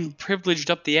fucking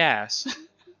privileged up the ass.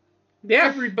 Yeah,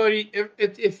 everybody.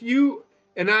 If you,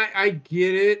 and I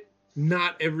get it.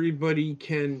 not everybody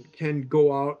can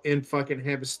go out and fucking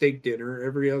have a steak dinner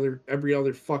every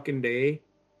other fucking day.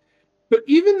 But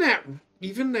even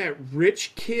that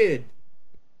rich kid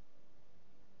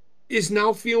is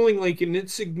now feeling like an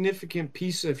insignificant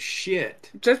piece of shit.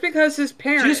 Just because his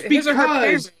parents, Just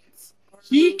because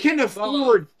he can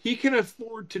afford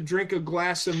to drink a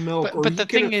glass of milk, or but he the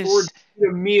can thing afford is, to eat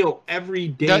a meal every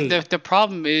day. the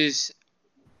problem is,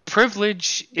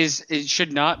 privilege it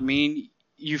should not mean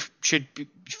you should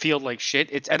feel like shit.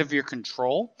 It's out of your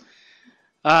control.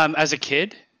 As a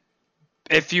kid,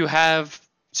 if you have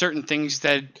certain things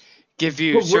that give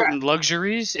you certain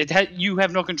luxuries, you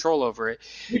have no control over it.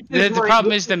 The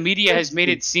problem is the media has made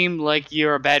it seem like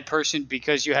you're a bad person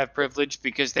because you have privilege,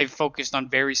 because they've focused on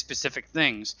very specific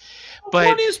things. But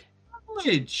what is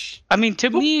privilege? I mean, to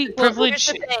me,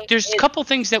 privilege, there's a couple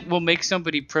things that will make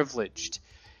somebody privileged.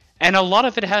 And a lot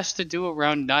of it has to do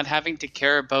around not having to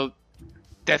care about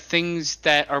the things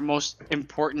that are most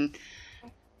important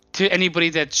to anybody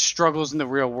that struggles in the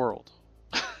real world.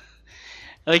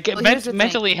 Like,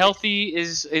 mentally healthy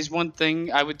is one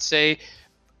thing, I would say.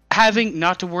 Having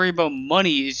not to worry about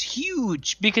money is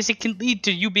huge, because it can lead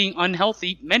to you being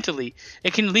unhealthy mentally.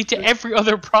 It can lead to every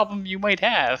other problem you might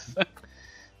have.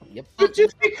 Yep. But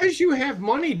just because you have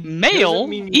money, Male,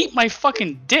 eat my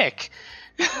fucking dick.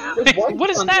 What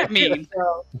does that mean?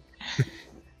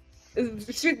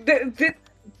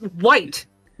 White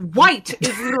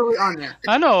is literally on there.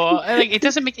 I know, like, it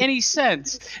doesn't make any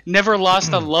sense. Never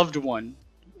lost a loved one.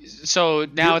 So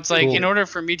now it's like, in order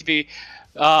for me to be,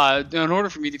 in order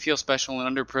for me to feel special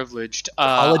and underprivileged,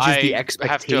 I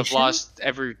have to have lost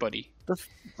everybody.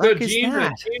 So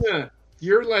Gina,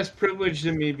 you're less privileged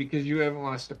than me because you haven't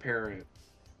lost a parent.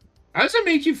 How does that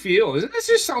make you feel? Doesn't this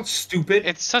just sound stupid?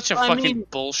 It's such a fucking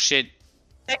bullshit.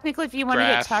 Technically, if you want to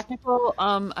get technical,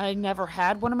 I never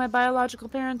had one of my biological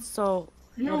parents, so.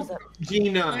 No,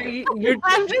 Gina,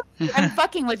 I'm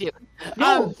fucking with you.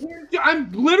 No, I'm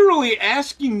literally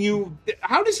asking you.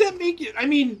 How does that make you? I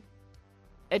mean,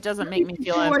 it doesn't make me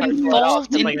feel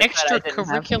involved in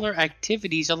extracurricular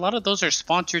activities. A lot of those are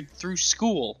sponsored through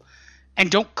school,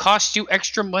 and don't cost you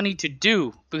extra money to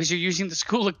do because you're using the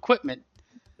school equipment.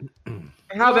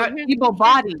 How that feeble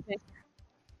body.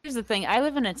 Here's the thing: I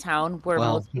live in a town where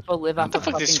most people live off of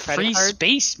fucking credit cards. What the fuck does free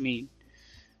space mean?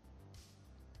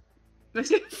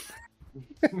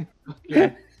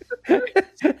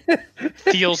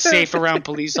 Feel safe around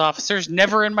police officers?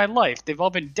 Never in my life. They've all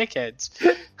been dickheads.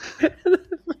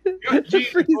 Gee,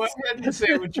 go ahead and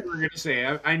say what you were going to say.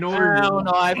 I know.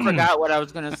 I forgot what I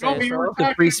was going to say. No,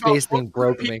 the free space thing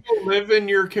broke me. People live in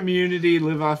your community,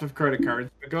 live off of credit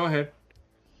cards. But go ahead.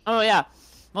 Oh yeah,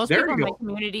 most people in my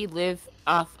community live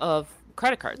off of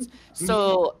credit cards.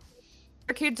 So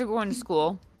their kids are going to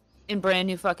school in brand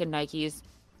new fucking Nikes.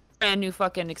 Brand new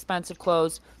fucking expensive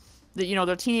clothes. That, you know,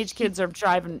 their teenage kids are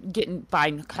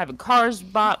having cars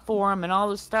bought for them and all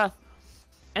this stuff.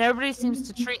 And everybody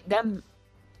seems to treat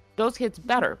those kids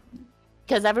better,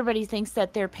 because everybody thinks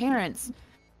that their parents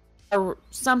are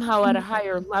somehow at a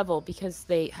higher level because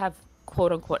they have,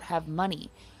 quote unquote, have money.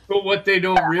 But what they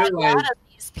don't realize, a lot of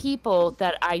these people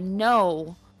that I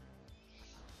know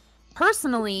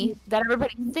personally, that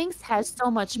everybody thinks has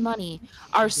so much money,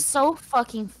 are so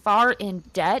fucking far in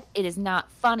debt, it is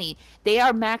not funny. They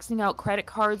are maxing out credit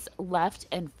cards left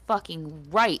and fucking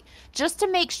right, just to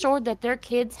make sure that their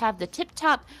kids have the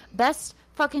tip-top best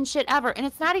fucking shit ever. And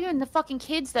it's not even the fucking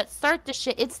kids that start the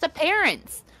shit, it's the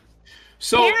parents.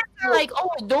 So parents are like,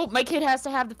 oh, nope, my kid has to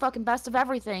have the fucking best of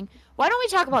everything. Why don't we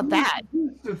talk about that?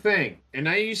 Here's the thing, and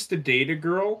I used to date a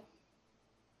girl,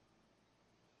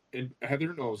 and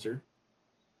Heather knows her.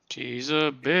 She's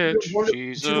a bitch.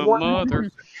 She's a mother.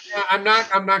 I'm not.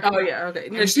 Oh yeah, okay.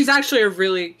 No, she's actually a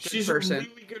really good person. A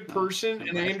really good person,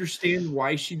 and I understand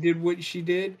why she did what she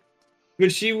did.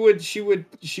 But she would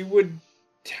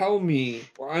tell me,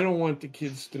 well, I don't want the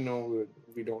kids to know that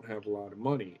we don't have a lot of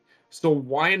money. So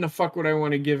why in the fuck would I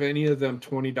want to give any of them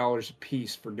 $20 a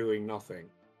piece for doing nothing?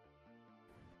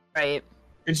 Right.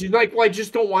 And she's like, well, I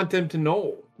just don't want them to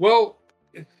know. Well,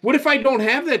 what if I don't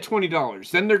have that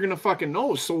 $20? Then they're gonna fucking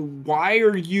know. So why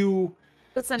are you?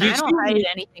 Listen, I don't hide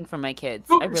anything from my kids.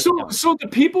 So, I really don't. So the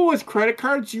people with credit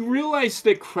cards, you realize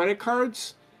that credit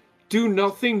cards do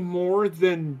nothing more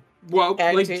than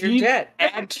add to your debt.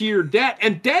 Add to your debt,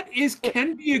 and debt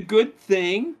can be a good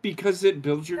thing because it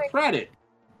builds your credit.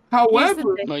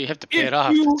 However, you have to pay it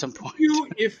off at some point.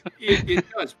 If it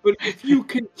does, but if you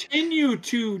continue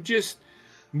to just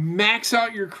max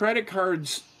out your credit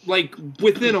cards like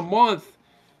within a month,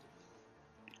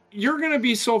 you're going to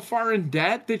be so far in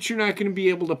debt that you're not going to be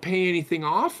able to pay anything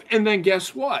off. And then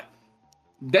guess what?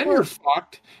 then you're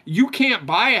fucked. You can't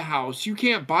buy a house. You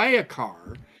can't buy a car.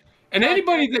 And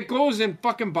anybody that goes and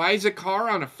fucking buys a car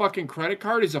on a fucking credit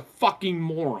card is a fucking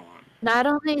moron. Not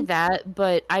only that,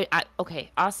 but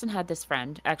okay, Austin had this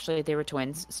friend. Actually, they were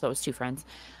twins, so it was two friends.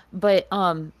 But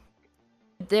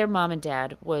their mom and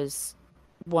dad was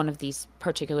one of these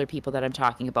particular people that I'm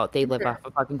talking about. They live off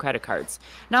of fucking credit cards.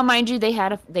 Now, mind you, they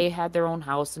had their own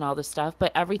house and all this stuff,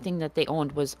 but everything that they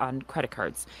owned was on credit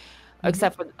cards.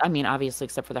 Except for, I mean, obviously,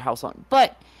 except for their house loan.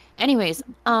 But anyways,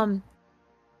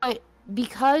 but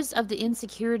because of the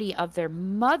insecurity of their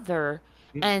mother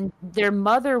and their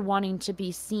mother wanting to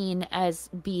be seen as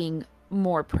being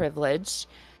more privileged,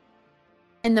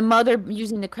 and the mother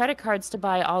using the credit cards to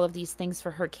buy all of these things for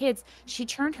her kids, she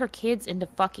turned her kids into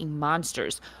fucking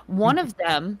monsters. One of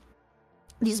them,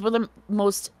 these were the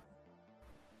most,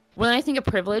 when I think of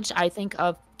privilege, I think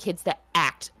of kids that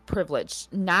act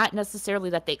privileged, not necessarily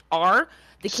that they are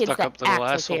the kids that act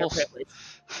like they are privileged.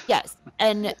 Yes,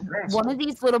 and one of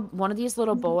these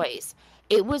little boys,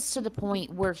 it was to the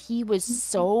point where he was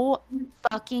so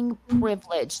fucking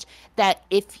privileged that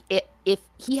if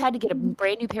he had to get a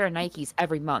brand new pair of Nikes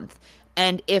every month,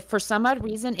 and if for some odd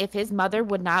reason, if his mother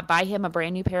would not buy him a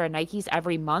brand new pair of Nikes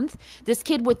every month, this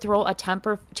kid would throw a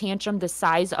temper tantrum the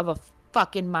size of a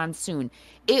fucking monsoon.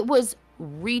 It was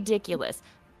ridiculous.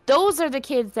 Those are the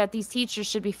kids that these teachers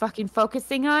should be fucking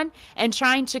focusing on and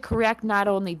trying to correct not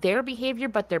only their behavior,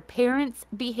 but their parents'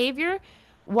 behavior.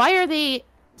 Why are they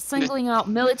singling out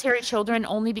military children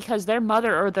only because their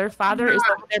mother or their father is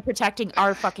over there protecting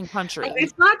our fucking country?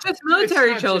 It's not just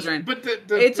military children, but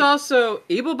it's also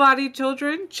able-bodied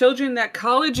children, children that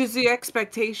college is the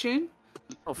expectation.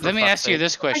 Let me ask you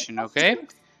this question, okay?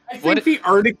 I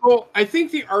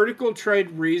think the article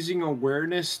tried raising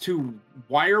awareness to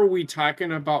why are we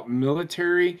talking about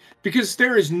military? Because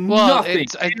there is nothing.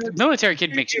 Military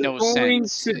kid makes no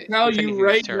sense. To tell you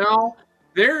right now,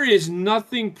 there is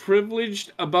nothing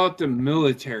privileged about the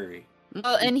military.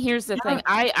 Well, and here's the thing.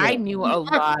 I knew a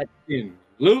lot.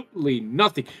 Absolutely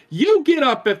nothing. You get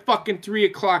up at fucking 3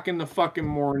 o'clock in the fucking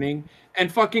morning and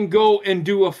fucking go and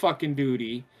do a fucking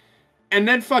duty. And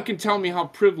then fucking tell me how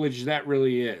privileged that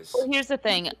really is. Well, here's the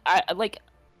thing.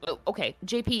 Okay,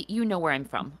 JP, you know where I'm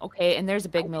from, okay? And there's a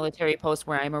big military post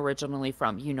where I'm originally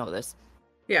from. You know this.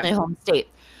 Yeah. My home state.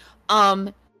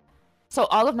 So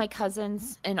all of my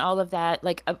cousins and all of that,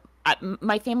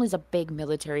 my family's a big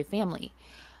military family.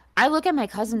 I look at my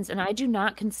cousins and I do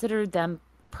not consider them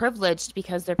privileged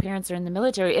because their parents are in the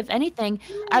military. If anything,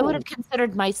 I would have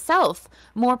considered myself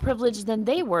more privileged than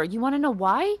they were. You want to know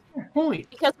why?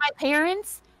 Because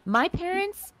my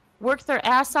parents worked their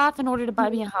ass off in order to buy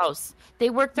me a house. They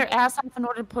worked their ass off in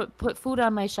order to put food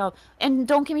on my shelf. And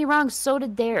don't get me wrong, so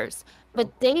did theirs.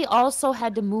 But they also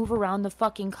had to move around the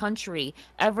fucking country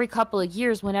every couple of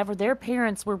years whenever their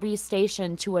parents were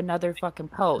restationed to another fucking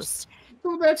post.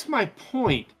 So that's my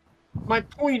point. My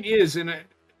point is,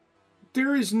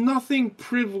 there is nothing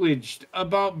privileged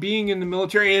about being in the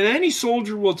military, and any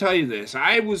soldier will tell you this.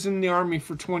 I was in the Army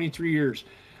for 23 years.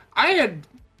 I had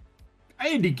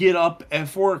to get up at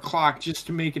 4 o'clock just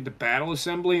to make it to battle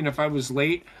assembly, and if I was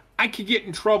late, I could get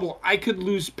in trouble. I could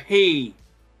lose pay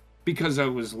because I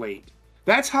was late.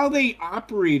 That's how they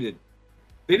operated.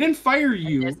 They didn't fire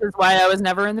you. And this is why I was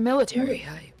never in the military.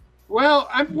 Well,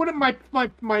 my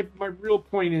real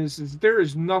point is there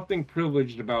is nothing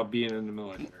privileged about being in the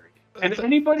military. And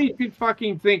anybody could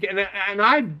fucking think, and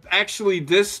I actually,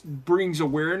 this brings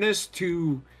awareness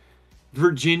to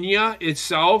Virginia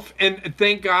itself, and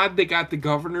thank God they got the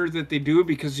governor that they do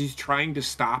because he's trying to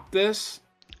stop this.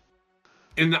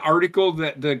 In the article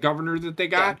that the governor that they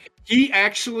got, he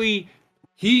actually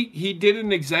he did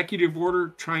an executive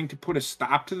order trying to put a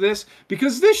stop to this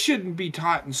because this shouldn't be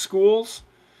taught in schools.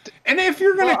 And if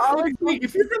you're gonna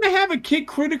have a kid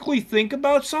critically think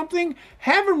about something,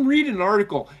 have him read an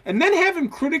article and then have him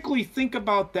critically think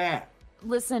about that.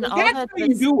 Listen, that's how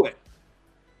you do it.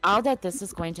 All that this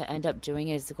is going to end up doing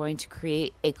is going to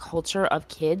create a culture of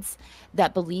kids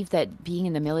that believe that being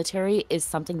in the military is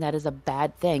something that is a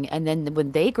bad thing. And then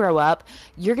when they grow up,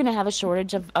 you're going to have a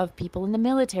shortage of people in the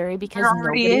military because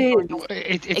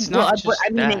it's not just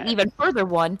that. An even further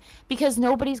one, because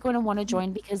nobody's going to want to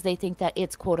join because they think that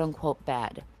it's quote unquote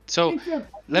bad. So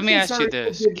let me ask you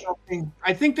this.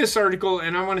 I think this article,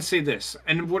 and I want to say this,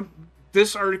 and what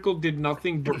this article did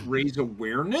nothing but raise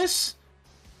awareness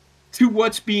to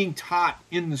what's being taught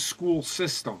in the school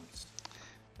systems.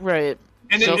 Right.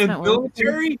 And in the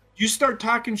military, you start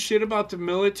talking shit about the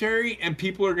military, and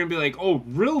people are going to be like, oh,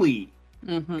 really?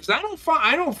 Because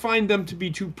I don't find them to be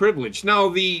too privileged. Now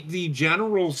the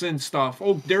generals and stuff,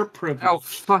 they're privileged. Oh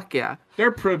fuck yeah,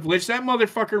 they're privileged. That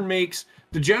motherfucker makes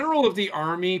the general of the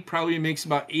army probably makes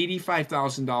about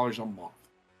 $85,000 a month.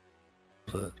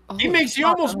 He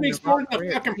almost makes more than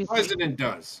the fucking president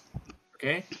does.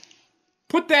 Okay,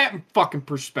 put that in fucking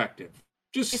perspective.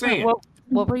 Just saying.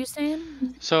 What were you saying?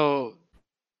 So,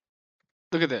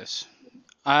 look at this.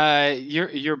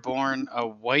 You're born a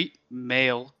white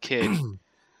male kid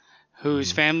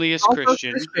whose family is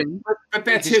Christian. But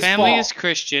that's his family fault. is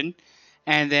Christian,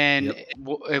 and then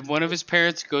if one of his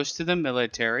parents goes to the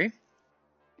military,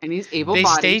 and he's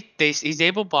able-bodied. He's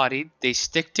able-bodied. They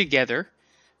stick together,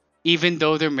 even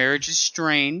though their marriage is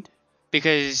strained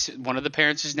because one of the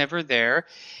parents is never there,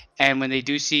 and when they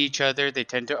do see each other, they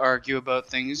tend to argue about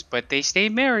things, but they stay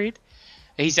married.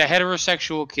 He's a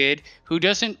heterosexual kid who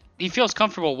he feels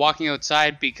comfortable walking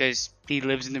outside because he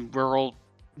lives in the rural,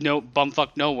 bumfuck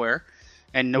nowhere,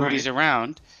 and nobody's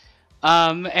around.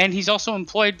 And he's also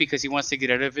employed because he wants to get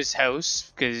out of his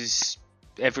house because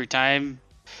every time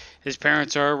his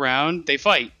parents are around, they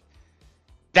fight.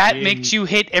 That makes you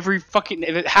hit every fucking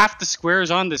half the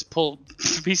squares on this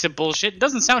piece of bullshit. It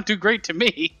doesn't sound too great to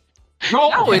me.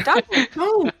 No, it doesn't.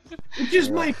 No, it's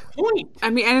just my point. I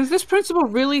mean, and if this principal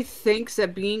really thinks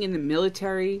that being in the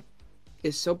military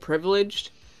is so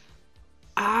privileged,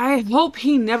 I hope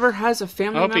he never has a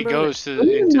family member. I hope he goes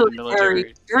into the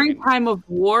military during time of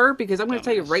war, because I'm going to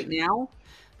tell you right now,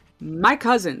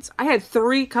 I had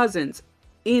 3 cousins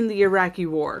in the Iraqi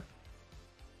war.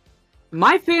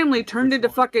 My family turned into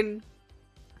Ron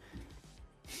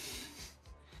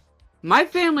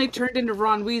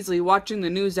Weasley watching the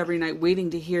news every night waiting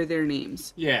to hear their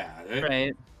names. Yeah.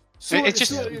 Right. So it's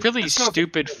just really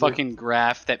stupid fucking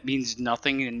graph that means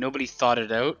nothing and nobody thought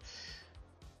it out.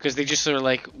 Because they just are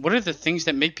like, what are the things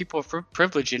that make people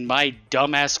privileged in my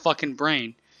dumbass fucking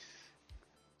brain?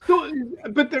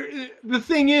 But the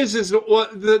thing is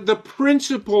the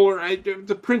principal or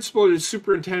the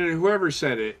superintendent, whoever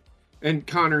said it, and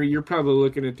Connor, you're probably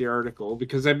looking at the article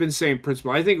because I've been saying principal.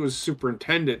 I think it was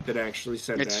superintendent that actually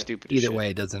said that. It's stupid. Either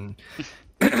way, it doesn't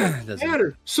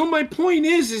matter. So my point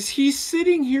is he's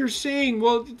sitting here saying,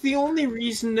 well, the only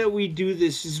reason that we do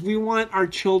this is we want our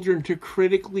children to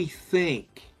critically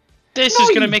think. This is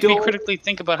going to make me critically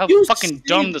think about how fucking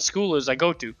dumb the school is I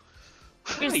go to.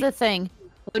 Here's the thing.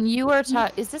 When you are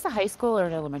taught, is this a high school or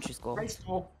an elementary school? High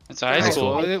school. It's a high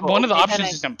school. One of the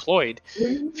options is employed.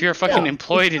 If you're fucking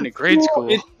employed in a grade school.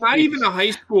 It's not even a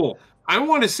high school. I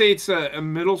want to say it's a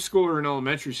middle school or an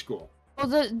elementary school. Well,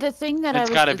 the thing that it's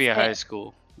got to be a high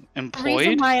school. Employed? The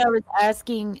reason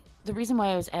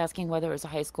why I was asking whether it was a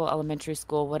high school, elementary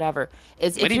school, whatever,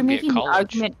 is if you're making the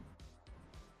argument.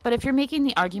 But if you're making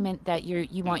the argument that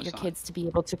you want your kids to be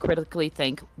able to critically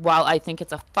think, while I think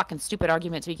it's a fucking stupid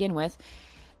argument to begin with,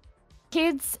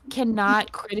 kids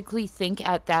cannot critically think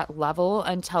at that level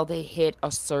until they hit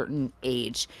a certain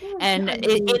age. And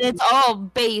it's all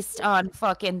based on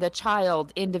fucking the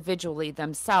child individually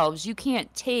themselves. You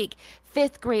can't take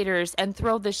 5th graders and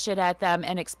throw this shit at them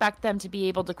and expect them to be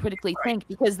able to critically think,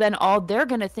 because then all they're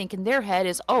going to think in their head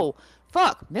is, oh,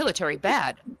 fuck, military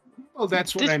bad. Oh,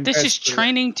 that's what this is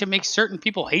training to make certain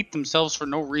people hate themselves for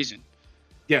no reason.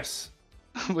 Yes.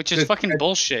 Which is fucking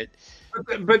bullshit.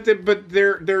 But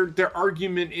their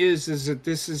argument is that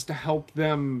this is to help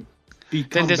them become.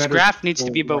 Then this graph needs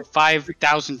to be about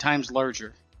 5,000 times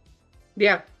larger.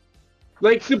 Yeah.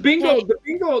 Like the bingo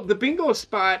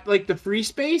spot, like the free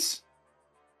space.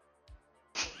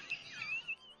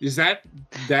 Is that?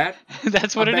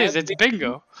 That's what it is. It's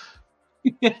bingo.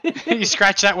 You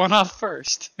scratch that one off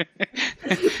first.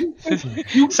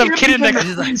 Some kid in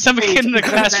the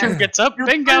classroom gets up.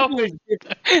 Bingo.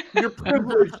 You're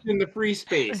privileged in the free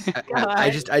space.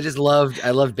 I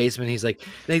love Basement. He's like,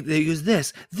 they use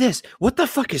this. What the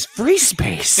fuck is free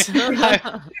space?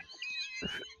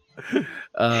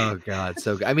 Oh God.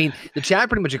 So I mean, the chat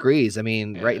pretty much agrees. I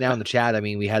mean, right now in the chat, I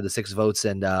mean, we had the 6 votes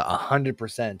and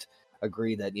 100%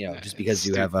 agree that, just because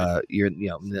you have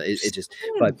it just.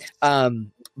 But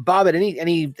Bob,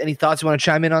 any thoughts you want to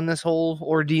chime in on this whole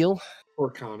ordeal?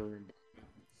 Or Connor?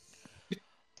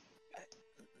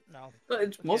 No,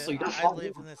 it's mostly. I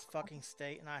live in this fucking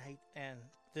state, and I hate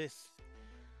this.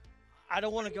 I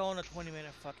don't want to go on a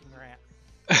 20-minute fucking rant.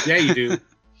 Yeah, you do.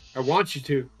 I want you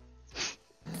to.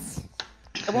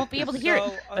 I won't be able to hear it.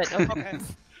 But okay.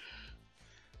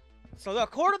 So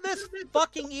according to this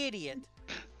fucking idiot,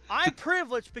 I'm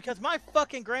privileged because my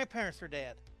fucking grandparents are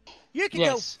dead. You can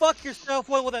go fuck yourself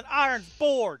with an iron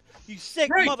board, you sick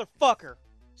motherfucker.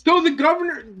 So the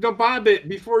governor, the Bobbit,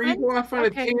 before you go off on a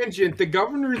tangent, the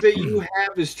governor that you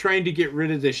have is trying to get rid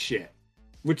of this shit,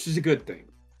 which is a good thing.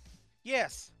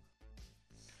 Yes.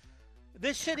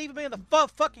 This shouldn't even be in the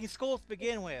fucking schools to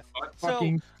begin with. So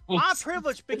I'm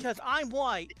privileged because I'm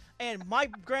white and my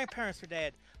grandparents are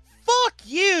dead. Fuck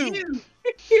you!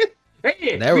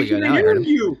 Hey, there we go. Now I heard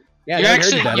you. Yeah,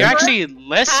 you're actually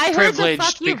less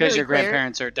privileged because your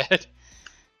grandparents are dead.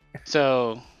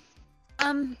 So.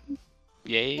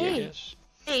 Yes.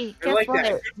 Hey, guess like what?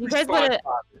 that. You guys want to?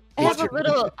 I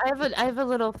have a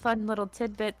little fun little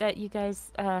tidbit that you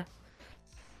guys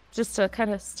just to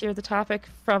kind of steer the topic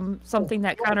from something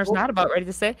that Connor's not about ready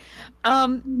to say.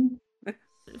 Fucking,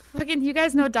 you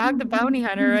guys know Dog the Bounty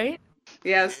Hunter, right?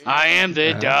 Yes. I am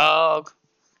the dog.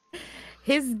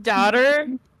 His daughter,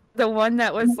 the one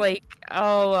that was like,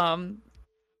 fucking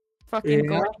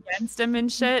going against him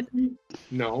and shit.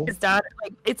 No. His daughter,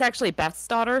 like, it's actually Beth's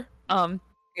daughter.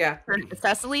 Yeah.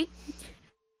 Cecily.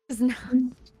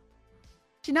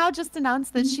 She now just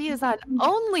announced that she is on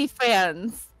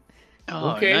OnlyFans.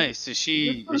 Oh, nice. Does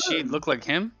she look like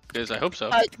him? Because I hope so.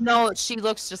 No, she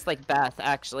looks just like Beth,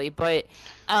 actually. But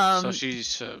so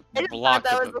she's blocked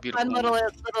that of was a a beautiful fun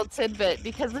little tidbit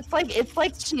because it's like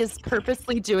she is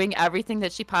purposely doing everything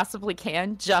that she possibly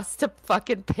can just to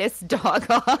fucking piss Dog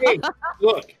off. Hey,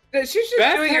 look, she's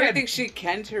just doing everything she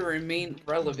can to remain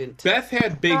relevant. Beth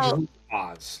had big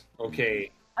hoo-haws, okay?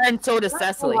 And so does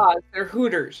Cecily. They're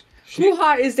hooters.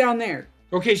 Hoo-ha is down there.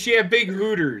 Okay, she had big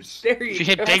hooters. There you She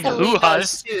go. had big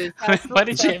hoo-has. Why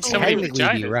did she have so many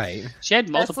vaginas? Right. She had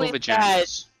multiple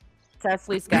vaginas.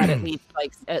 Cecily's got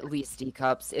at least D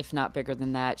cups, if not bigger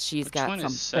than that. She's Which got one some.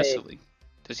 is Cecily?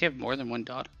 Does he have more than one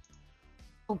daughter?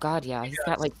 Oh God, yeah, he's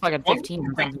got like fucking 15 or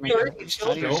something like that.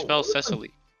 How do you spell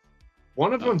Cecily?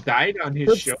 One of them died on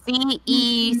his show.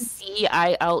 Cecile,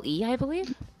 I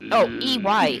believe. Oh,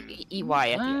 EY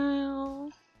at the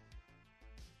end.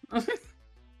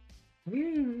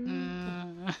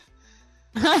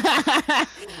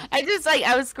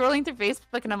 I was scrolling through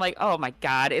Facebook and I'm like, oh my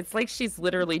God, it's like she's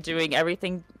literally doing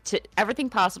everything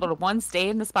possible to, one, stay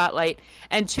in the spotlight,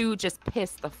 and two, just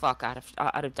piss the fuck out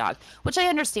of Dog. Which I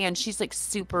understand. She's like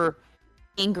super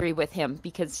angry with him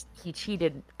because he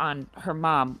cheated on her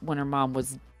mom when her mom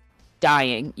was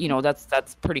dying. You know,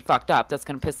 that's pretty fucked up. That's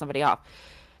gonna piss somebody off.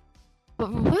 But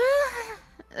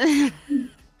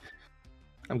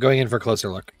I'm going in for a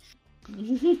closer look.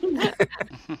 I'm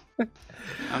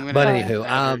gonna But anywho,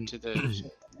 add her to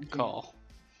the call.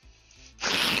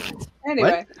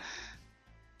 Anyway.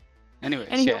 Anyways,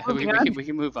 Anywho, yeah, moving on. we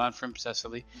can move on from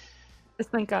Cecily.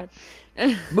 Thank God.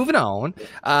 Moving on.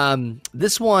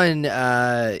 This one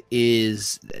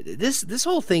is this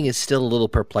whole thing is still a little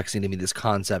perplexing to me, this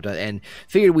concept, and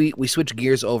figured we switch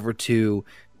gears over to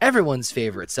everyone's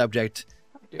favorite subject,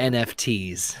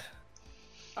 NFTs.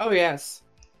 Oh yes.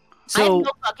 I have So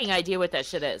no fucking idea what that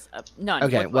shit is. None.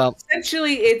 okay, well,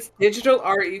 Essentially, it's digital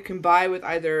art you can buy with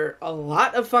either a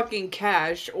lot of fucking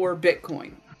cash or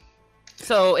Bitcoin.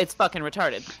 So it's fucking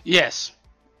retarded. Yes,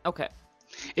 Okay.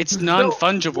 it's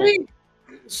non-fungible.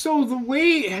 So the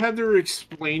way Heather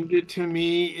explained it to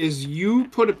me is you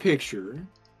put a picture,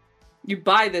 You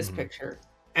buy this picture.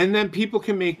 and then people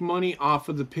can make money off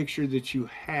of the picture that you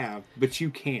have, but you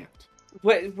can't.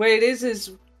 What it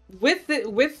is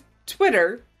with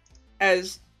Twitter,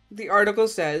 as the article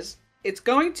says, it's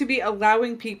going to be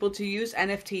allowing people to use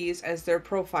NFTs as their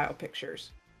profile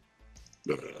pictures.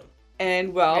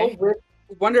 And with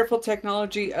wonderful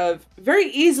technology of very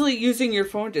easily using your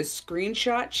phone to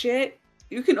screenshot shit,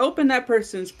 you can open that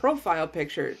person's profile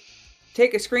picture,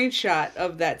 take a screenshot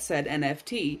of that said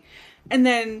NFT, and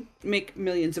then make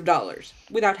millions of dollars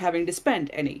without having to spend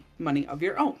any money of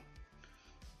your own.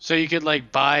 So you could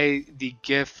like buy the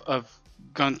GIF of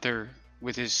Gunther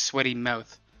with his sweaty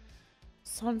mouth.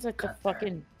 Sounds like the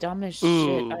fucking dumbest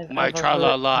Ooh, shit I've my ever tra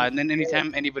la heard. la, and then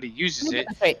anytime anybody uses it,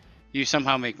 Wait, you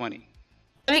somehow make money.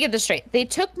 let me get this straight. They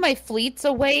took my fleets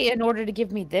away in order to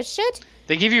give me this shit?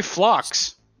 They give you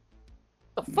flocks.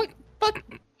 Oh, fuck.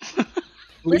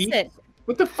 Listen.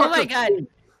 What the fuck? Oh my God.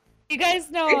 You guys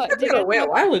know. They took it away a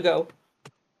while ago.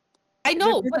 I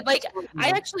know, but like, I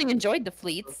actually enjoyed the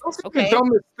fleets. Those are Okay. the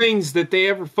dumbest things that they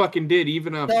ever fucking did,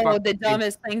 even on No, fucking- the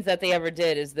dumbest things that they ever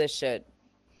did is this shit.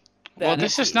 Well,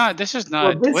 this is not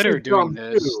Well, this Twitter is doing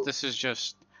dumb, this. too. This is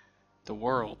just the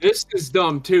world. This is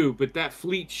dumb too, but that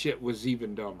fleet shit was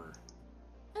even dumber.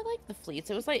 I like the fleets.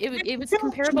 It was like it was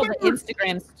comparable to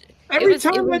Instagram's. Every was-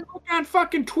 time it I was- look on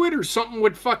fucking Twitter, something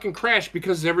would fucking crash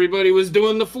because everybody was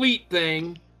doing the fleet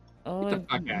thing. Oh, the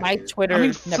fuck outta my here. Twitter I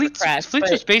mean, never Fleets crashed. was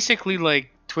but basically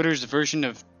like Twitter's version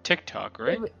of TikTok,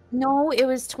 right? No, it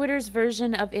was Twitter's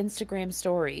version of Instagram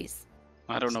stories.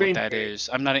 I don't know what that is.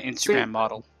 I'm not an Instagram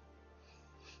model.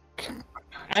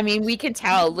 I mean, we can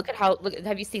tell. Look.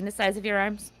 Have you seen the size of your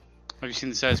arms? Have you seen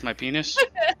the size of my penis?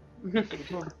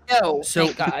 No,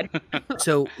 thank God.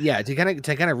 So yeah, to kind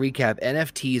of recap,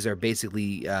 NFTs are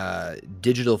basically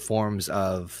digital forms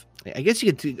of, I guess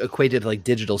you could equate it to like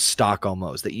digital stock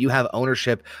almost, that you have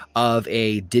ownership of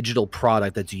a digital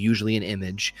product that's usually an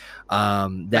image that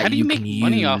How do you can make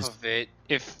money use. off of it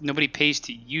if nobody pays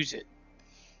to use it?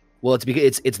 Well, it's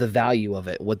because it's the value of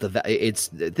it.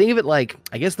 Think of it like,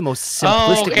 I guess the most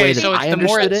simplistic way that so I the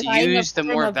more understood it's it. used, the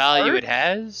more Form of value art? it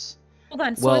has. Hold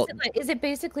on. So Well- is it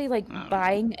basically like I don't know.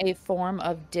 buying a form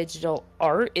of digital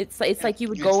art? It's like you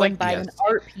would It's go like- and buy an Yes.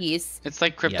 art piece. It's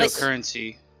like Yes.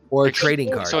 cryptocurrency, Or a Like,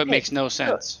 trading card. so it Okay, makes no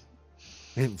sense.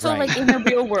 So Right. like in the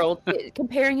real world,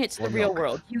 comparing it to Or the real milk.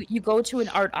 world, you go to an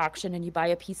art auction and you buy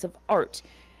a piece of art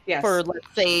Yes. for, let's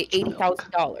say,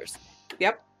 $80,000.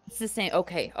 Yep. It's the same.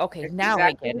 Okay. It's Now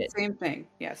exactly I get the it. same thing.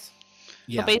 Yes.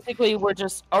 Yeah. So basically, we're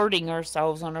just arting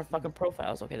ourselves on our fucking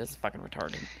profiles. Okay, this is fucking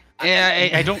retarded. Yeah,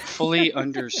 I don't fully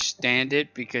understand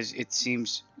it because it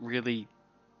seems really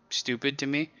stupid to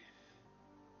me.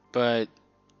 But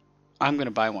I'm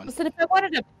gonna buy one. Listen, if I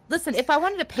wanted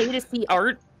to pay to see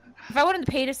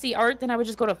art, then I would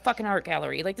just go to a fucking art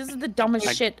gallery. Like, this is the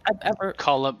dumbest shit I've ever.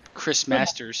 Call up Chris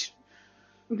Masters.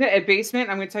 At Basement,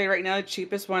 I'm going to tell you right now, the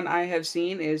cheapest one I have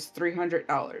seen is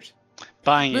 $300.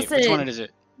 Buying it. Which Listen, one is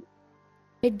it?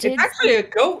 It did. It's actually a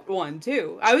goat one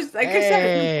too. I was like I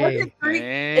said, if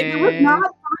it was Hey. not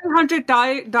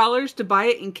 $500 to buy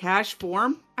it in cash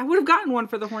form, I would have gotten one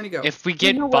for the horny goat. If we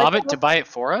get know what, Bobbit though? to buy it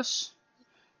for us,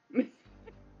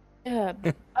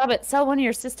 Bobbit, sell one of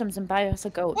your systems and buy us a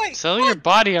goat. Wait, sell your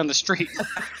body on the street.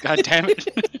 God damn it.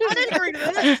 I didn't agree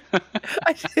to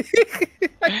this.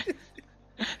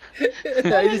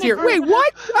 I just hear, wait,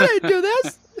 what? I didn't do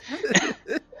this.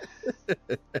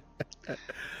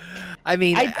 I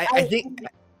mean, I think.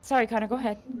 Sorry, Connor, go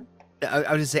ahead.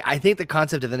 I was just say, I think the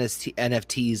concept of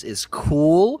NFTs is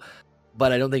cool,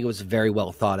 but I don't think it was very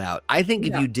well thought out. I think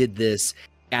if you did this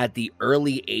at the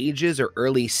early ages or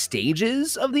early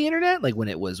stages of the internet, like when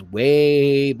it was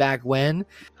way back when,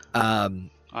 I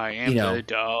am the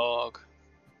dog.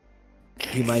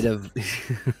 you might have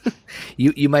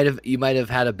you might have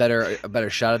had a better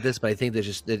shot at this. But I think there's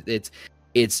just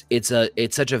it's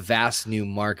such a vast new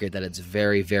market that it's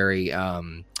very, very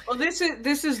Well, this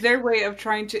is their way of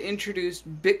trying to introduce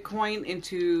Bitcoin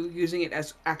into using it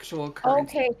as actual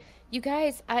currency. Okay, you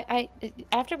guys, I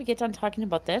after we get done talking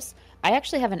about this, I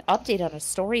actually have an update on a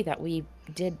story that we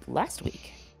did last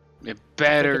week. You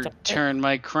better turn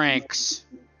my cranks.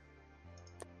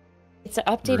 It's an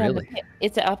update Really?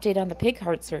 on the pig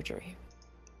heart surgery.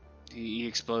 He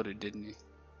exploded, didn't he?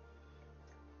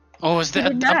 Oh, is that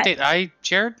did the not. update I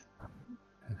shared?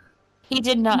 He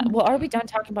did not. Well, are we done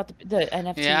talking about the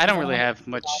NFT? Yeah, I don't really have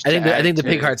much. I think to I think the add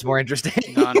pig to heart's more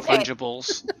interesting.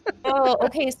 non-fungibles. Oh,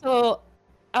 okay. So,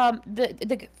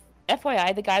 the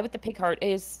FYI, the guy with the pig heart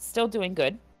is still doing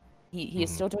good. He is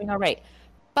still doing all right.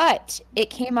 But it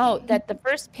came out that the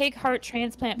first pig heart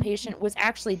transplant patient was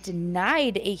actually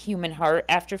denied a human heart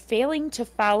after failing to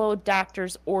follow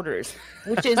doctor's orders,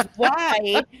 which is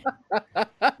why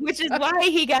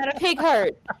he got a pig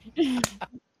heart.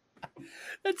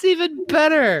 That's even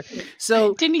better.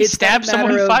 So Didn't he it's stab not a matter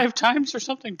someone of- 5 times or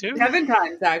something too? 7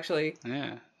 times actually.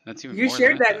 Yeah, that's even You more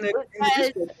shared than I that in thought. the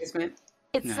Discord basement.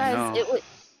 It Yeah, says no.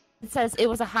 it says it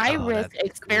was a high risk that's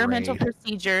experimental great.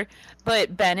 procedure,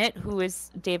 but Bennett, who is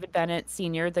David Bennett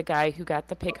Sr., the guy who got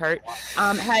the pig heart,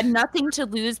 had nothing to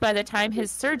lose by the time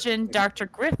his surgeon, Dr.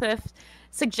 Griffith,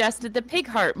 suggested the pig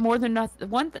heart. More than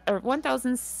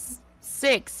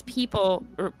 1,006 people,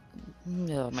 or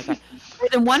oh my god, more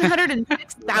than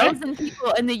 106,000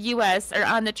 people in the U.S. are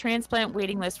on the transplant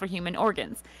waiting list for human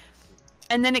organs.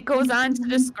 And then it goes on to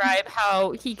describe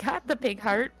how he got the pig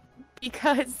heart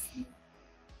because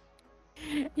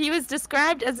he was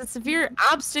described as a severe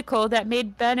obstacle that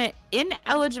made Bennett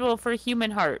ineligible for a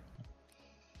human heart.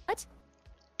 What?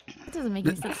 That doesn't make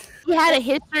any sense. He had a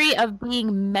history of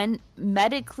being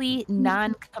medically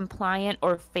non-compliant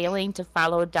or failing to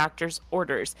follow doctor's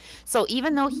orders. So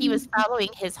even though he was following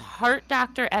his heart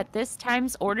doctor at this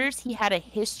time's orders, he had a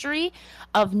history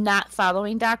of not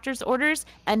following doctor's orders,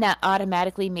 and that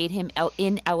automatically made him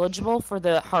ineligible for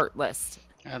the heart list.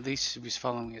 At least he was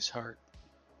following his heart,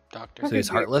 doctor. So he's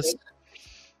heartless.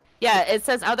 Yeah, it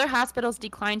says other hospitals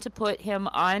declined to put him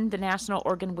on the national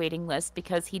organ waiting list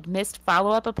because he'd missed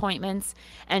follow-up appointments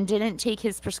and didn't take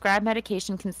his prescribed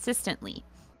medication consistently.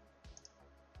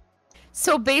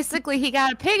 So basically, he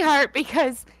got a pig heart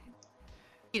because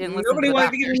he didn't listen Nobody to the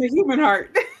wanted to give him a human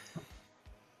heart.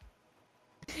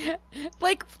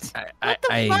 Like, what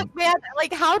the fuck, man?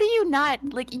 Like, how do you not,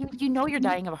 like, you know you're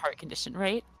dying of a heart condition,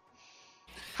 right?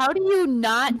 How do you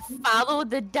not follow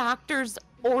the doctor's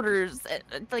orders?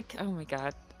 Like, oh my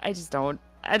god. I just don't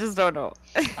know.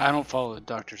 I don't follow the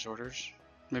doctor's orders.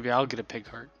 Maybe I'll get a pig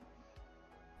heart.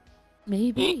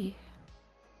 Maybe.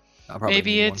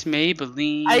 Maybe it's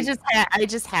Maybelline. I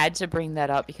just had to bring that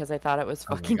up because I thought it was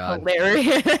fucking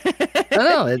hilarious.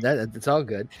 No, it's all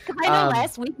good. I know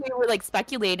last week we were like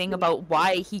speculating about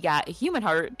why he got a human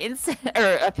heart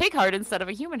or a pig heart instead of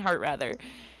a human heart, rather.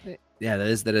 Yeah,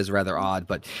 that is rather odd.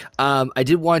 But I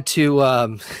did want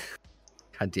to.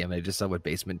 God damn it! I just saw what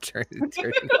basement turning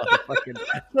all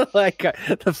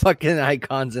the fucking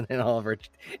icons and all of our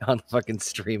on the fucking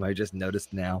stream. I just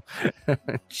noticed now.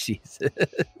 Jesus.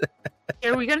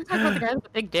 Are we gonna talk about the guy with the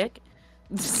big dick?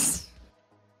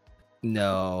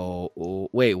 No.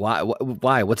 Wait. Why?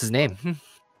 Why? What's his name?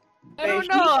 I don't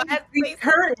know. He's the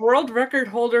current world record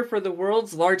holder for the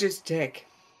world's largest dick.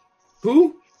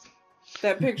 Who?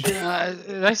 That picture.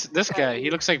 That's this guy. He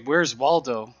looks like Where's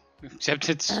Waldo, except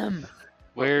it's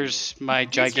Where's my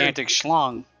gigantic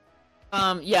schlong.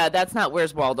 Yeah, that's not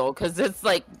Where's Waldo because it's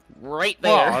like right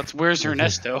there. Oh, it's Where's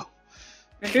Ernesto.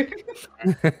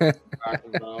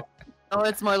 Oh,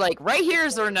 it's more like right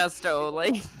here's Ernesto.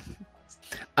 Like,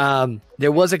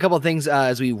 there was a couple of things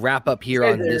as we wrap up here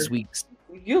on this week's.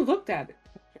 You looked at it.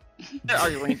 They're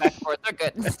arguing back and forth.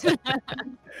 They're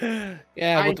good.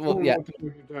 Yeah, yeah.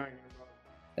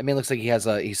 That man looks like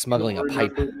he's smuggling a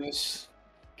pipe.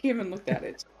 Kevin looked at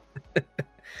it.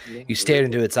 You stared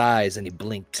into its eyes and he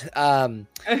blinked.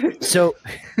 So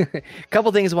a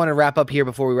couple things I want to wrap up here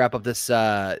before we wrap up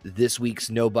this week's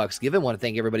No Bucks Given. I want to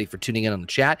thank everybody for tuning in on the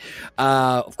chat.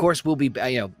 Of course, we'll be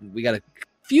we got a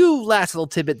few last little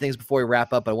tidbit things before we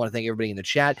wrap up. I want to thank everybody in the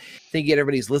chat. Thank you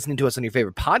everybody's listening to us on your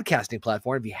favorite podcasting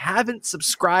platform. If you haven't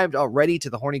subscribed already to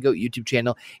the Horny Goat YouTube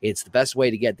channel, it's the best way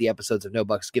to get the episodes of No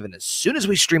Bucks Given as soon as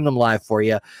we stream them live for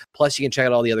you. Plus, you can check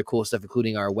out all the other cool stuff,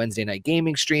 including our Wednesday night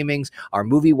gaming streamings, our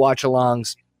movie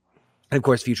watch-alongs, and of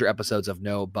course, future episodes of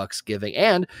No Bucks Giving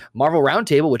and Marvel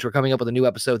Roundtable, which we're coming up with a new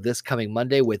episode this coming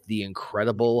Monday with the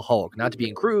Incredible Hulk. Not to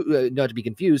be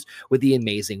confused with the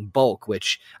Amazing Bulk,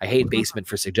 which I hate Basement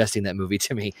for suggesting that movie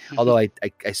to me. Although I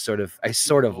sort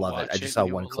of love it. I just saw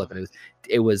one clip and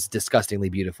it was disgustingly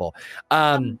beautiful.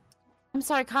 I'm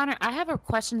sorry, Connor. I have a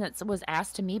question that was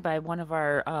asked to me by one of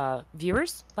our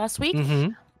viewers last week.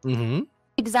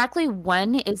 Exactly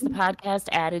when is the podcast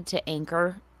added to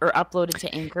Anchor? Or uploaded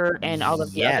to Anchor and all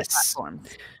of the other platforms.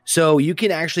 So you can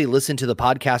actually listen to the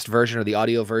podcast version or the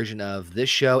audio version of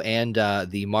this show and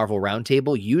the Marvel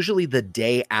Roundtable usually the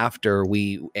day after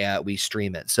we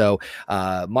stream it. So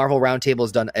Marvel Roundtable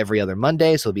is done every other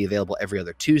Monday, so it'll be available every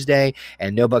other Tuesday.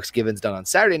 And No Bucks Given's done on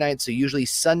Saturday night, so usually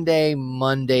Sunday,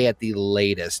 Monday at the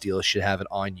latest. You should have it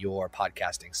on your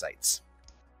podcasting sites.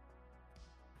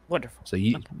 Wonderful. So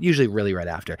usually really right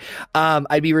after.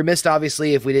 I'd be remiss,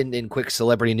 obviously, if we didn't, in quick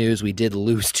celebrity news, we did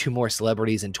lose 2 more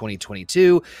celebrities in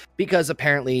 2022 because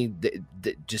apparently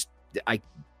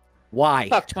why?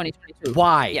 Fuck 2022.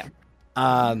 Why? Yeah.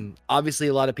 Obviously,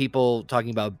 a lot of people talking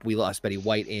about we lost Betty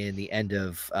White in the end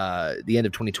of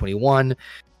 2021.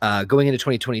 Going into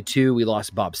 2022, we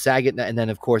lost Bob Saget, and then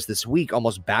of course this week,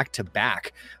 almost back to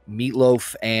back,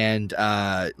 Meatloaf and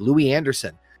Louis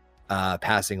Anderson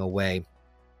passing away.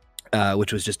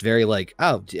 Which was just very like,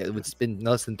 oh, it's been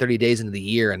less than 30 days into the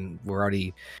year and we're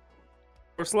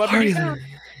celebrities.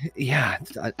 Yeah,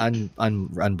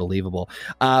 unbelievable.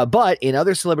 But in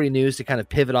other celebrity news, to kind of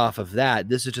pivot off of that,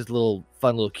 this is just a little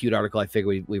fun, little cute article I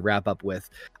figure we wrap up with.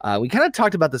 We kind of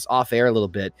talked about this off air a little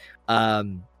bit.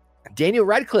 Daniel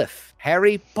Radcliffe,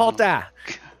 Harry Potter.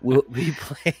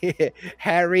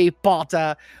 Harry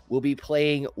Potter will be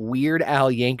playing Weird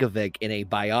Al Yankovic in a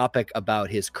biopic about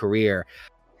his career.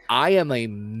 I am a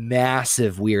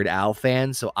massive Weird Al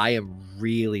fan, so I am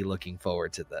really looking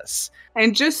forward to this.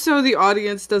 And just so the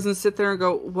audience doesn't sit there and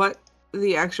go, what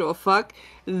the actual fuck?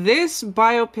 This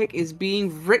biopic is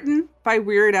being written by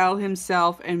Weird Al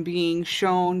himself and being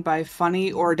shown by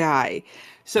Funny or Die.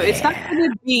 So it's not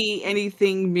going to be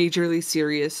anything majorly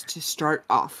serious to start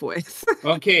off with.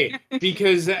 Okay,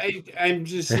 because I'm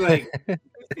just like...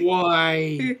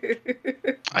 Why?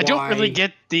 I don't really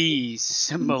get the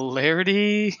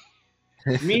similarity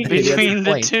between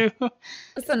the two.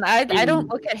 Listen, I don't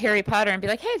look at Harry Potter and be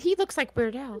like, hey, he looks like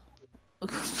Weird Al.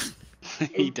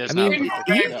 He does.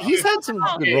 He's had some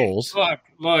good roles.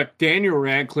 Look, Daniel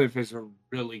Radcliffe is a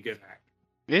really good actor.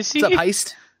 Is he? What's up,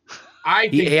 Heist? I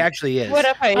think He actually is. What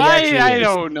if I? I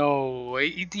don't know.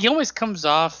 He always comes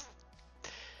off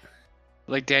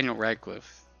like Daniel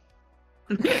Radcliffe.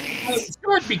 it's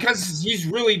good because he's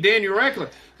really Daniel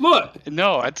Radcliffe. Look,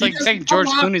 No, it's like saying George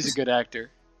Clooney's a good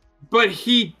actor. but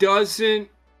he doesn't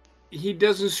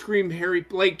scream Harry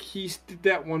like he did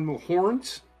that one with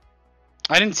horns.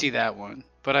 I didn't see that one,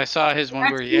 but I saw his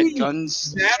one where he had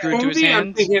guns That screwed to his movie,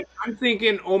 hands. I'm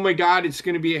thinking, oh my god, it's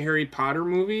going to be a Harry Potter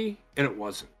movie, and it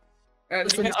wasn't.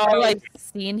 Listen, all I've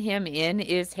seen him in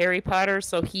is Harry Potter,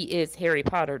 so he is Harry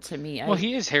Potter to me. Well,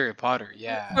 he is Harry Potter,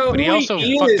 yeah, No, but he who also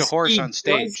he fucked a is, horse he on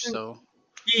stage. doesn't- So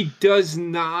He does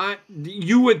not.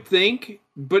 You would think,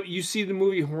 but you see the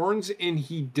movie Horns, and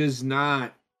he does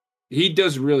not. He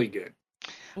does really good.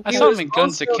 I He saw was him in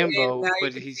Guns also Akimbo, in Now You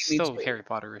but Can he's See Me still Too. Harry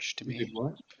Potterish to me.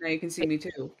 What? Now You Can See Me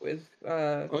Too with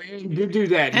Oh, yeah, he did do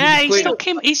that. Yeah, he played-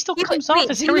 still comes Wait, off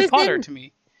as he Harry was Potter in- to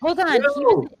me. Hold on. No.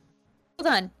 Hold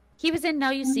on. He was in Now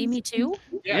You See Me Too?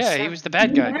 Yeah, he was the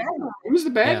bad guy. He was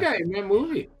the bad Yeah. guy in that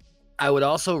movie. I would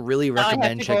also really Now I have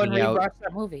recommend to go and checking out. rewatch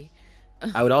that movie.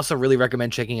 I would also really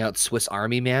recommend checking out Swiss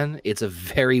Army Man. It's a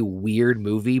very weird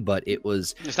movie, but it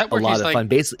was Is that a where lot he's of like, fun.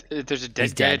 Basically, there's a he's dead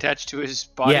guy dead. attached to his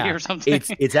body Yeah, or something?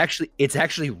 it's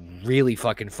actually really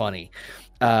fucking funny.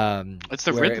 It's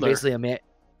the where Riddler. Basically, a man.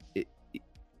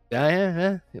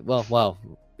 Well,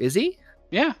 is he?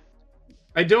 Yeah,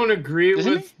 I don't agree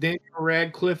Isn't with Daniel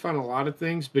Radcliffe on a lot of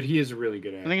things, but he is a really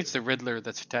good actor. I think it's the Riddler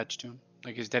that's attached to him.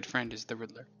 Like his dead friend is the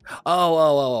Riddler.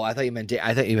 Oh! I thought you meant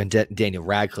Daniel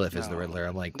Radcliffe is the Riddler.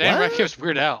 I'm like, Dan what? Radcliffe's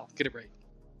Weird Al. Get it right.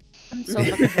 I'm so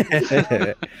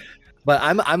fucking But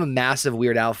I'm a massive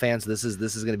Weird Al fan, so this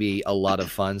is going to be a lot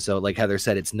of fun. So like Heather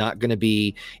said, it's not going to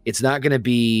be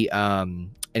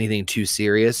anything too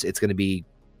serious. It's going to be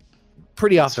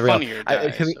pretty off the rail. Funnier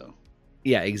guy, so.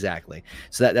 Yeah, exactly.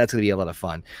 So that's going to be a lot of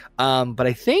fun. But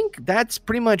I think that's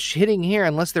pretty much hitting here,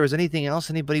 unless there was anything else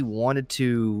anybody wanted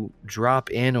to drop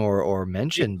in or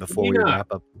mention before we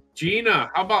wrap up. Gina,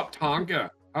 how about Tonga?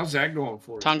 How's that going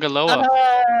for you?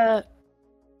 Tongaloa.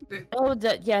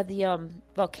 the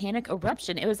volcanic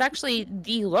eruption. It was actually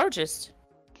the largest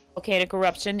volcanic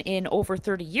eruption in over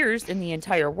 30 years in the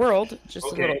entire world. Just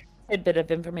a little tidbit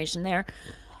of information there.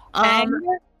 And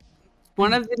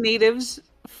one of the natives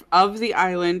of the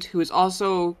island, who is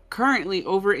also currently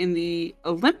over in the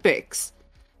Olympics,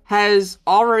 has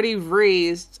already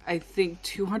raised, I think,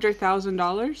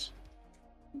 $200,000.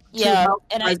 Yeah,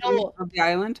 and I know of the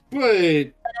island.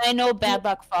 But I know Bad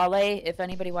Luck Fale. If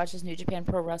anybody watches New Japan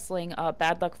Pro Wrestling,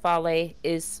 Bad Luck Fale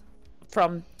is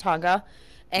from Tonga,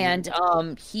 and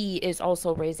he is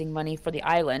also raising money for the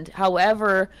island.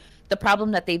 However, the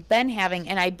problem that they've been having,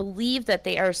 and I believe that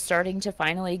they are starting to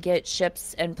finally get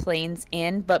ships and planes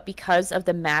in, but because of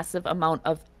the massive amount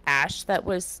of ash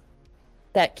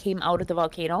that came out of the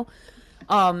volcano,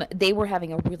 they were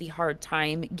having a really hard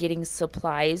time getting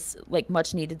supplies, like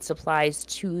much needed supplies,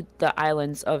 to the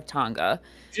islands of Tonga.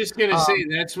 just gonna say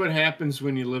that's what happens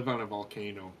when you live on a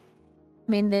volcano.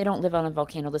 I mean, they don't live on a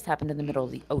volcano. This happened in the middle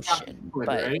of the ocean. But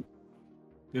Right?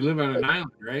 You live on an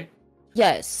island, right?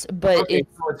 yes, but Okay,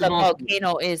 so it's the a volcano.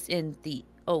 volcano is in the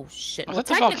ocean. I thought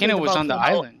the volcano was on the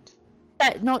island.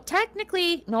 No,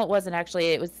 technically, no, it wasn't actually.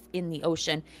 It was in the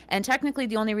ocean. And technically,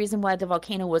 the only reason why the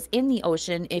volcano was in the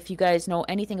ocean, if you guys know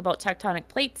anything about tectonic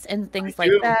plates and things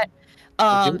like that,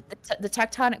 the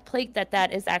tectonic plate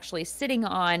that is actually sitting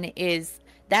on is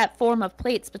that form of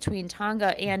plates between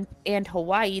Tonga and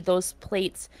Hawaii. Those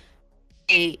plates,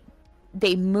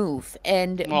 they move,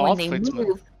 and Well, when all they plates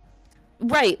move,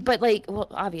 right? But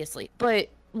obviously, but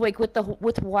like with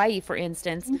Hawaii, for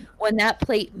instance, when that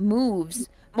plate moves,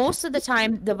 most of the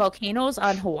time the volcanoes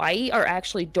on Hawaii are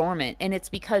actually dormant, and it's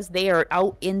because they are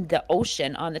out in the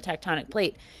ocean on the tectonic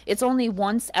plate. It's only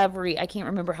once every, I can't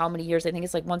remember how many years, I think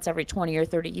it's like once every 20 or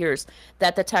 30 years,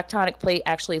 that the tectonic plate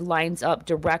actually lines up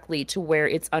directly to where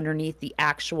it's underneath the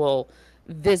actual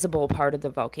visible part of the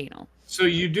volcano. So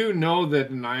you do know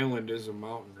that an island is a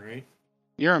mountain, right?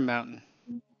 You're a mountain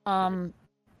Um,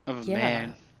 of a Yeah.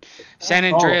 man. San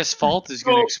Andreas Fault is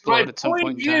going to explode at some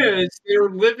point in time. They're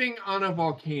living on a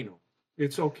volcano.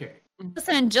 It's okay.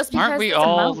 listen, just because Aren't we it's a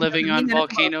all mountain living doesn't on mean that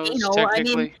it's a volcanoes, volcano. I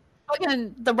technically? mean,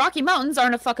 fucking the Rocky Mountains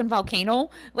aren't a fucking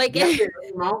volcano. Like, Yeah, they're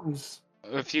mountains.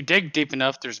 If you dig deep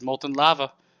enough, there's molten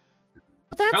lava.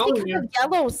 that's Telling because you. of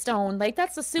Yellowstone. Like,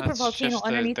 that's a super That's volcano just the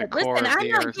underneath it. core Listen, of I'm the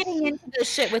not Earth. getting into this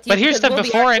shit with you. But here's the because we'll be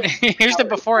before and actually- here's the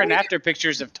before and after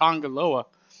pictures of Tongaloa.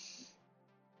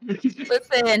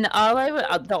 Listen,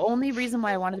 the only reason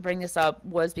why I wanted to bring this up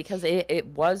was because it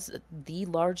was the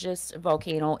largest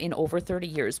volcano in over 30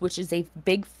 years, which is a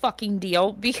big fucking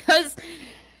deal because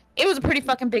it was a pretty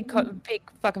fucking big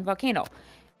fucking volcano.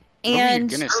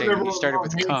 And what were you gonna say when you started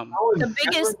with cum? the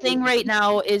biggest thing right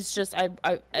now is just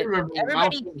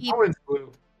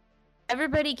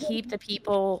everybody keep the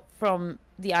people from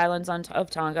the islands of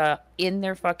Tonga in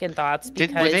their fucking thoughts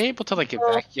because Were they able to like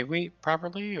evacuate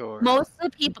properly, or most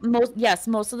of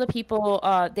the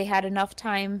people they had enough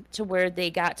time to where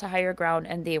they got to higher ground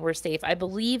and they were safe. I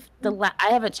believe I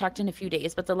haven't checked in a few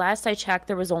days, but the last I checked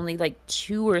there was only like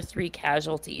 2 or 3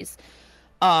 casualties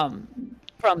from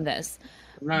this.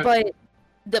 But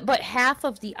half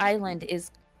of the island is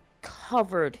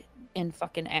covered in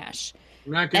fucking ash.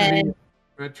 I'm not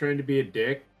trying to be a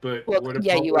dick, but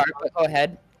you are. But go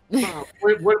ahead.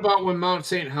 What about when Mount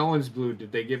St. Helens blew?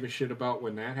 Did they give a shit about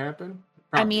when that happened?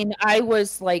 I mean, I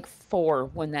was like 4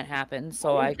 when that happened,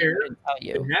 so I couldn't tell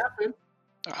you. It happened.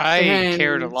 I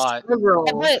cared a lot.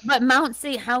 But Mount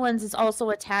St. Helens is also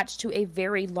attached to a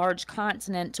very large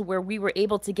continent to where we were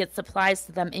able to get supplies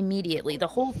to them immediately. The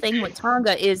whole thing with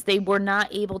Tonga is they were not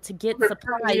able to get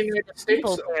supplies to the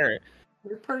people there.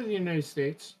 We're part of the United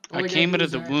States. I came out of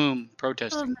the womb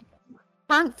protesting.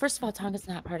 First of all, Tonga's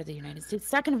not part of the United States.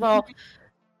 Second of all,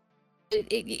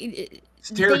 it's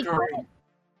territory.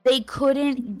 They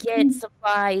couldn't get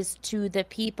supplies to the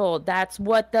people. That's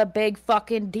what the big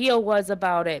fucking deal was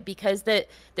about it. Because there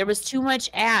was too much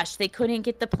ash. They couldn't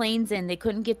get the planes in. They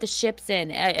couldn't get the ships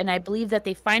in. And I believe that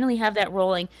they finally have that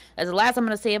rolling. As the last I'm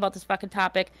going to say about this fucking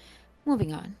topic.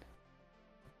 Moving on.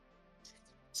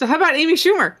 So how about Amy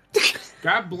Schumer?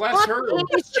 God bless her. Amy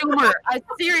Schumer.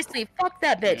 Seriously, fuck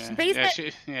that bitch.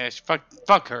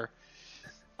 Fuck her.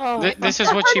 Oh, this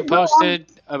is what she posted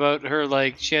about her.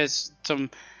 Like she has some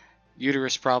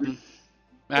uterus problem.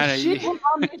 She went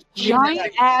on this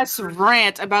giant ass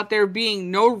rant about there being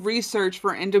no research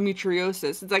for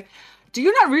endometriosis. It's like, do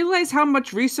you not realize how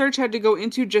much research had to go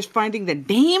into just finding the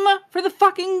name for the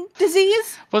fucking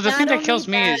disease? Well, the thing that kills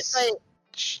me is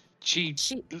she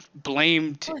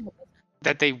blamed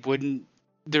that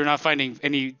they're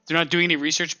not doing any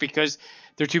research because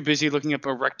they're too busy looking up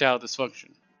erectile dysfunction.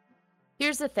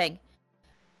 Here's the thing.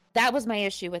 That was my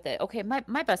issue with it. Okay,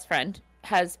 my best friend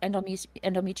has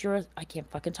endometriosis. I can't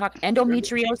fucking talk.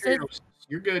 Endometriosis.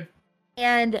 You're good.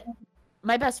 And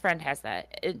my best friend has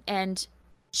that. And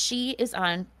she is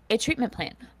on a treatment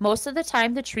plan. Most of the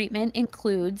time, the treatment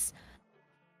includes,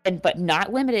 but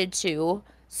not limited to,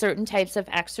 certain types of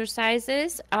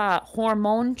exercises,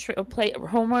 hormone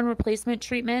replacement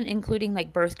treatment, including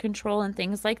like birth control and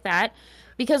things like that.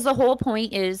 Because the whole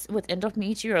point is with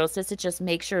endometriosis, it just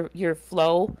makes your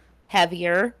flow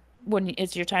heavier when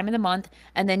it's your time of the month,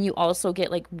 and then you also get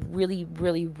like really,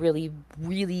 really, really,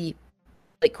 really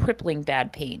like crippling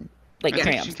bad pain, like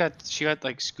cramps. She got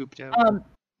like scooped out.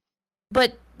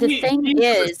 But the thing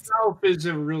is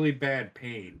a really bad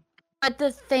pain. But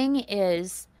the thing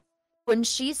is, when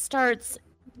she starts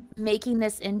making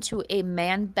this into a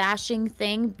man-bashing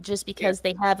thing just because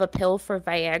they have a pill for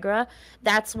Viagra,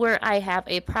 that's where I have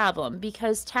a problem.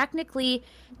 Because technically,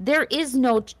 there's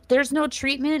no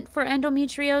treatment for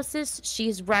endometriosis.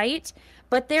 She's right.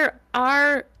 But there's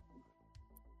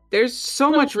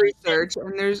so much research,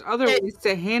 and there's other ways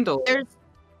to handle it.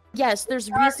 There's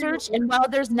research, and while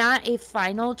there's not a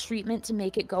final treatment to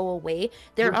make it go away,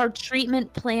 there are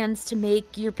treatment plans to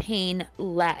make your pain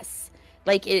less.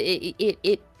 Like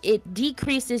it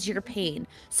decreases your pain.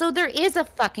 So there is a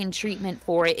fucking treatment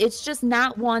for it. It's just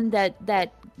not one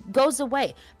that goes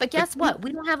away. But guess what?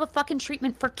 We don't have a fucking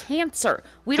treatment for cancer.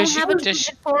 We don't have a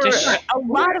treatment for a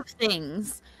lot of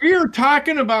things. You're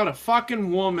talking about a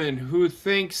fucking woman who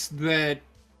thinks that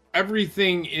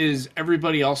everything is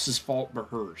everybody else's fault but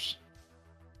hers.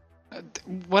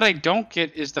 What I don't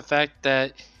get is the fact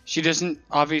that she doesn't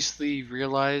obviously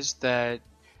realize that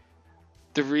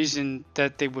the reason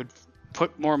that they would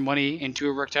put more money into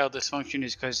erectile dysfunction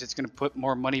is because it's going to put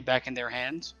more money back in their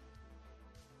hands.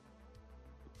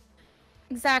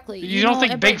 Exactly. You don't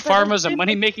think Big Pharma is a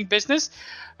money-making business?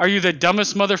 Are you the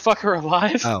dumbest motherfucker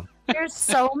alive? Oh. There's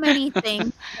so many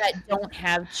things that don't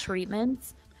have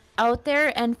treatments out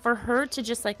there, and for her to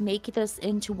just like make this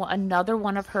into another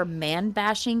one of her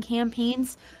man-bashing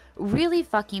campaigns really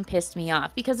fucking pissed me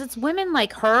off, because it's women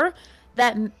like her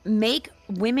that make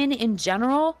women in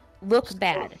general look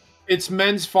bad. It's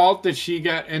men's fault that she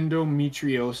got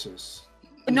endometriosis.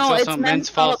 No, it's men's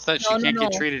fault that she can't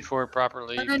get treated for it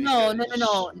properly.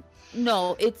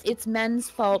 No, it's men's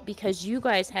fault because you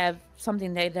guys have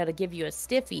something that'll give you a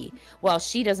stiffy, while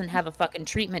she doesn't have a fucking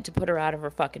treatment to put her out of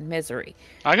her fucking misery.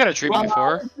 I got a treatment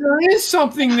for her. There is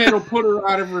something that'll put her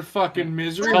out of her fucking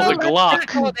misery. It's called the Glock.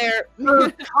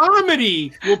 Her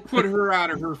comedy will put her out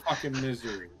of her fucking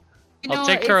misery. I'll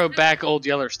take her back Old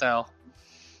Yeller style.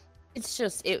 It's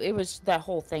just it was that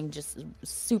whole thing just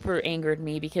super angered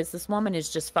me because this woman is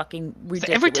just fucking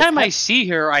ridiculous. Every time I see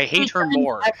her, I hate her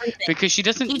more everything. because she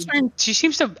doesn't. She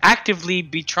seems to actively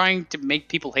be trying to make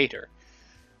people hate her.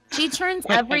 She turns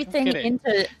everything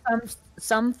into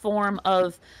some form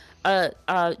of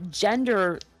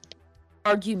gender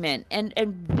argument,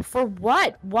 and for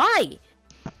what? Why?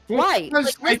 Why?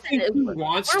 Because Like, I think she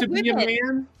wants to be a women.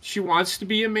 man. She wants to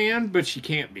be a man, but she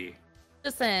can't be.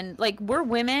 Listen, like, we're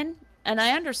women, and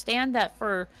I understand that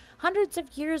for hundreds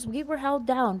of years we were held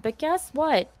down, but guess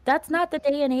what? That's not the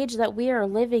day and age that we are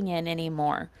living in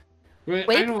anymore. But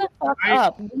Wake the fuck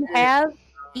up. We have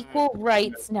equal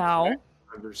rights now.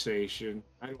 Conversation.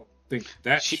 I don't think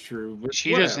that's true. But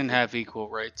She doesn't have equal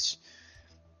rights.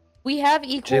 We have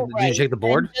equal rights. Did you check the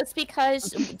board? And just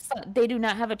because they do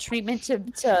not have a treatment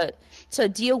to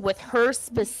deal with her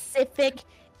specific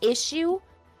issue,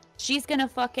 she's gonna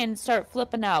fucking start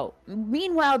flipping out.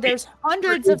 Meanwhile, there's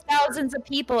hundreds of thousands of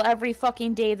people every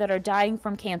fucking day that are dying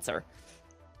from cancer.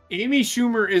 Amy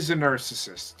Schumer is a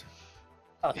narcissist.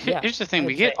 Oh, yeah, Here's the thing: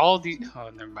 we get all these.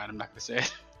 Oh, never mind. I'm not gonna say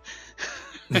it.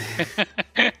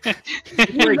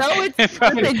 You know it's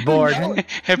probably bored.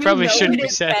 It probably shouldn't be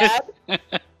said.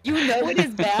 You know it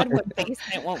is bad when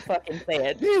Basement won't fucking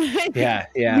say it. Yeah.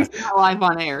 He's not live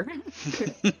on air.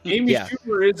 Amy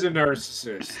Schumer is a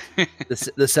narcissist.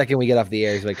 The second we get off the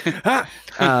air, he's like, ah!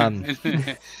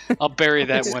 I'll bury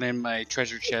that one in my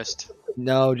treasure chest.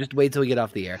 No, just wait till we get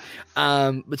off the air.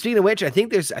 But speaking of which, I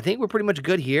think we're pretty much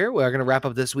good here. We're going to wrap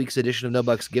up this week's edition of No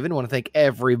Bucks Given. I want to thank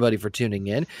everybody for tuning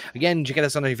in. Again, check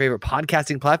us on your favorite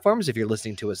podcasting platforms. If you're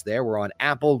listening to us there, we're on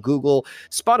Apple, Google,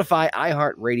 Spotify,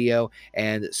 iHeartRadio,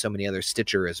 and so many others,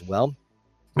 Stitcher as well.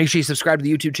 Make sure you subscribe to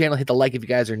the YouTube channel. Hit the like if you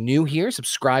guys are new here.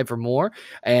 Subscribe for more.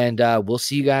 And we'll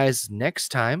see you guys next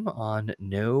time on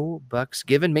No Bucks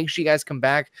Given. Make sure you guys come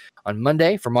back on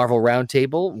Monday for Marvel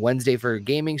Roundtable, Wednesday for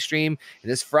Gaming Stream,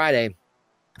 and this Friday,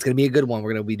 it's going to be a good one.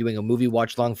 We're going to be doing a movie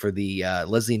watch-along for the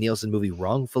Leslie Nielsen movie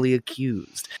Wrongfully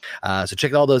Accused. So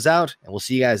check all those out, and we'll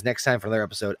see you guys next time for another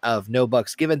episode of No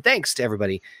Bucks Given. Thanks to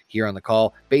everybody here on the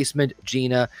call. Basement,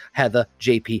 Gina, Heather,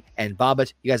 JP, and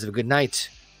Bobbit. You guys have a good night.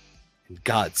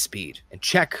 Godspeed, and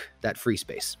check that free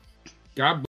space. God bless.